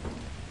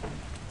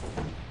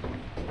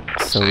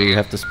 So we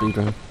have to speed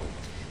run.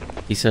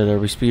 He said, "Are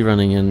we speed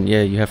running?" And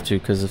yeah, you have to,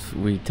 because if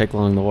we take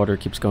long, the water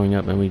keeps going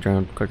up and we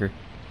drown quicker,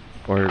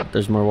 or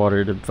there's more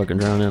water to fucking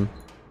drown in.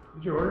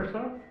 Did you order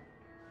stuff?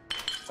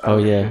 Oh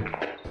yeah.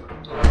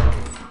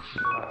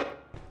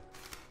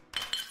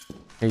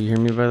 Hey, you hear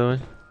me by the way?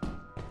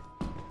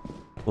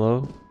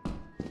 Hello?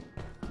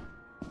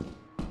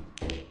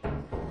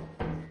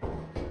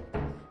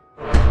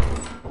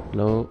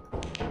 Hello?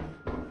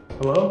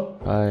 Hello?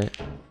 Hi.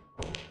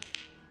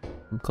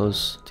 I'm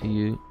close to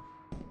you.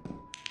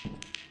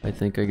 I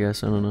think, I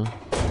guess, I don't know.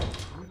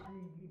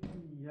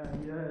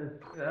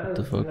 What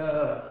the fuck?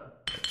 What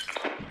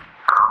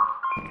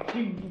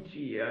is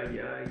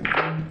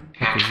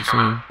he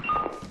saying?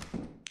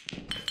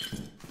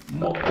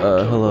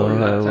 Hello,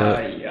 hi, what?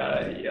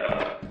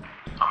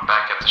 I'm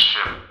back at the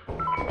ship.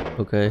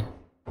 Okay. What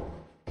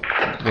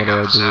do I got do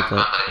the with Zap gun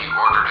that? that you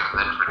ordered and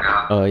then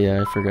forgot. Oh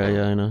yeah, I forgot,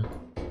 yeah, I know.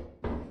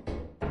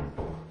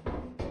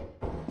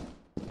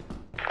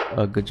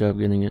 Good job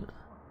getting it.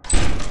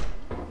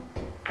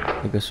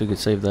 I guess we could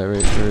save that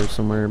right for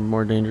somewhere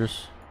more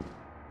dangerous.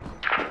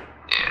 Yeah.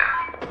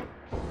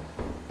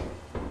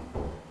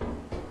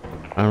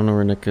 I don't know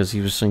where Nick is,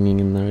 he was singing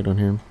in there, I don't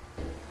hear him.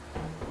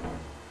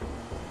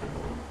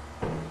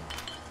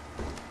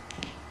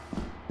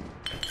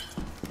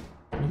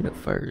 Need a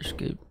fire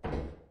escape.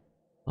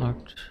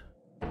 Locked.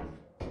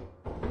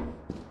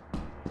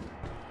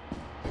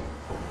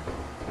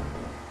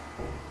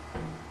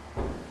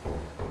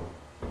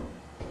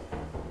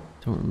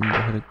 Don't remember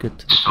how to get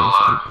to the Still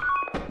fire alive?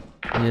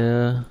 escape.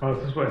 Yeah. Oh,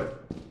 it's this way.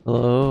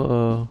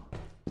 Hello?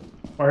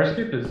 Fire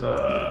escape is,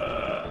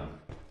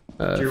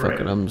 You're you're fuck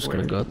right. it, I'm just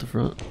gonna Wait. go out the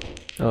front.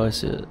 Oh, I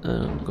see it.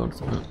 I'm going to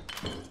the front.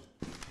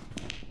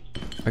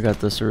 I got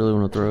this. I really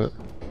want to throw it.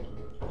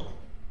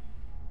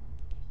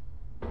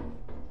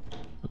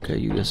 Okay,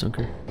 you guys,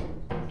 Sunker.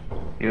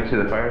 You don't see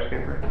the fire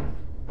escaper?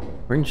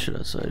 Bring shit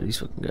outside. These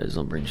fucking guys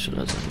don't bring shit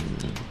outside.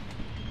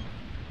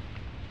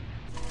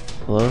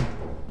 Hello? I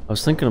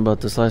was thinking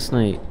about this last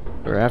night,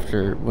 or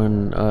after,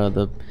 when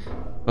the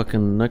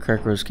fucking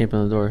Nutcracker was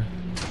camping the door.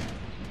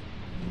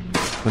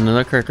 When the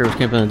Nutcracker was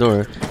camping the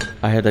door,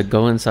 I had to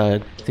go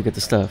inside to get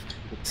the stuff.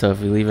 So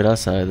if we leave it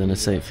outside, then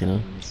it's safe, you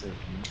know?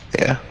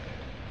 Yeah.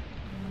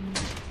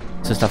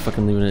 So stop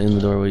fucking leaving it in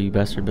the doorway, you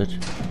bastard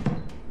bitch.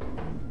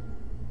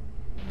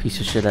 Piece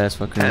of shit ass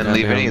fucking. I didn't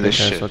leave any of this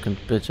bitch ass shit. Fucking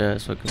bitch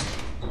ass fucking.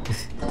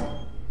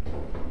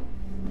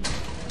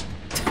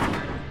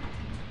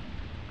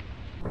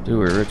 Dude,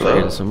 we're rich. We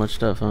Hello? had so much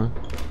stuff, huh?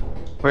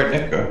 Where'd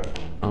Nick go?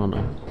 I don't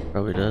know.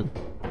 Probably dead.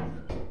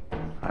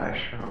 I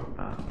sure hope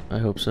not. I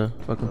hope so.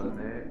 Fuck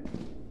him.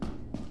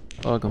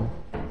 Fuck him.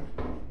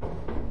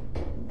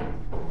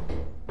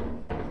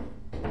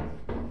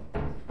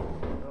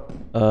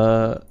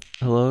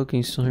 Hello? Can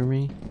you still hear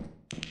me?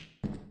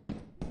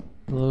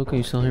 Hello? Can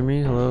you still hear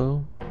me?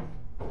 Hello?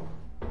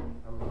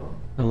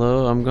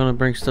 Hello? I'm gonna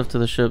bring stuff to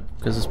the ship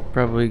because it's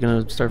probably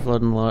gonna start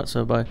flooding a lot,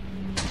 so bye.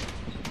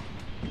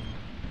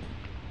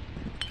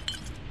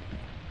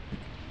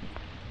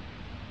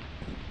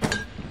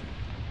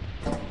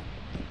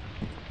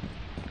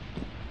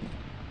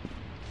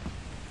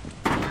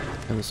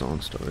 Have this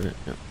on story,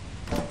 yep.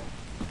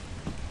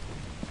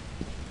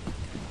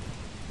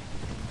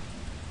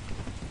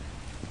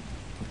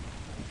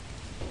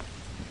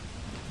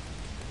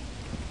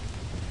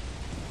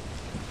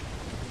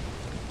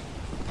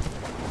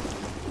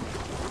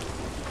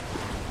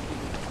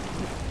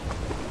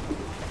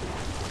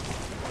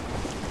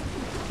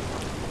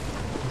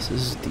 This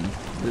is deep.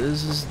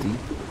 This is deep.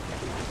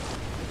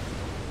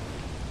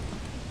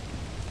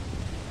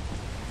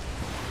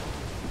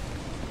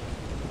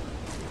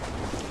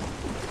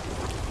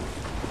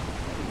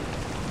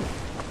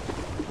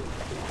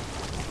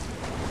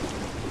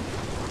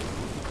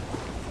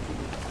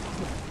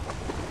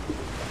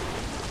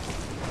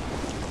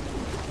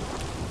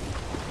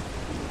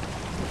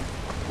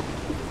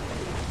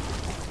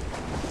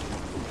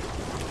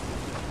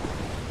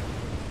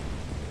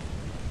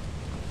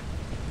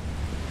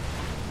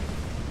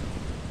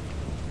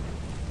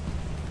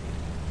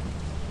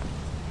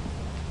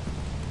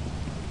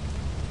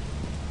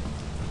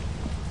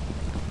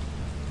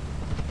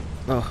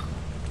 Oh,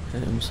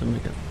 okay, I'm just gonna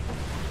make it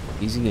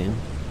easy game.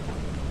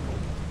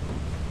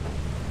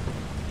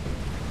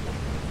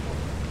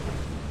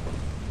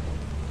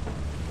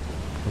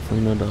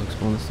 Hopefully no dogs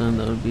spawn this time,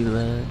 that would be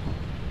bad.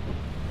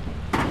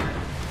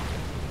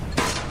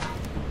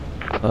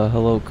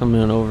 Hello, come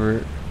in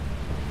over.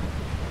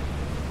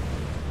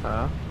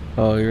 Huh?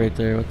 Oh, you're right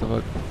there, what the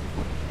fuck?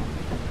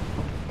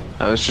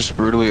 I was just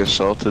brutally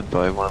assaulted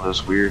by one of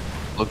those weird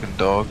looking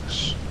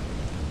dogs.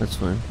 That's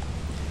fine.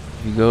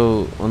 If you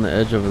go on the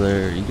edge over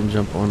there, you can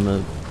jump on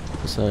the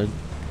side.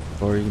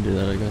 Or you can do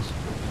that, I guess.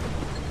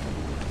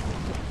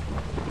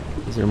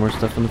 Is there more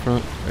stuff in the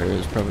front? There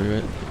is, probably,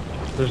 right?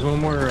 There's one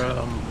more,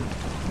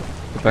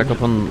 Get back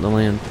up on the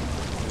land.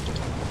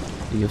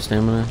 Do you have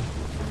stamina?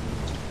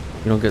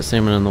 You don't get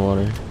stamina in the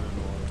water.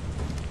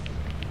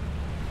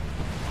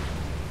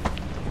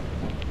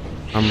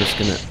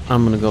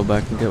 I'm gonna go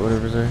back and get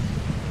whatever's there.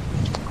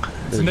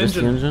 It's Is an it just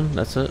the engine. engine?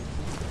 That's it?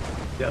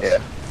 Yes.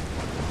 Yeah.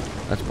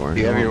 That's boring.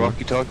 Do you I have your don't-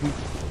 walkie-talkie?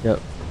 Yep.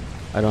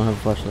 I don't have a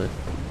flashlight.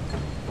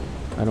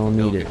 I don't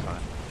You'll need be it.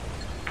 fine.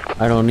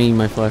 I don't need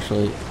my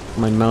flashlight.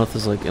 My mouth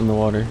is like in the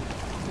water.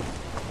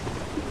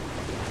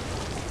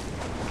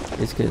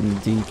 It's getting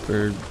deep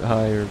or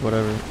high or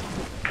whatever.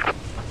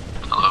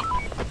 Hello?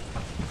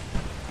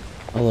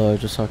 Hello, I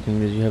was just talking.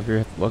 Did you have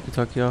your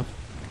walkie-talkie off?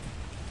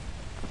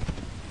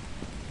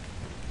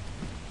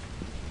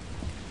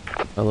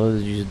 Hello,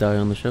 did you just die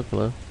on the ship?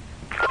 Hello?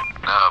 No,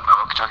 my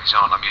walkie-talkie's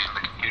on. I'm using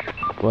the computer.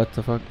 What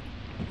the fuck?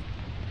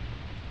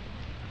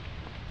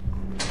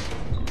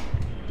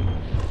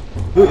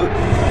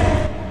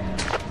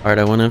 Alright,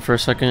 I went in for a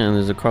second and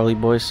there's a Carly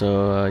boy,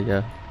 so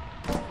yeah.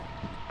 Yeah,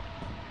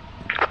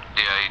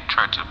 he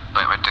tried to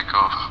bite my dick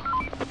off.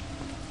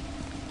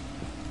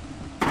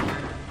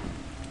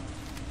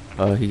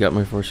 He got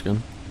my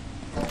foreskin.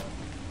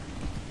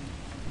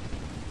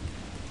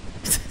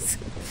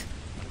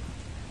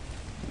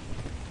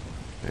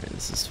 Alright,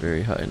 this is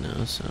very high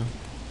now, so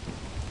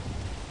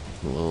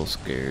I'm a little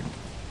scared.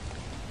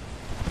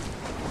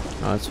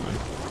 Oh, that's fine.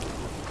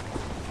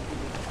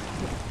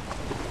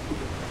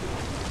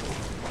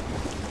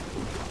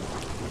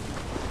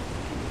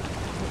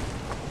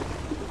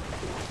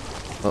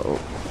 Uh-oh.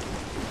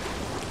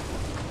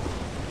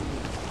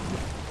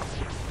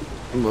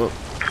 Whoa.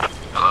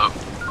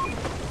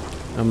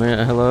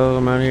 Hello? Hello,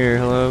 I'm out here.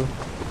 Hello?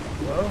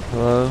 Hello?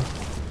 Hello?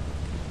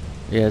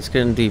 Yeah, it's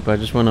getting deep. I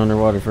just went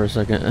underwater for a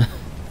second.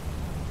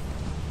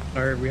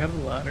 Alright, we have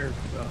a ladder.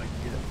 Oh, I can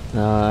get it.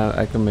 No,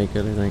 I can make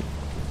it, I think.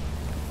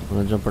 I'm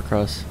gonna jump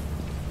across.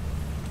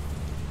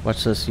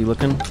 Watch this. You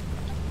looking?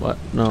 What?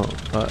 No.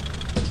 What?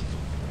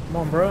 Come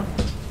on, bro.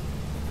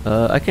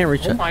 I can't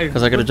reach Oh it my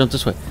because I gotta God. jump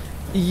this way.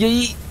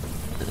 Yay!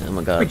 Oh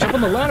my god. Wait, jump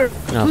on the ladder. No,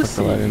 fuck the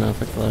Pussy. ladder. No,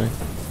 fuck the ladder.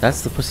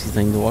 That's the pussy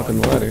thing to walk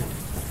on the ladder.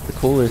 The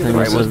cooler thing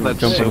Right, is wasn't to that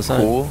jump on the so side.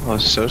 cool? That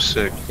was so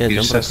sick. Yeah, You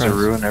jump just has to across.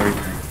 ruin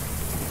everything.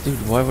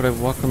 Dude, why would I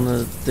walk on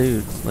the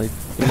dude? Like,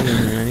 get me in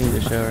here. I need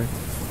a shower.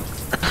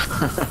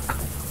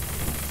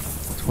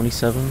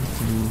 27.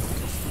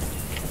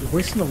 You're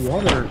wasting the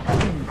water.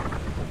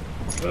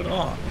 Put it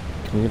on.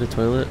 Can we get a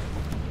toilet?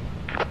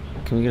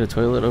 Can we get a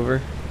toilet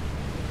over?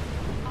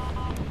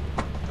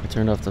 I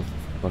turned off the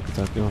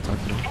walkie-talkie. Don't talk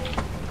to me.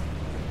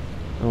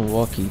 Don't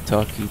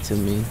walkie-talkie to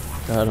me.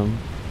 Got him.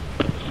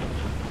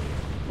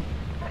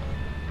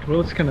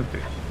 Well, it's gonna be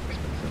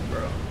expensive,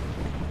 bro.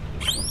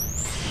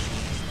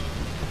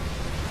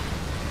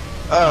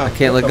 I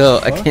can't let what go.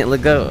 the I fuck? can't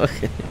let go.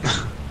 Okay.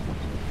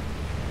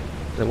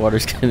 The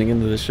water's getting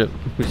into the ship.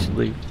 We should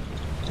leave.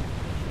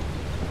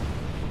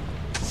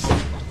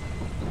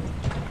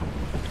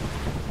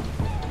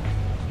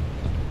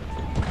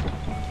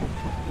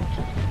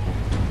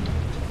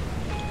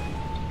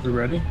 We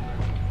ready?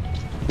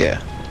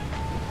 Yeah.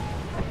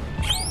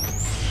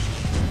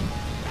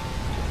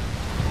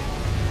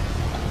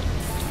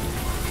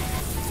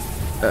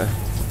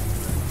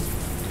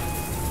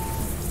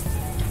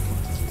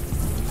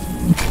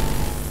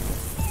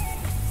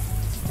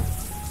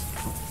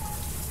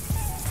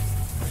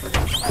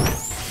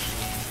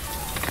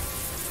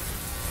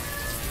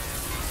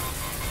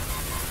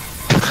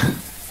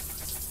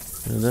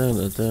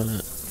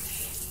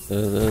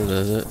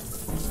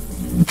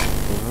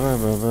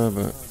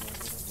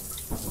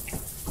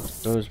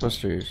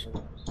 Ghostbusters.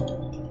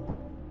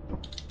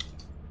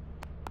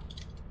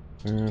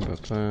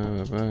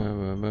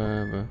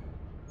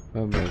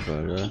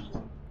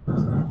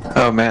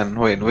 Oh man,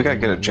 wait, we gotta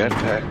get a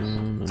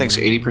jetpack. Thanks,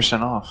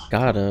 80% off.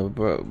 Gotta,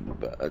 bro.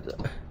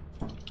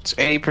 It's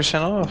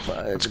 80% off.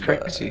 That's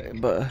crazy.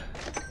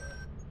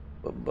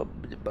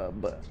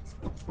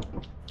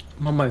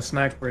 I'm on my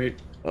snack break.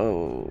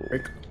 Oh.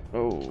 Break.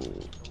 Oh.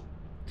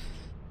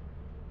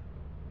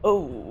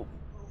 Oh.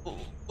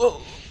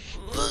 Oh.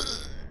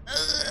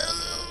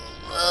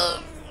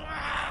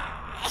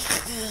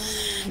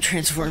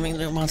 Transforming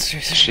into a monster.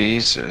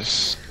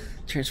 Jesus.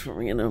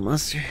 Transforming into a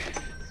monster.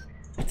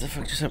 What the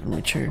fuck just happened to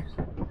my chair?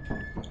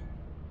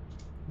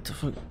 What the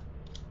fuck?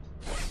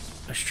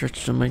 I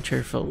stretched on my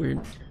chair, felt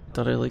weird.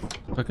 Thought I like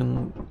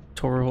fucking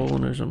tore a hole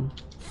in it or something.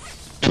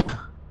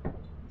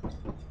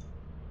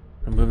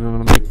 I'm moving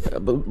on my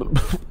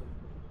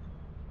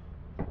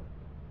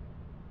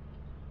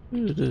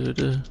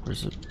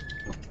Where's it?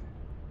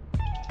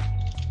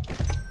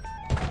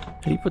 How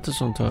do you put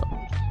this on top?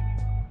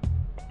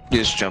 You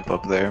just jump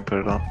up there and put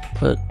it on.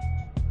 But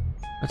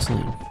that's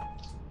lame.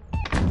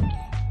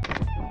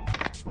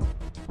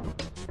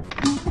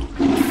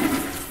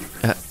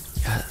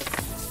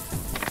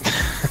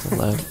 That's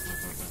loud.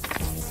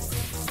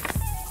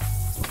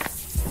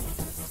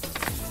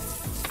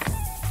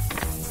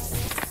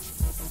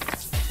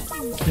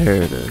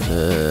 There it is.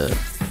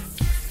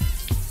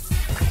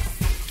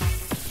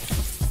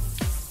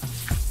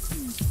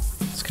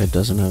 This guy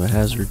doesn't have a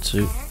hazard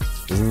suit.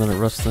 Isn't that a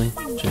Rust thing?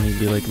 Shouldn't he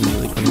be like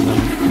immediately putting that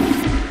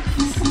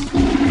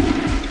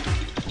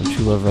on? Don't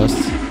you love Rust?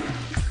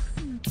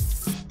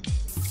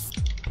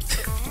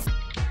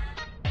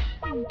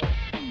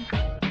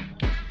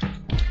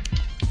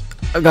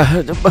 I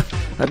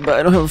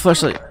don't have a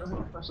flashlight.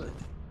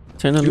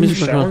 Turn the Dude, music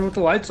back showering on. with the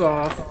lights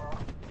off.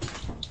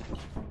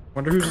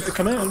 Wonder who's gonna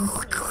come in.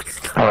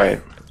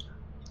 Alright.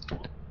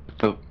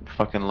 The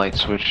fucking light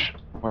switch.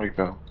 Where'd it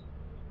go?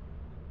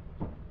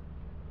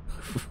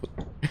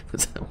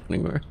 What's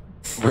happening, bro?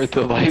 Where'd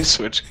the light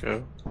switch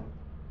go?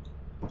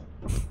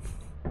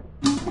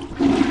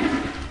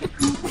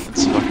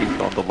 It's fucking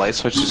gone. The light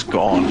switch is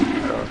gone.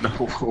 I don't know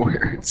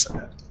where it's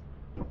at.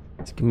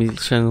 Just give me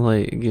shine the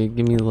light.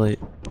 Give me the light.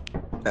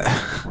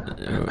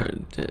 There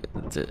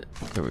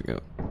we go.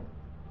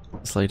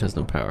 This light has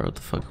no power. What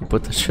the fuck? Who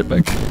put that shit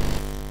back in?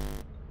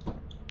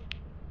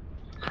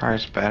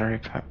 Car's battery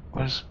pack.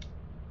 What is?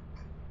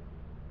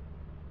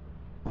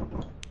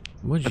 What'd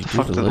you Where the do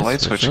fuck to did the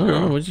light switch I don't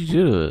know, go? what'd you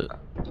do to it?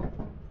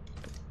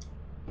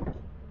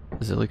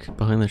 Is it like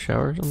behind the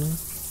shower or something?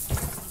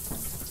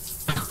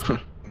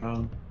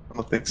 No, I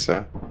don't think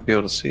so. I'll be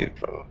able to see it,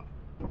 bro.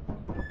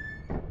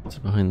 Is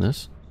it behind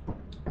this?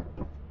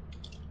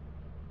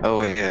 Oh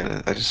wait,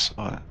 yeah, I just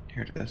saw it.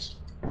 Here it is.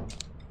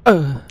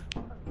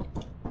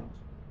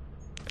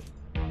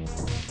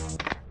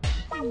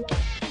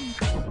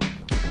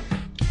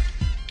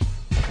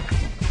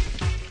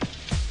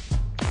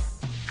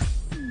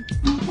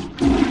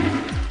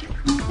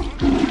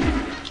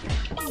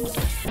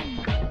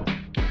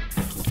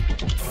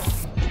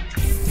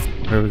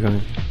 Where are we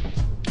going?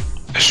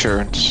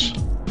 Assurance.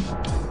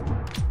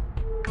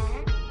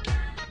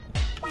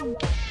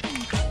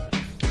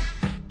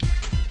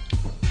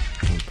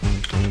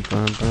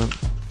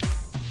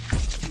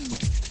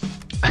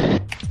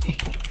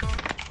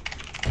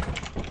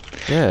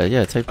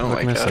 Yeah, type Oh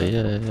what my can I say?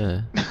 God.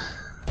 Yeah.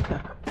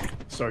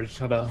 sorry,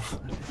 shut up.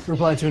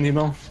 Reply to an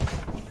email.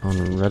 On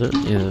Reddit?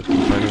 Yeah,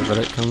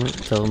 Reddit comment.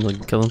 Tell them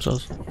to kill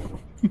themselves.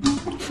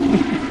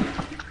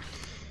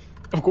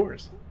 Of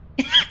course.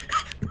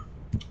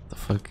 The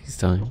fuck he's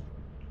telling.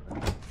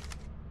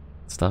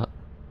 Stop.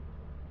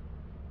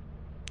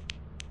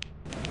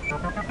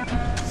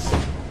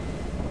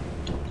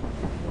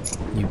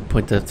 You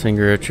point that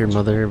finger at your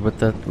mother with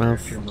that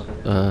mouth?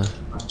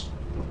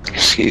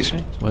 Excuse me?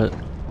 What?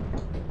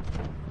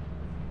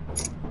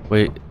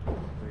 Wait.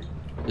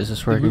 Is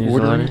this where I Did can we use the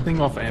order ladder? anything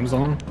off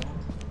Amazon?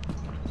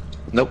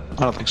 Nope, I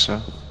don't think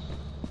so.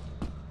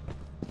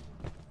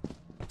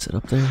 Is it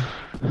up there?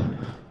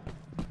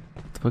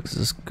 What the fuck does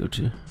this go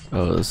to?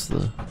 Oh, this is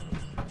the...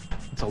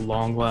 It's a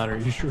long ladder.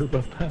 You sure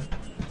about that?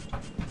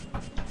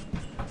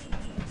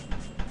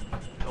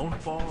 Don't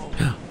fall.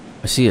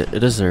 I see it.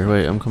 It is there.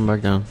 Wait, I'm coming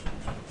back down.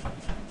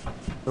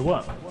 For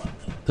what?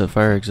 The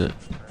fire exit.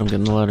 I'm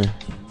getting the ladder.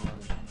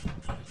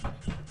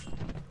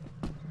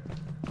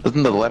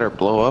 Doesn't the letter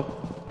blow up?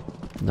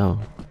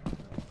 No.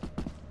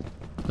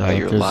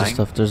 You're there's lying? the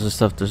stuff. There's the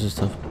stuff. There's the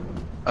stuff.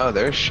 Oh,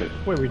 there's shit.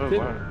 Wait, we did. A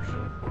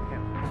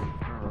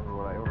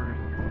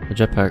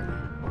jetpack.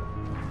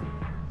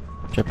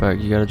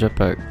 Jetpack. You got a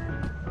jetpack.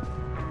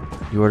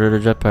 You ordered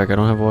a jetpack. I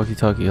don't have a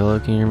walkie-talkie. Hello,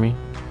 can you hear me?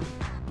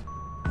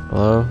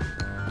 Hello?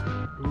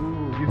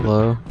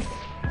 Hello?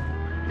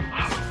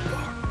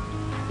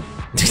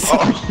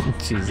 Oh.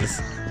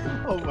 Jesus.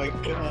 Oh my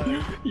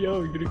god.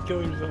 Yo, you're gonna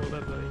kill yourself with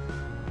that thing.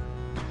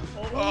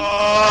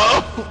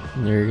 Oh!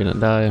 You're gonna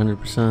die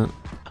 100%.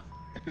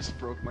 I just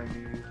broke my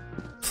knee.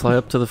 Fly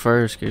up to the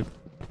fire escape.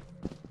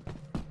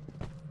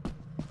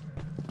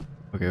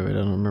 Okay, wait, I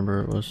don't remember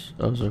where it was.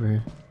 Oh, it was over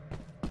here.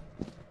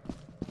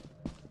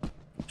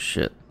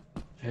 Shit.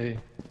 Hey.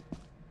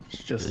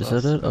 It's just Is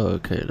us. that it? Oh,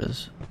 okay, it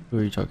is. Who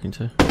are you talking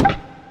to?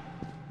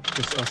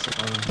 Just us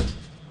alone.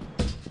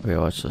 Okay,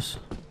 watch this.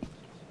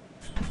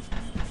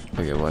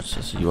 Okay, watch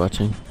this. Are you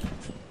watching?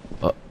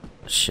 Oh,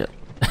 shit.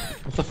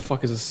 What the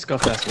fuck is a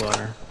scuffed ass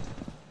ladder?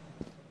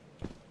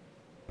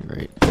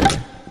 Right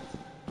there.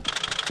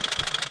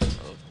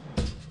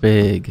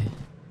 Big.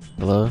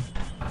 Hello?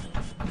 Oh,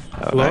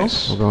 Hello?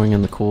 nice. We're going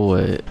in the cool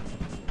way.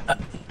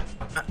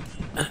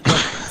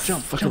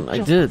 Jump, Fucking, I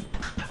did.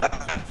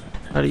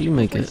 How do you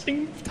make it?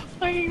 Wasting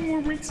time. We're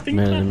wasting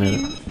Made it, I time. made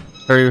it.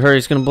 Hurry, hurry,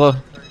 it's gonna blow.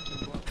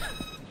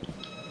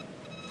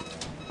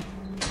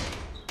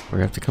 We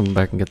have to come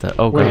back and get that.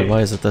 Oh god, Wait.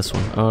 why is it this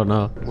one? Oh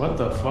no. What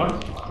the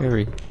fuck?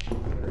 Hurry.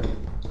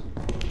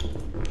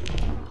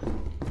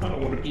 I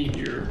don't want to be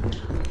here.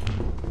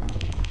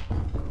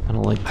 I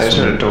don't like I just this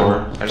heard a one.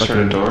 door. I just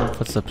heard a door.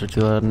 Footsteps are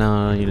too loud.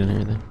 No, you didn't hear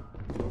anything.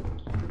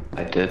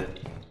 I did.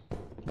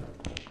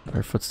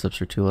 Our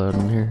footsteps are too loud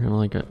in here. I don't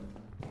like it.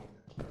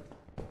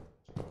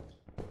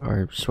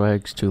 Our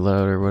swag's too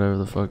loud or whatever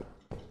the fuck.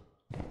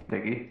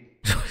 Niggy.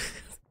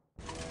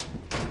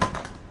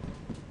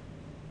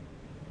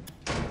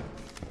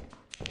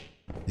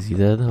 Is he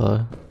dead?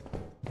 Hello?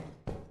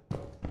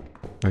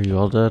 Are you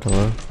all dead?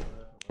 Hello?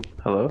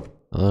 Hello?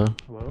 Hello?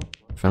 Hello?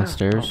 Found Oh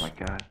stairs? my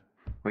god.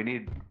 We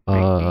need.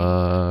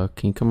 Can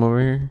you come over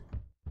here?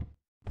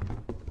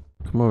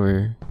 Come over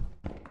here.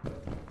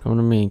 Come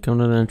to me. Come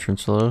to the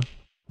entrance. Hello?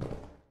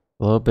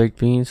 Hello, baked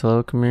beans?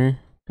 Hello, come here.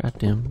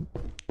 Goddamn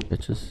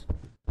bitches.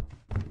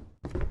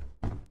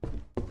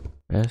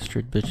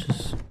 Bastard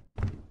bitches.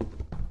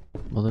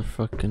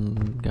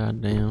 Motherfucking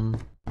goddamn.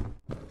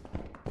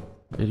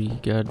 Bitty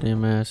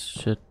goddamn ass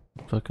shit.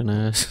 Fucking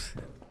ass.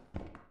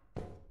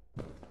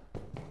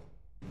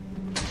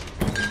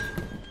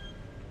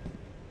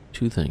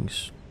 Two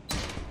things.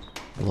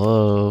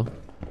 Hello?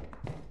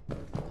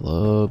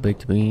 Hello,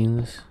 baked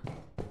beans?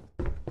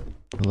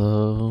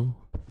 Hello?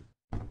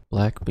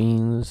 Black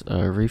beans?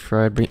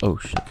 Refried beans? Oh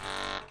shit.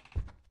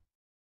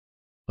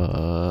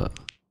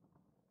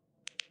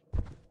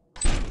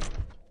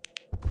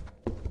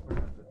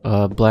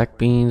 Black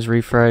beans,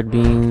 refried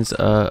beans,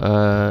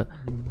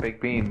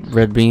 Baked beans.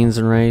 red beans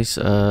and rice,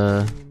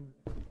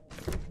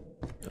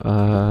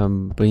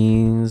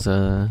 beans,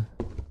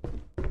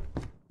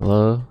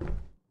 hello?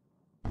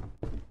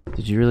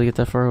 Did you really get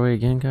that far away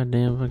again?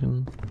 Goddamn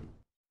fucking...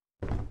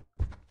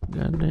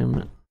 Goddamn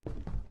it.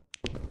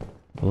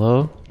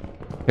 Hello?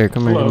 Here,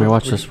 come here, Hello? come here,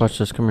 watch this,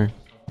 come here.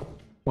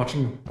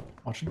 Watching.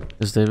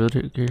 Is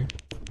David here?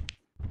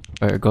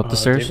 Alright, go up the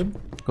stairs. David?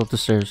 Go up the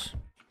stairs.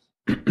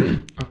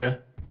 Okay.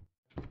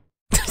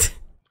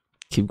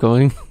 Keep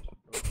going.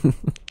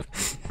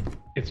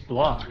 It's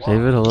blocked.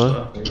 David,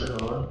 hello?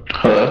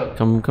 Hello?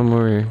 Come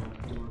over here.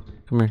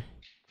 Come here.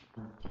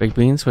 Baked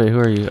beans? Wait, who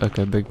are you?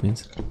 Okay, baked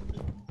beans.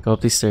 Go up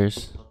these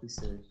stairs.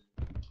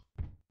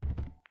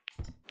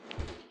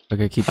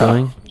 Okay, keep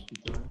going.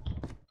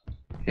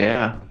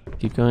 Yeah.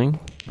 Keep going.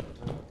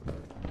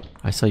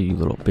 I saw you,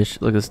 little bitch.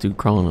 Look at this dude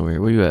crawling over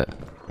here. Where you at?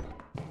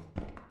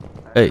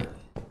 Hey.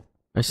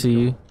 I see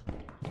you.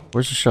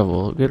 Where's the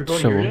shovel? Get the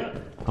shovel.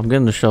 I'm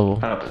getting the shovel.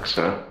 I don't think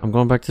so. I'm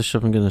going back to the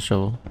ship and getting the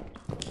shovel.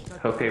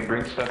 Okay,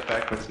 bring stuff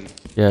back with you.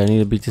 Yeah, I need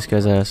to beat this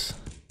guy's ass.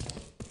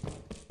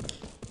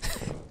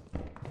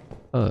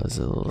 Oh, it's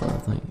a little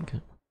thing. Okay.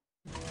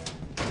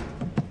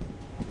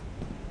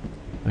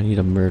 I need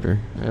a murder.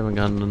 I haven't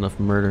gotten enough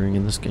murdering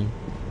in this game.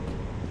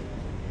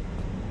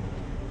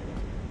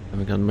 I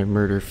haven't gotten my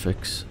murder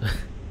fix.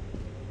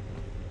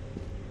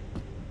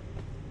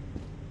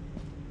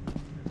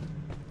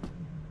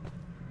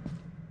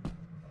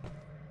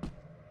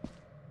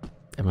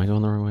 Am I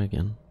going the wrong way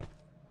again?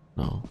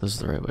 No, this is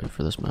the right way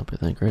for this map, I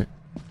think, right?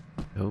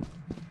 Nope.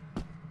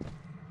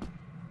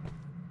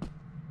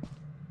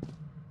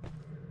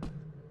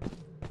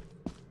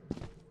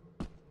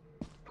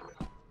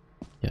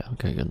 Yeah,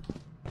 okay, good.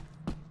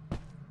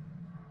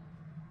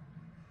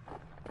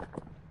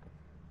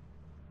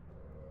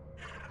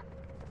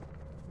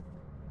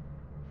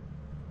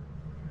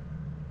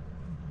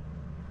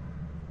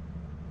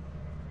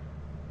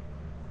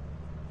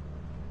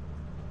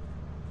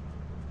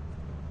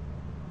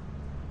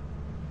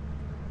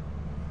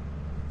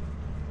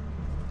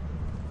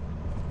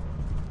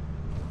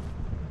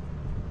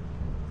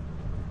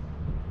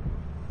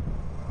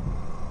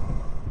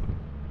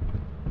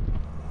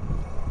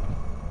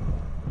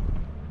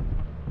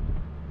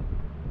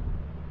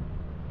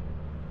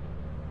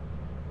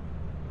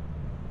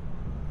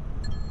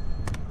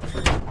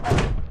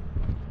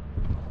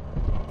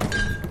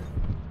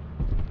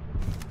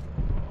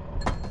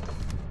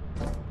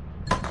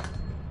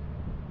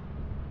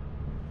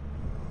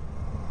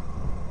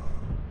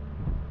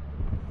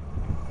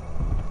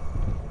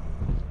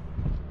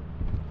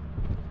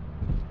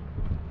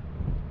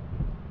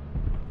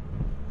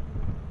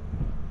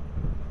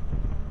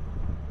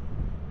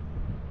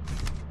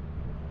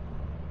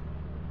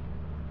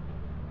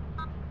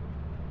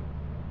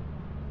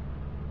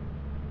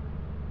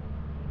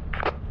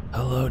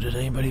 Hello, did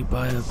anybody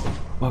buy a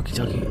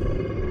walkie-talkie?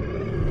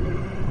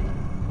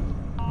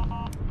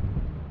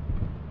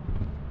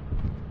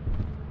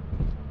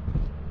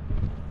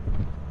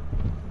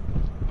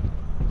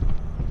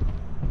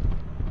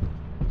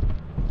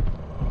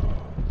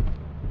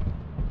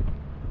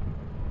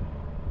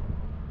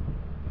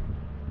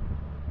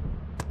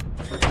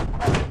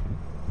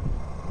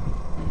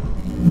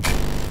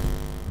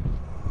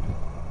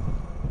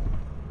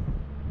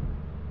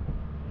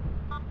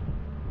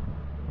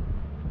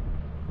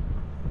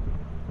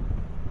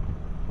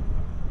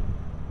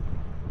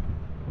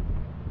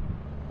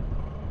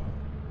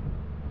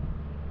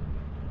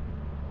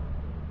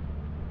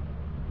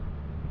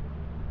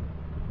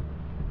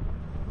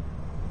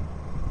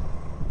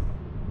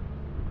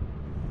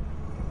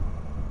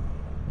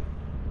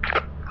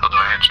 Hello,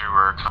 Andrew.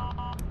 We're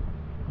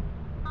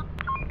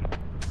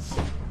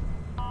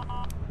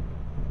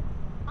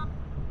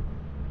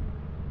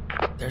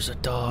There's a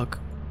dog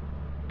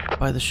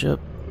by the ship.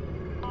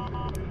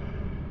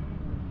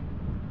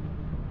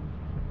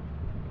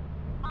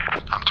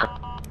 I'm turning.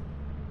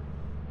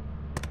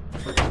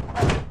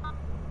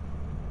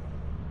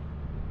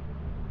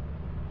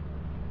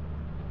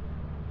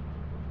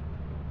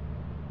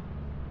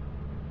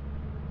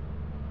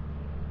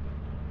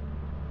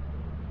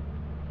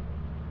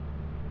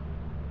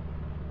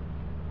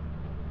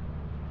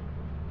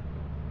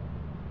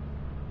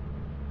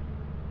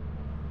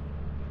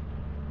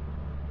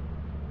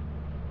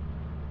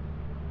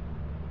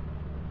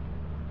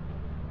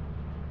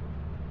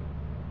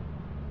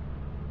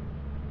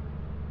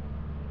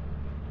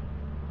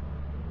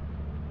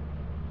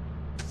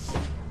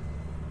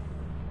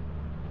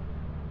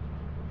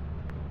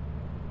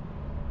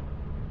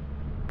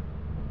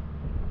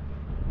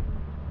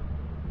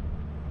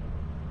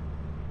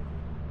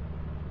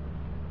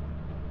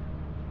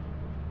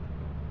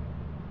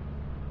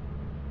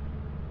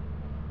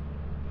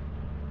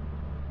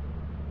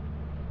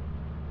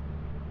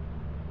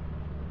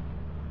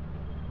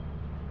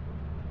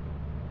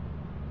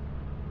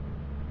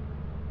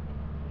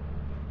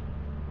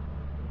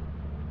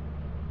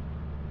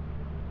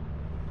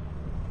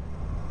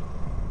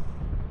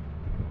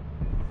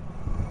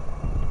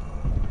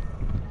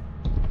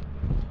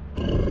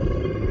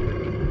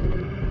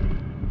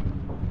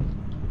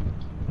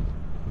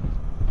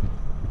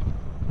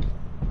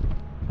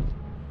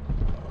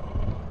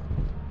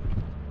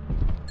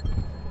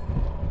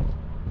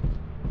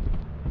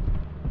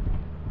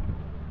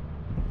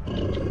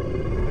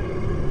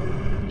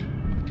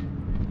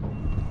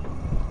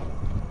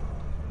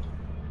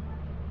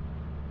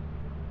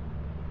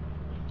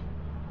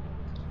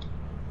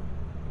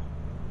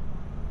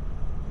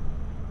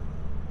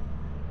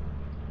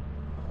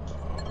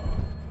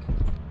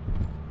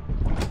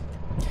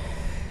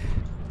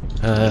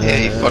 Yeah,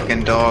 you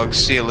fucking dog.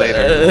 See you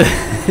later.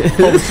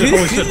 Holy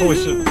shit, holy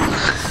shit.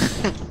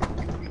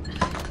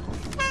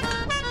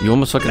 You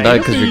almost fucking died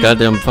because your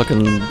goddamn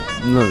fucking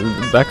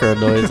background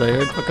noise. I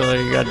heard fucking like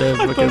your goddamn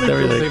fucking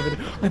everything.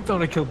 I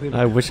thought I killed David.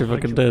 I wish I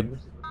fucking did.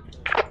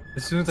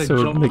 As soon as I So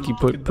jumped make you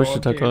on the push the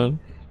dog tuck on.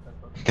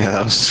 Yeah,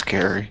 that was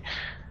scary.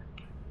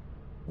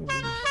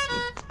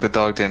 The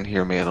dog didn't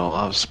hear me at all.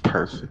 I was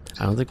perfect.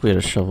 I don't think we had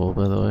a shovel,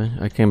 by the way.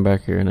 I came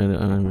back here and I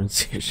didn't even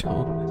see a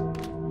shovel.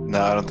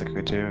 No, I don't think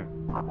we do.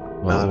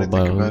 Well, Now that I we'll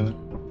buy think about one.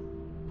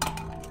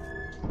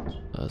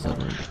 it. Is that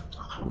right?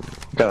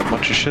 Got a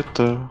bunch of shit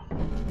though.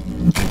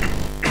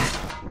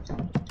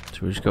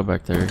 Should we just go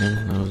back there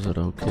again? That was an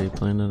okay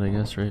planet, I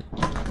guess, right?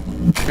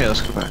 Yeah,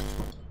 let's go back.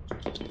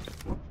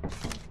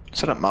 Is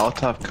that a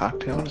Molotov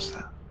cocktail? What is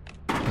that?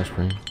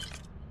 Flashbang.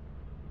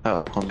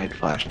 Oh, homemade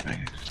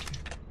flashbang.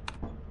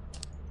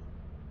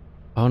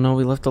 Oh no,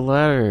 we left the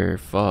ladder.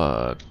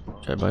 Fuck.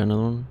 Should I buy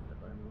another one?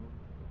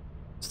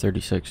 It's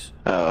 36.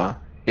 Oh,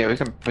 yeah, we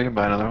can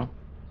buy another one.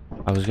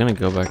 I was gonna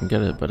go back and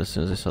get it, but as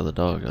soon as I saw the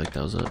dog, like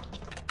that was it.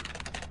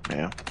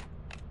 Yeah,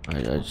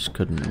 I just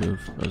couldn't move.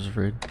 I was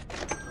afraid.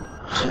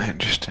 I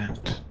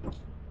understand.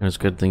 And it's a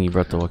good thing you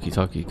brought the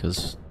walkie-talkie,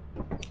 because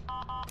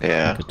I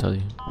Yeah. could tell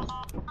you.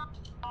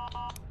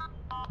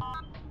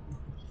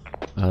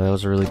 That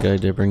was a really good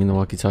idea, bringing the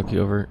walkie-talkie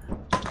over.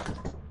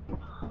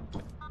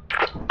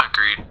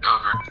 Agreed.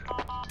 Over.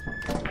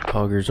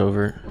 Hogger's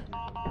over.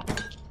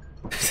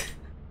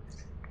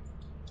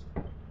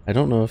 I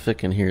don't know if it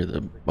can hear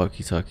the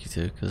walkie-talkie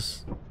too,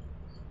 because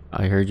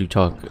I heard you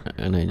talk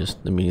and I just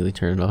immediately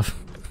turned it off.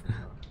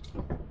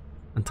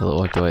 Until it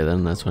walked away,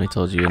 then that's when I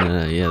told you, and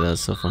then, yeah,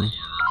 that's so funny.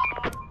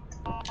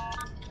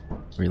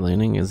 Are we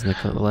landing? Is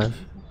Nick alive?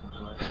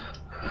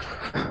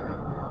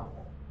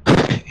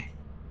 I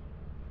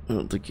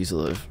don't think he's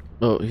alive.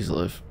 Oh, he's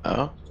alive.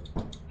 Oh.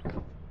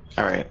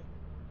 Alright.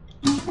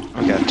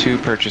 We got 2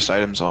 purchased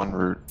items en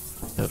route.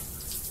 Yep.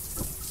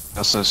 I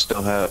also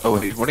still have. Oh,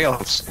 wait, what do y'all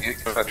have?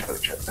 Gotta try the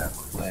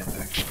jetpack. Land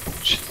action.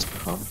 Shit's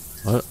fun.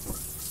 What?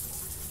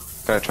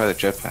 Gotta try the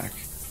jetpack.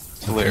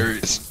 It's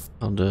hilarious.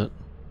 I'll do it.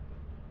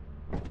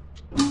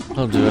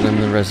 I'll do it. I'm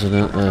the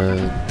resident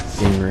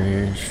gamer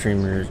here,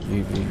 streamer,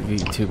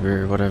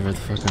 VTuber, whatever the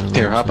fuck I'm.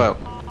 Here, hop out.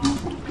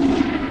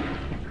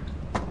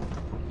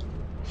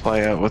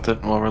 Fly out with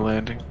it while we're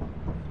landing.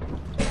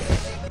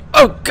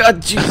 Oh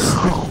god, jeez!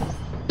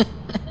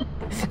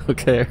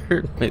 Okay, I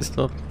hurt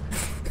myself.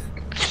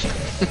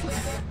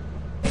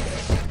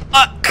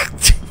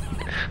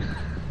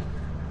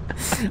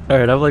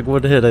 Alright, I'm like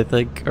 1 hit, I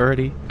think,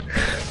 already.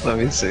 Let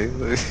me see.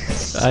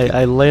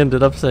 I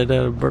landed upside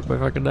down and broke my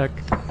fucking neck.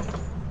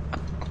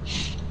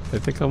 I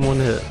think I'm 1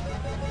 hit.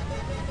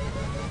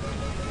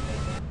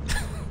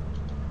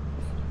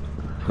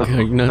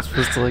 You're not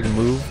supposed to like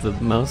move the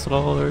mouse at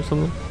all or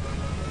something?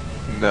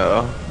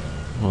 No.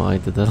 Well, I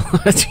did that a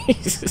lot.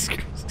 Jesus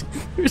Christ.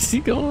 Where's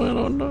he going? I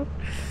don't know.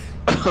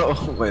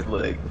 Oh, my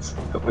legs.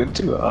 I went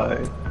too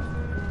high.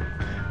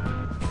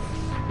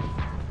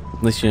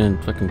 At least you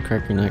didn't fucking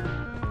crack your neck.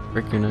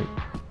 Break your neck.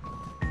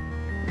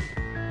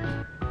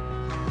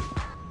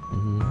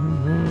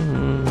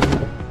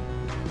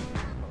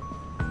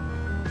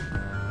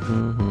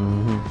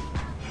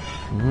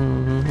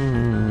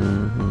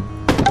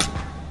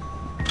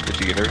 Did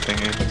you get everything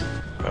in?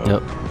 Oh.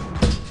 Yep.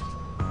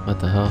 What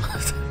the hell?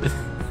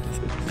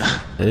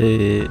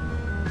 Hey.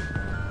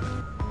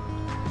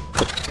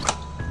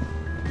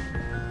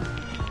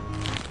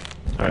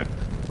 Alright,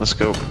 let's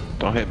go.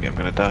 Don't hit me, I'm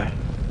gonna die.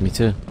 Me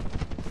too.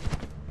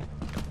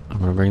 I'm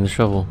gonna bring the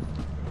shovel.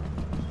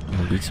 I'm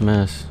gonna beat some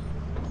ass.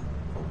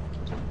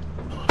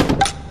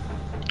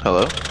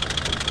 Hello?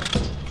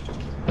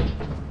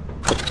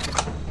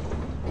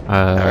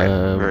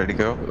 Alright, ready to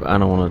go? I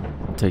don't want to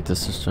take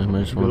this time.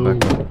 I just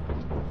want to back up.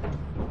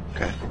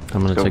 Okay.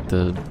 I'm gonna Go. take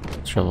the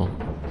shovel.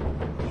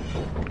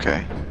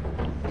 Okay.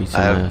 Beat I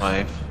some have ass.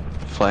 my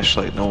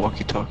flashlight, no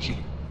walkie-talkie.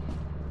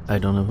 I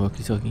don't have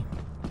walkie-talkie.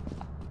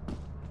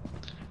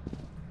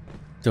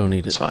 Don't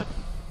need It's it. fine.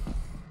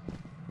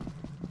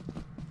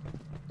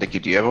 Nicky,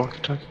 do you have a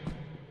walkie-talkie?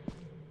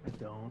 I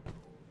don't.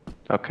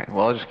 Okay,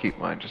 well I'll just keep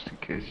mine just in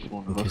case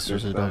one In of case us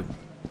there's goes a dog. bad.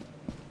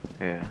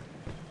 Yeah.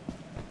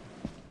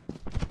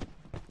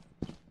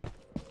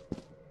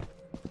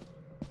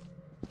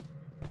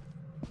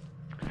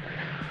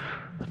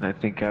 And I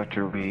think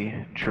after we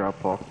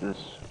drop off this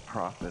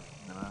profit,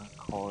 I'm gonna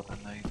call it a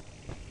night.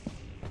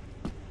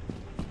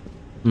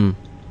 Hmm.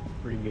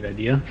 Pretty good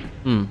idea.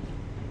 Hmm.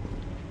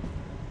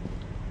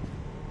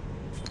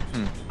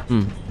 Hmm.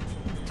 Hmm.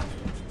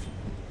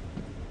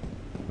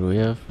 What do we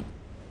have?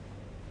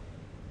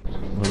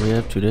 What do we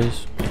have? 2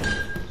 days?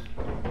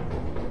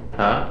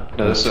 Huh?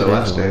 No, this is 2 the days?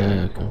 last Oh, day.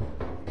 yeah, okay.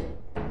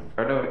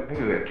 Or no,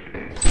 maybe we have 2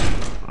 days.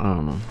 I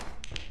don't know.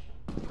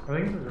 I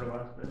think this is our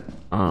last day.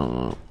 I don't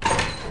know.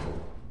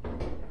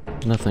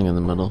 Nothing in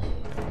the middle.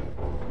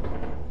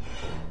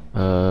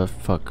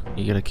 Fuck.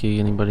 You got a key,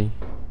 anybody?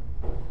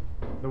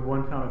 The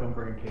one time I don't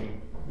bring a key.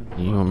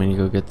 You want me to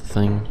go get the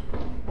thing?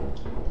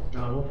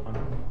 No, we'll find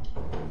it.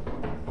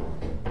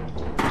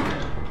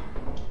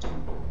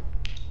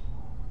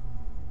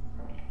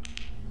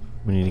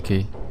 We need a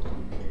key.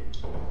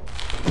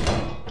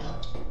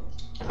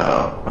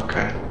 Oh,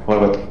 okay. What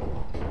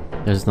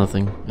about There's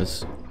nothing.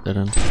 It's dead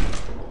end.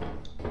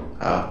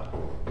 Oh.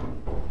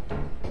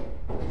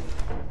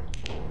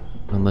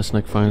 Unless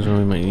Nick finds one,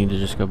 we might need to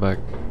just go back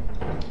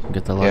and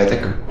get the lock. Yeah, I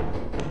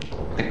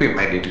think we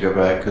might need to go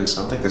back because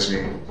I don't think there's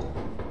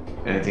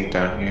anything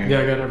down here.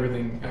 Yeah, I got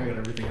everything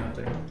out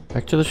there.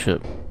 Back to the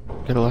ship.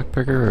 Get a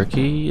lockpicker or a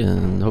key,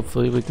 and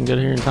hopefully we can get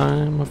here in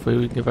time. Hopefully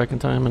we can get back in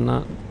time and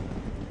not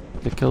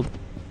get killed.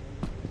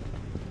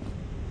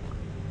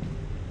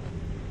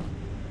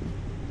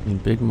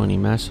 Need big money,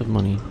 massive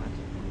money,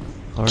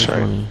 large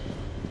Sorry. money.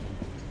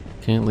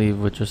 Can't leave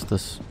with just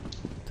this.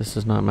 This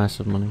is not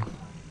massive money.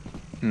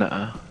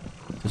 Nuh-uh.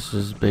 This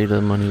is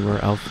beta money. We're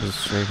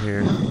alphas right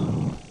here.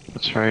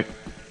 That's right.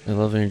 I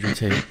love Andrew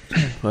Tate.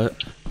 What?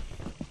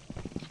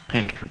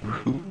 Andrew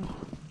who?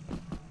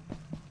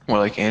 More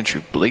like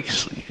Andrew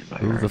Blakesley. Am I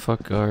Who right? the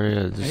fuck are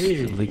you? Just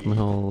Hey. leaked my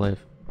whole life.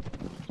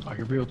 Oh,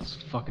 you're real this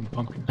fucking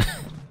pumpkin.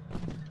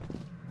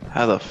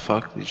 How the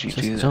fuck did you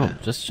do Just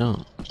jump. Just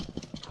jump.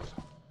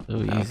 So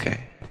easy. that?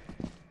 Okay.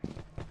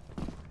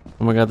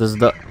 Oh my god, this is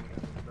the.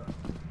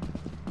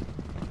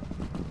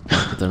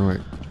 It didn't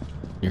work.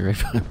 You're right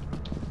behind.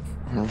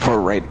 We're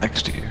right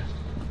next to you.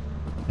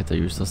 I thought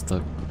you were still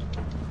stuck.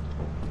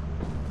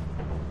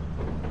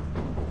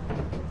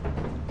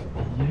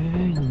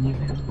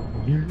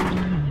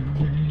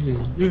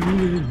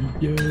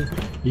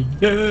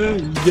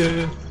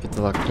 Get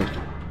the lockpick.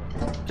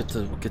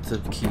 Get the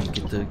key.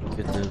 Get the. I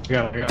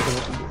got the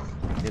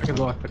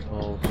lockpick.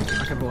 Oh, I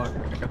got the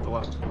lockpick. I got the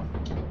lock.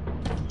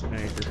 I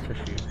just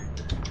touched you.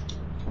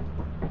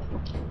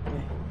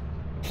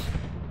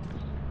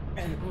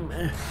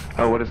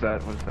 Oh, what is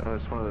that? What is that? Oh,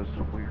 it's one of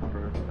those weird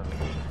birds.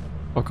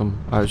 Fuck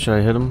him. Should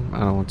I hit him? I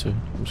don't want to.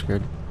 I'm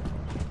scared.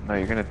 No,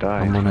 you're gonna die.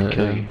 I'm He's gonna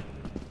kill you.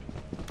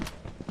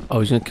 Oh,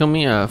 he's gonna kill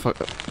me? Fuck.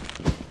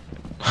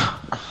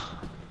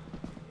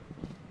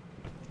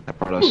 I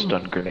brought a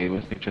stun grenade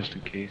with me just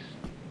in case.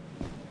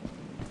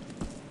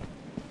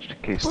 Just in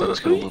case things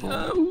get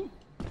a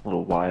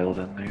little wild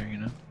in there, you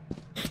know?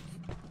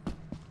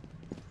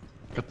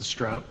 Got the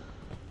strap.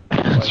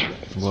 That's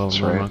right. Well,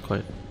 That's no, right. not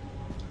quite.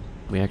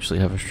 We actually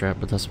have a strap,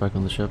 but that's back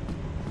on the ship.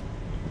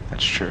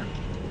 That's true.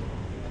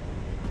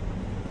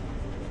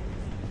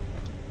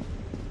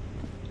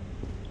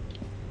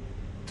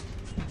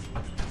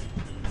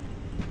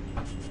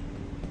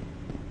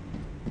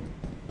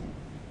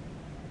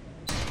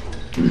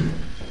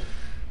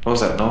 What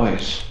was that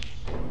noise?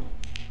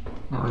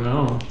 I don't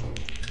know.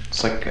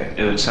 It's like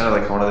it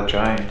sounded like one of the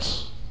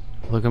giants.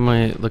 Look at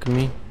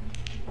me.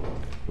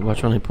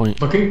 Watch when I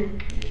point.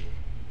 Looking?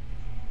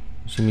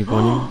 See me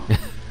pointing?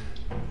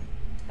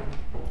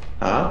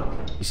 Huh?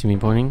 You see me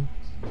pointing?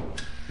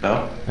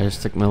 No? I just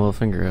stick my little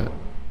finger out.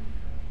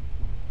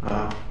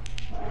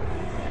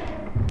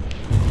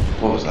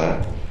 What was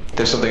that?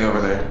 There's something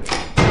over there.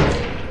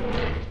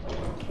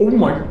 Oh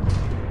my.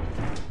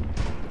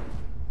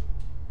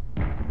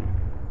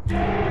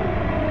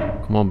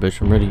 Come on,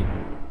 bitch. I'm ready.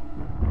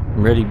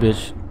 I'm ready,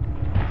 bitch.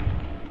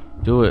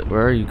 Do it.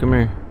 Where are you? Come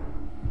here.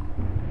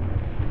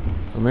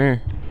 Come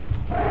here.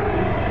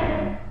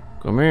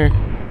 Come here.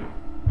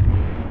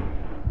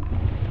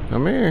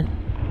 Come here.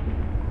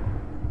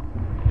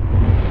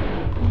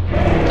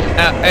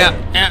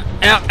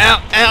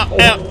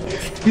 Ow.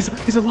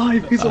 He's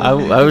alive. He's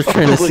alive. I was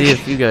trying to see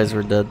if you guys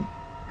were dead.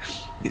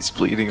 He's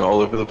bleeding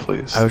all over the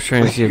place. I was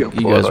trying to see if Like,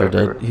 you blood guys were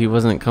everywhere. dead. He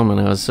wasn't coming.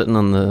 I was sitting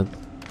on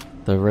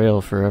the rail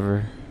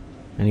forever,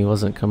 and he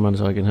wasn't coming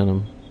so I can hit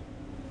him.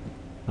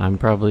 I'm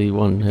probably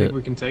one You hit. think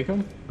we can take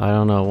him? I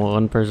don't know.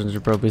 One person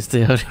should probably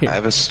stay out I here.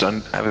 have a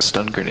stun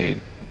grenade.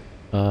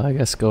 I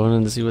guess go in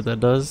and see what that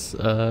does.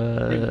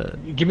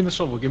 Give me the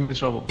shovel. Give me the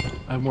shovel.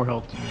 I have more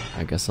health.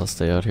 I guess I'll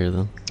stay out here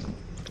then.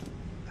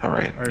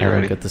 Alright, Alright, I you don't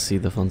ready? get to see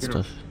the fun You're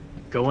gonna- stuff.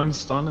 Go in,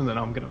 stun, and then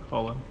I'm gonna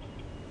follow.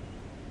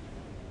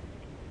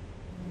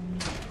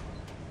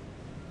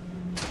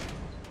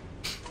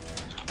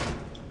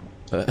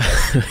 Did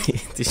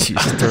you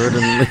just throw it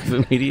and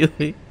leave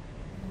immediately?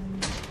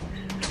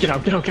 Get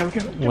out! Get out! Get out!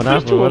 Get out! What There's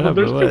happened? two What of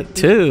them, happened? there's What?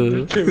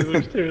 two. Two?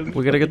 There's two.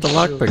 We gotta get the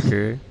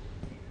lockpicker.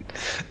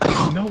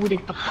 No, we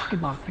didn't get the fucking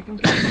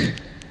lockpick.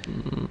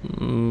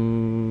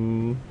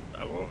 Mm,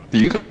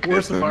 You go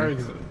Where's the get fire them.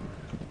 exit?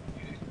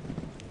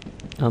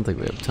 I don't think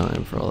we have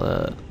time for all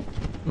that.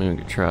 I mean, we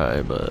could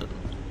try, but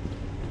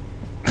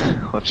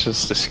Let's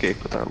just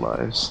escape with our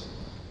lives.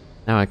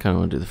 now I kind of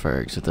want to do the fire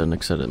exit then.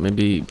 Except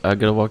maybe I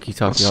get a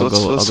walkie-talkie.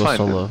 Let's- I'll let's go find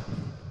solo.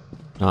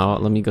 No,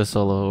 let me go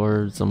solo,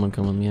 or someone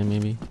come with me, and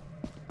maybe.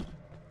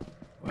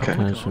 Okay.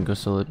 I just want to go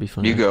solo. It'd be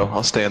fun. You go.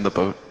 I'll stay on the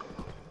boat.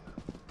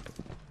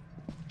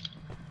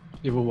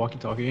 You have a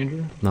walkie-talkie,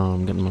 Andrew? No,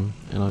 I'm getting one,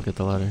 and I'll get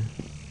the ladder.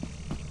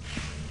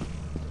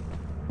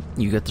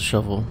 You get the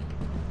shovel.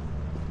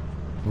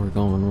 We're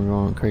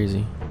going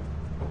crazy.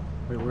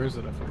 Wait, where is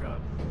it? I forgot.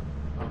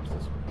 Oh, it's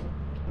this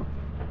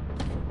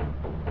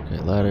way.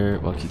 Okay, ladder,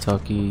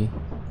 walkie-talkie.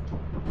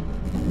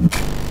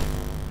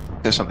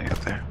 There's something up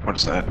there. What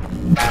is that?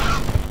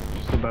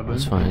 Just a baboon.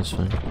 It's fine, it's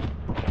fine.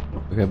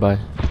 Okay, bye.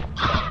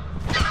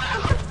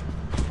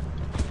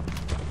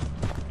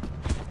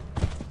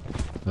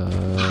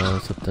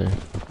 What's up there? You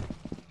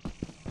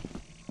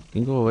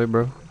can go away,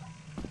 bro.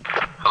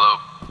 Hello.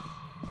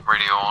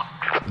 Radio on.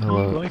 He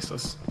Hello. likes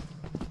us.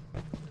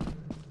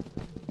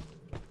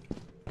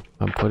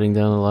 I'm putting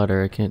down the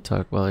ladder. I can't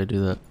talk while I do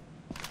that.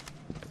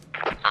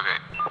 Okay.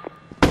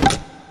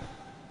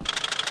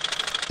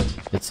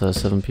 It's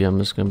 7 p.m.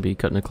 It's gonna be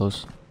cutting it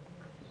close.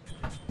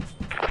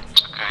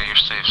 Okay, you're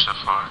safe so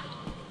far.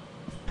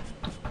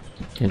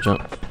 Can't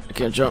jump. I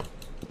can't jump.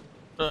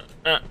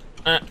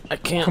 I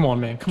can't. Come on,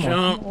 man. Come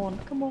Jump. on.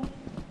 Come on.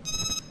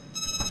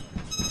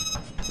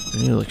 I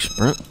need to like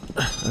sprint.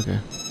 Okay.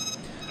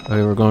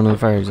 Okay, we're going to the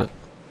fire exit.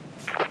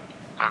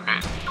 Okay.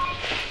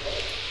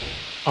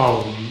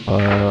 Oh.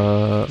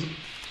 Hello?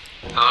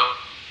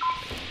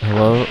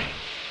 Hello?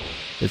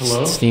 It's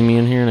Hello? steamy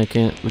in here and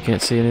we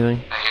can't see anything.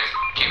 Hey,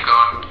 keep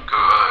going.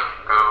 Go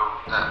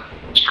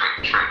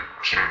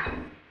straight.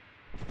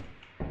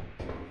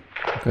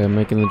 Okay, I'm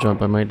making the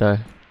jump. I might die.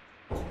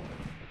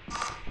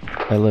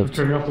 I lived.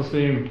 Turn off the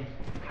steam.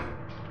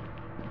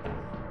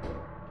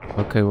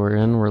 Okay, we're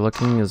in. We're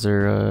looking. Is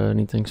there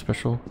anything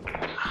special?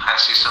 I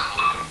see some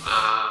loot,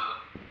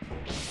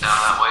 down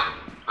that way.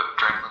 But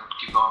Franklin,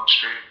 keep going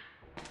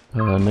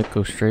straight. Nick,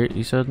 go straight,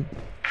 you said?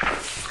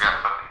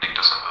 Forgot fucking Nick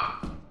doesn't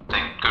have a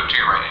thing. Go to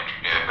your right, Andrew.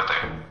 Yeah, go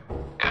there.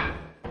 Yeah.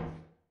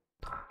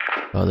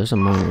 Oh, there's a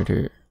mine right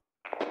here.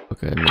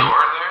 Okay, no. Door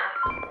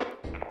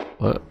there?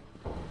 What?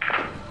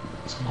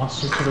 It's a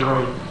monster to the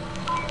right.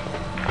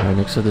 Alright,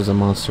 Nick said there's a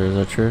monster. Is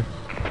that true?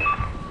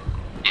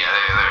 Yeah,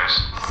 there is.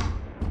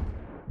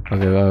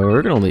 Okay,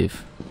 we're gonna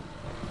leave.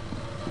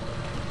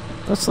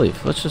 Let's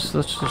leave. Let's just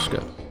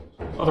go.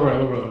 Other way,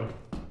 other way.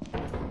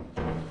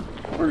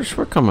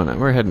 We're coming out.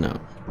 We're heading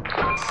out.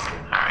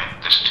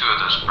 Alright, there's two of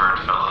those bird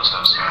fellows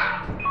outside.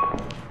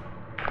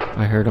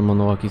 I heard him on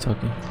the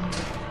walkie-talkie.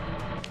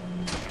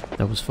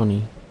 That was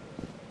funny.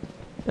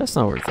 That's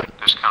not worth it.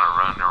 They're just kind of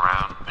running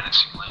around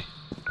menacingly.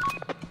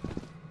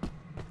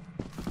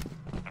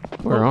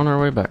 We're on our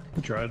way back. I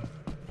tried.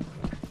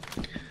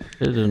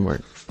 It didn't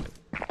work.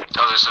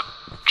 Oh, there's a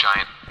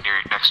giant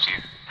next to you.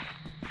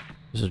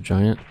 There's a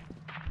giant,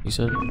 you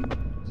said?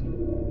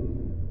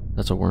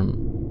 That's a worm.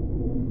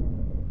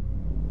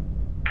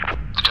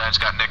 The giant's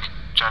got Nick.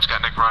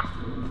 Run.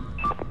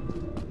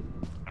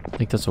 I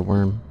think that's a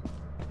worm.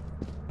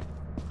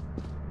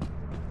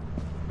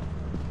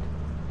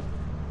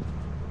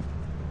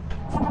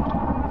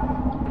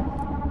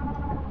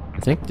 I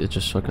think it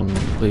just fucking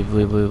leave.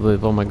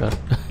 Oh my god.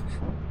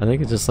 I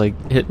think it just like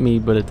hit me,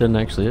 but it didn't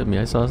actually hit me.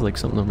 I saw like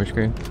something on my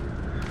screen.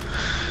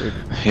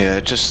 Yeah,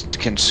 it just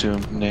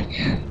consumed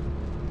Nick.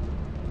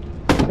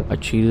 I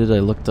cheated. I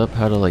looked up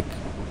how to like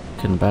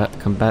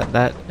combat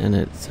that, and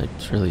it's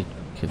really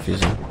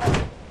confusing.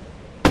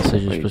 So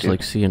you're supposed to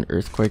like see an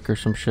earthquake or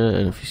some shit,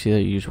 and if you see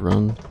that, you just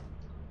run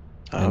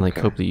and like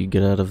hope that you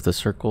get out of the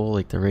circle,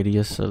 like the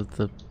radius of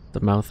the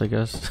mouth, I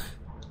guess.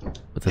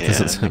 But that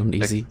doesn't sound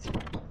easy.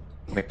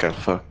 Nick got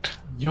fucked.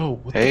 Yo,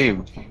 what Hey,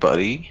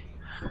 buddy.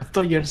 I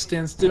thought you had to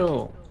stand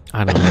still.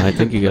 I don't know. I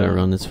think you gotta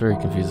run. It's very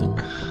confusing.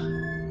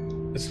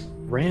 Just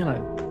ran, I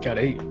got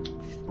 8.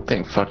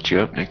 Thing fucked you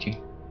up, Nicky.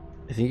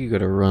 I think you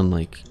gotta run.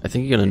 Like I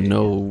think you gotta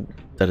know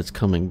that it's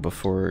coming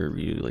before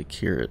you like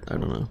hear it. I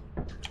don't know.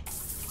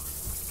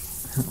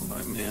 Oh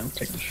my man,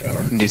 take the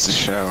shower. Needs a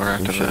shower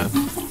after that.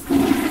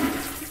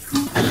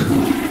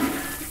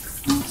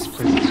 This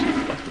place is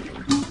fucking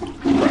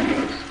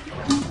crackers.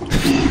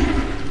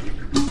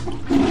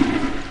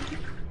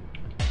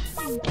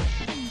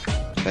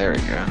 There we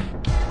go.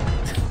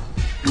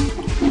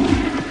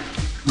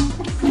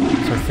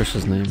 What's our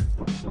fish's name?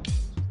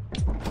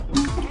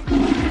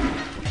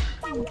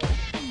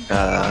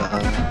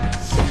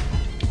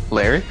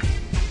 Larry?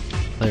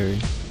 Larry.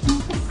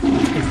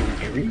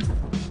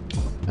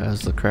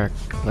 How's the crack,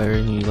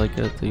 Larry? You like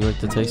it? You like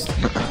the taste?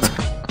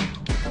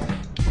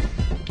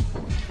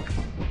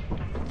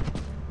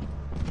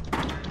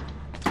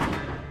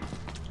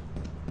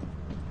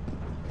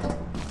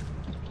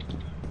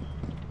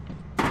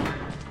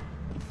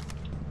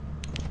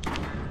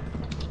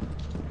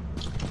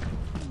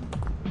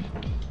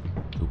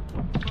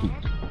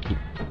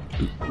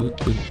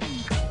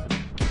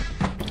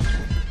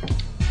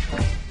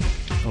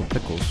 Oh,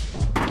 pickles.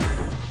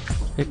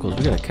 Pickles,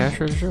 we got a cash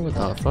register? What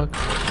the fuck?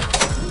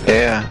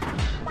 Yeah.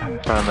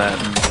 Found that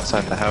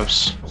inside the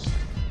house.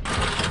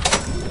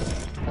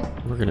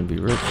 We're gonna be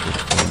rich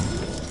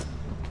this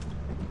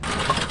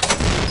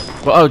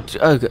time. Well,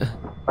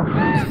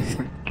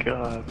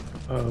 God.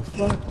 Oh,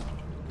 fuck.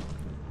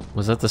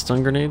 was that the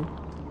stun grenade?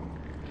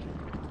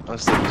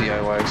 That's the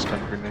DIY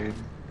stun grenade.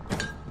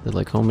 The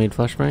like homemade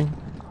flashbang?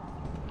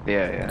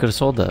 Yeah. Could have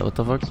sold that. What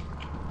the fuck?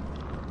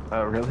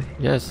 Oh, really?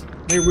 Yes.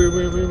 Hey,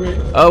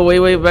 wait. Oh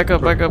wait, back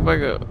up.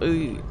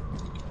 Ooh.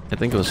 I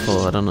think it was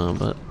full. I don't know,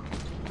 but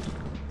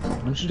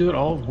Why don't you do it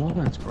all at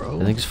once,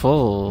 bro? I think it's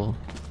full.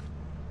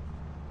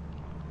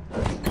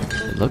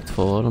 It looked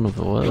full. I don't know if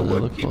it was. It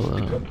looked full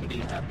though.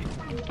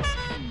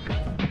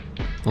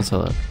 Don't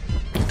sell that.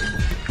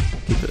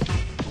 Keep it.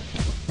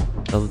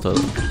 Sell the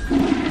toilet.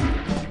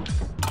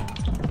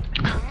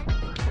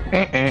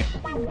 Okay,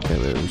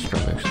 wait, we should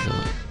probably actually sell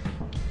it.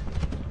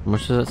 How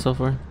much does that sell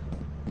for?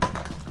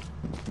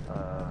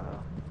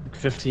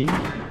 15?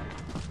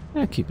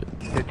 Yeah, keep it.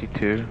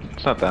 52.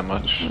 It's not that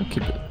much. Yeah,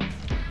 keep it.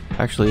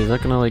 Actually, is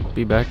that gonna like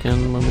be back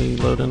in when we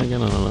load in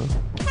again? I don't know.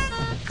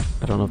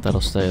 I don't know if that'll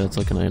stay. That's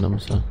like an item,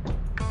 so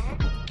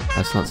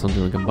that's not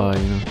something we can buy,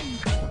 you know.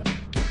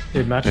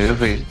 It matches.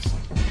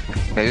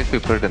 Maybe if we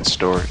put it in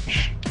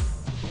storage.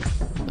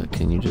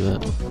 Can you do that?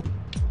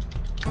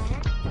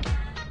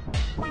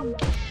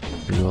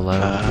 Are you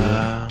allowed to do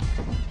that?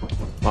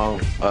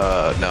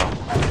 No.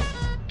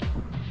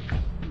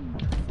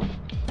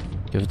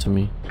 Give it to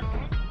me.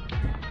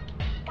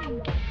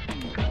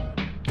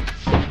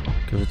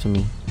 Give it to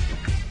me.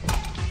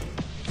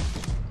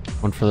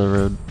 One for the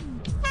road.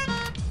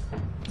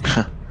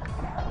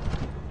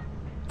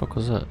 Fuck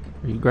was that?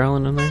 Are you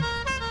growling in there?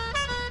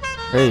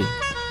 Hey.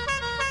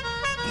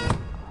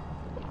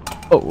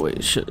 Oh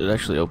wait, shit! It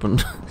actually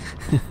opened.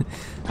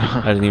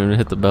 I didn't even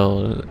hit the bell.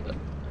 And it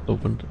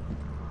opened.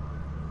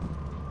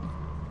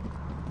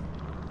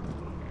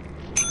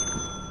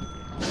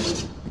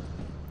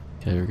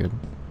 Okay, we're good.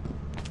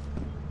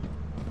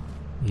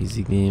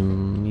 Easy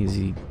game,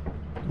 easy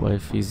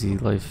life, easy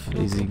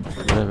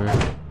whatever.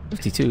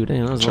 52,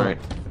 damn, that was That's a lot. right.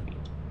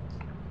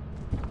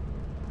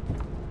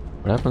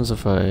 What happens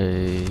if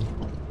I...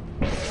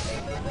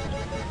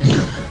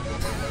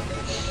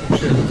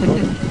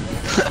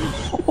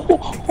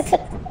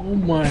 Oh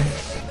my.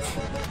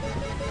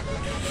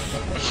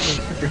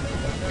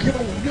 Go.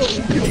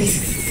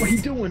 What are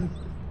you doing?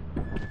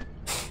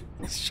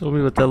 Show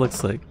me what that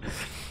looks like.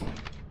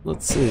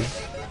 Let's see.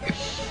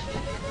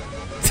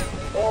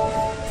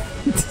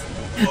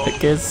 I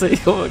can't see.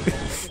 Oh,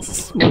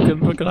 smoking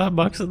fucking hot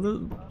box in the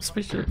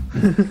spaceship.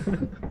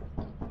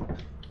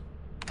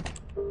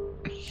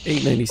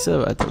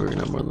 897. I thought we were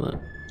gonna have more than that.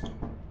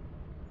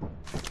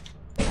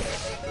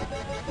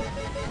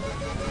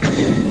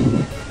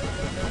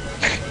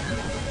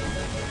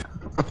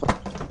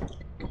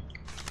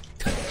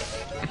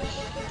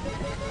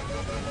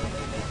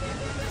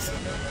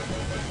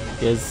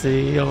 Can't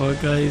see. Oh my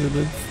god, he's in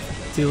the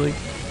ceiling.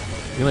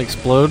 You gonna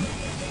explode?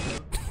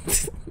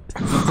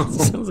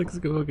 Sounds like it's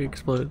gonna fucking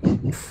explode.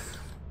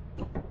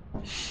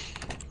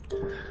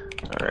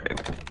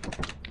 Alright.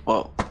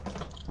 Well,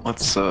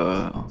 let's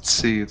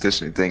see if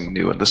there's anything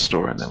new in the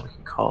store and then we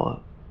can call it.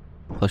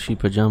 Plushy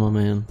Pajama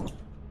Man.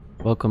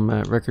 Welcome,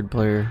 Matt, record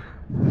player.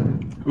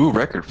 Ooh,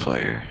 record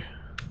player.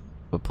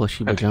 But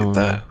Plushy How'd you Pajama get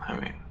Man. that? I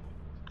mean,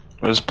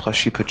 what is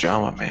Plushy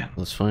Pajama Man?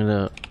 Let's find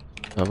out.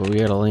 Oh, but we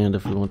gotta land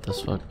if we want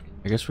this fuck.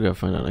 I guess we gotta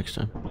find out next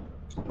time.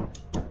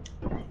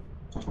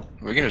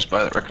 We can just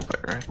buy the record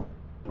player, right?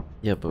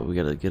 Yeah, but we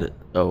gotta get it.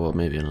 Oh, well,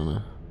 maybe, I don't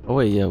know. Oh,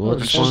 wait, yeah, well,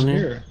 It's just just on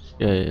here.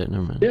 Yeah,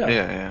 never mind. Yeah.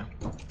 Yeah.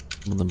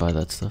 We'll then buy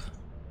that stuff.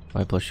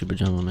 Buy Plushy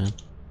Pajama Man.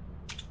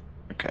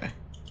 Okay.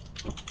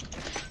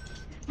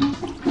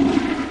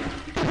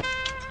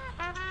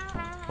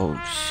 Oh,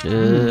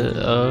 shit.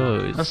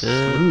 Oh, That's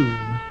shit. smooth.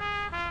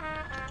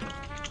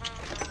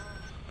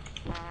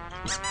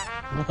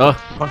 Oh,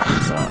 Fuck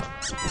is that?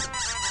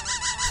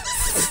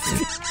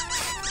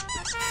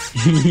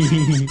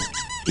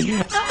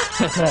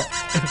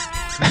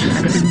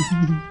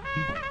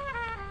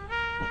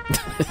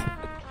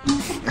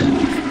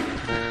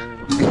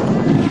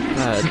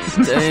 god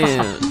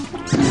damn.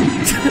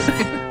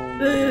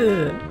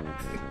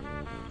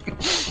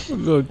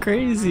 I'm going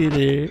crazy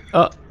there.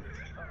 Oh.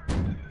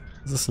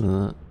 Listen to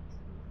that.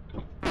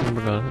 Oh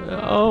my god.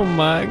 Oh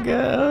my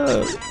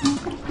god.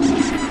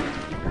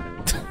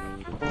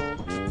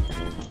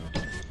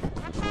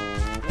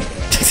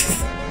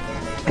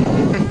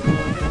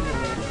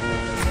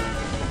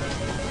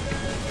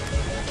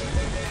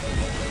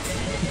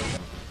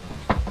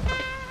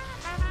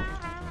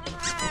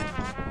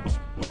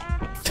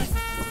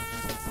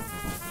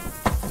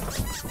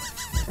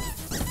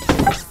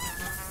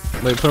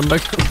 Wait, put him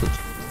back.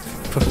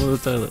 Put him in the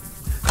toilet.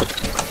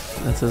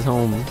 That's his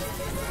home.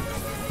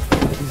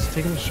 He's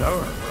taking a shower,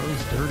 bro.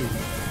 He's dirty.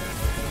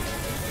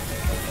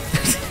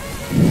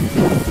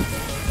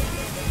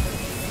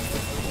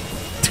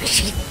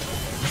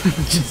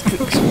 Just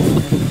gonna explode.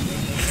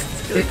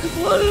 It's gonna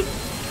explode.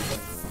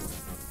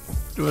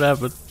 What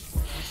happened?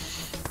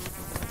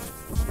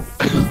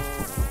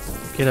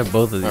 You can't have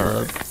both of these.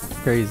 Alright. That's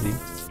crazy.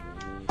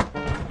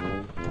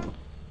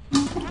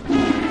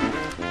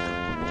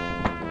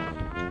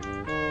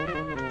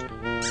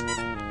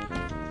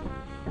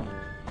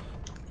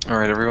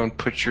 Alright, everyone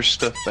put your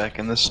stuff back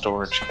in the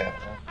storage cabinet.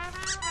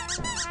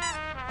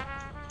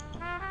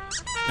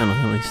 I don't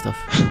have any stuff.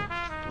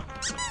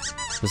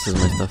 This is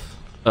my stuff.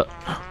 Oh.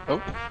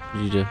 What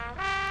did you do?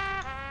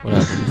 What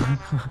happened?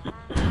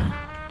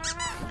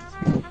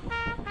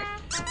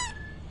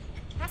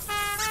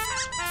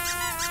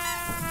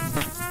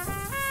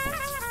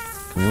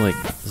 Can we like,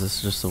 is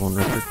this just the one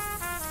record?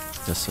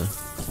 Guess so.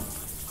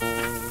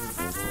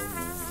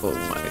 Oh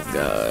my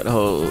god,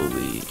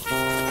 holy.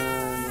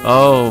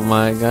 Oh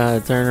my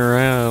god, turn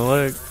around,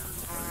 look.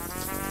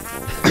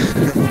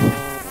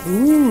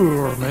 Ooh,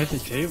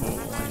 romantic table.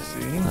 I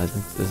see. I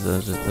think this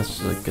is just, that's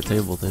just like a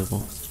table.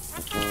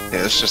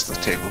 Yeah, it's just the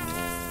table.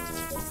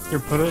 Here,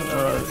 put it.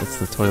 It's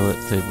the toilet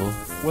table.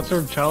 What's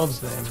our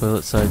child's name?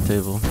 Toilet side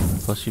table.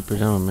 Plushy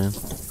Pajama Man.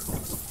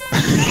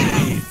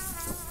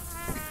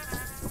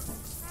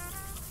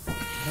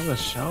 Have a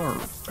shower,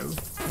 bro.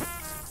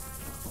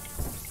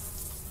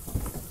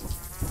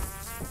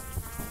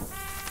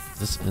 Is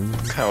this in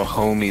there? Look how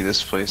homey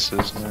this place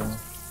is now.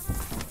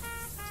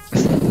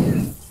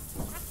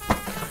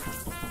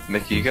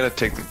 Nikki, you gotta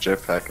take the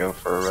jetpack out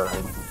for a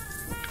ride.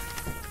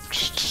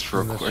 Just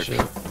real quick.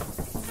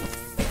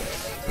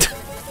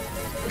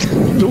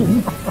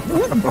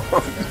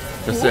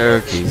 Press the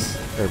arrow keys.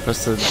 Or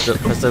press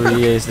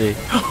WASD.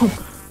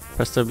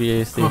 Press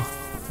WASD. I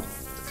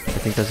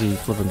think that's you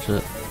flipping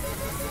shit.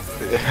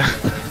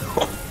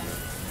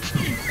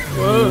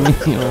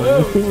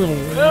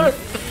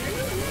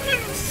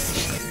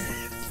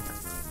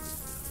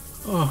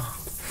 Oh,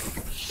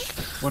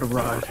 what a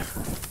ride.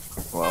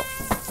 Well,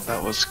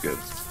 that was good.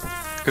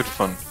 Good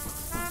fun.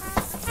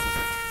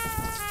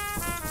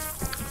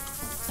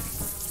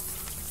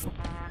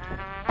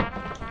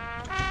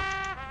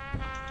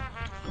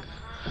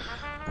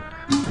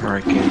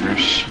 Alright,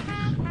 gamers.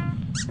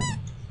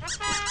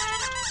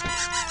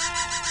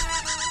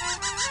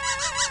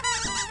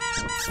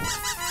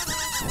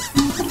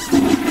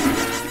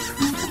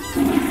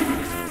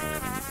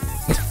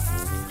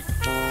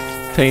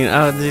 Paint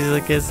out, Jesus, I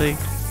can't see.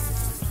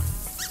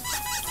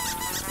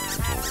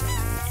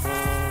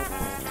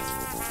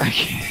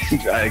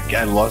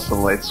 I lost the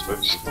light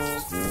switch.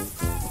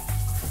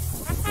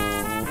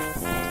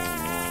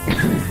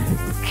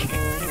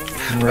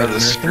 The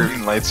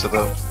screen lights it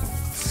up.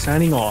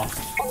 Signing off.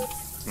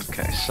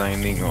 Okay,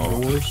 signing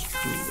off. Yours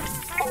truly.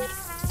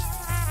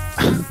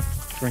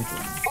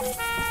 Drinking.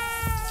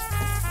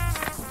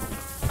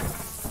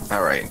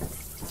 Alright.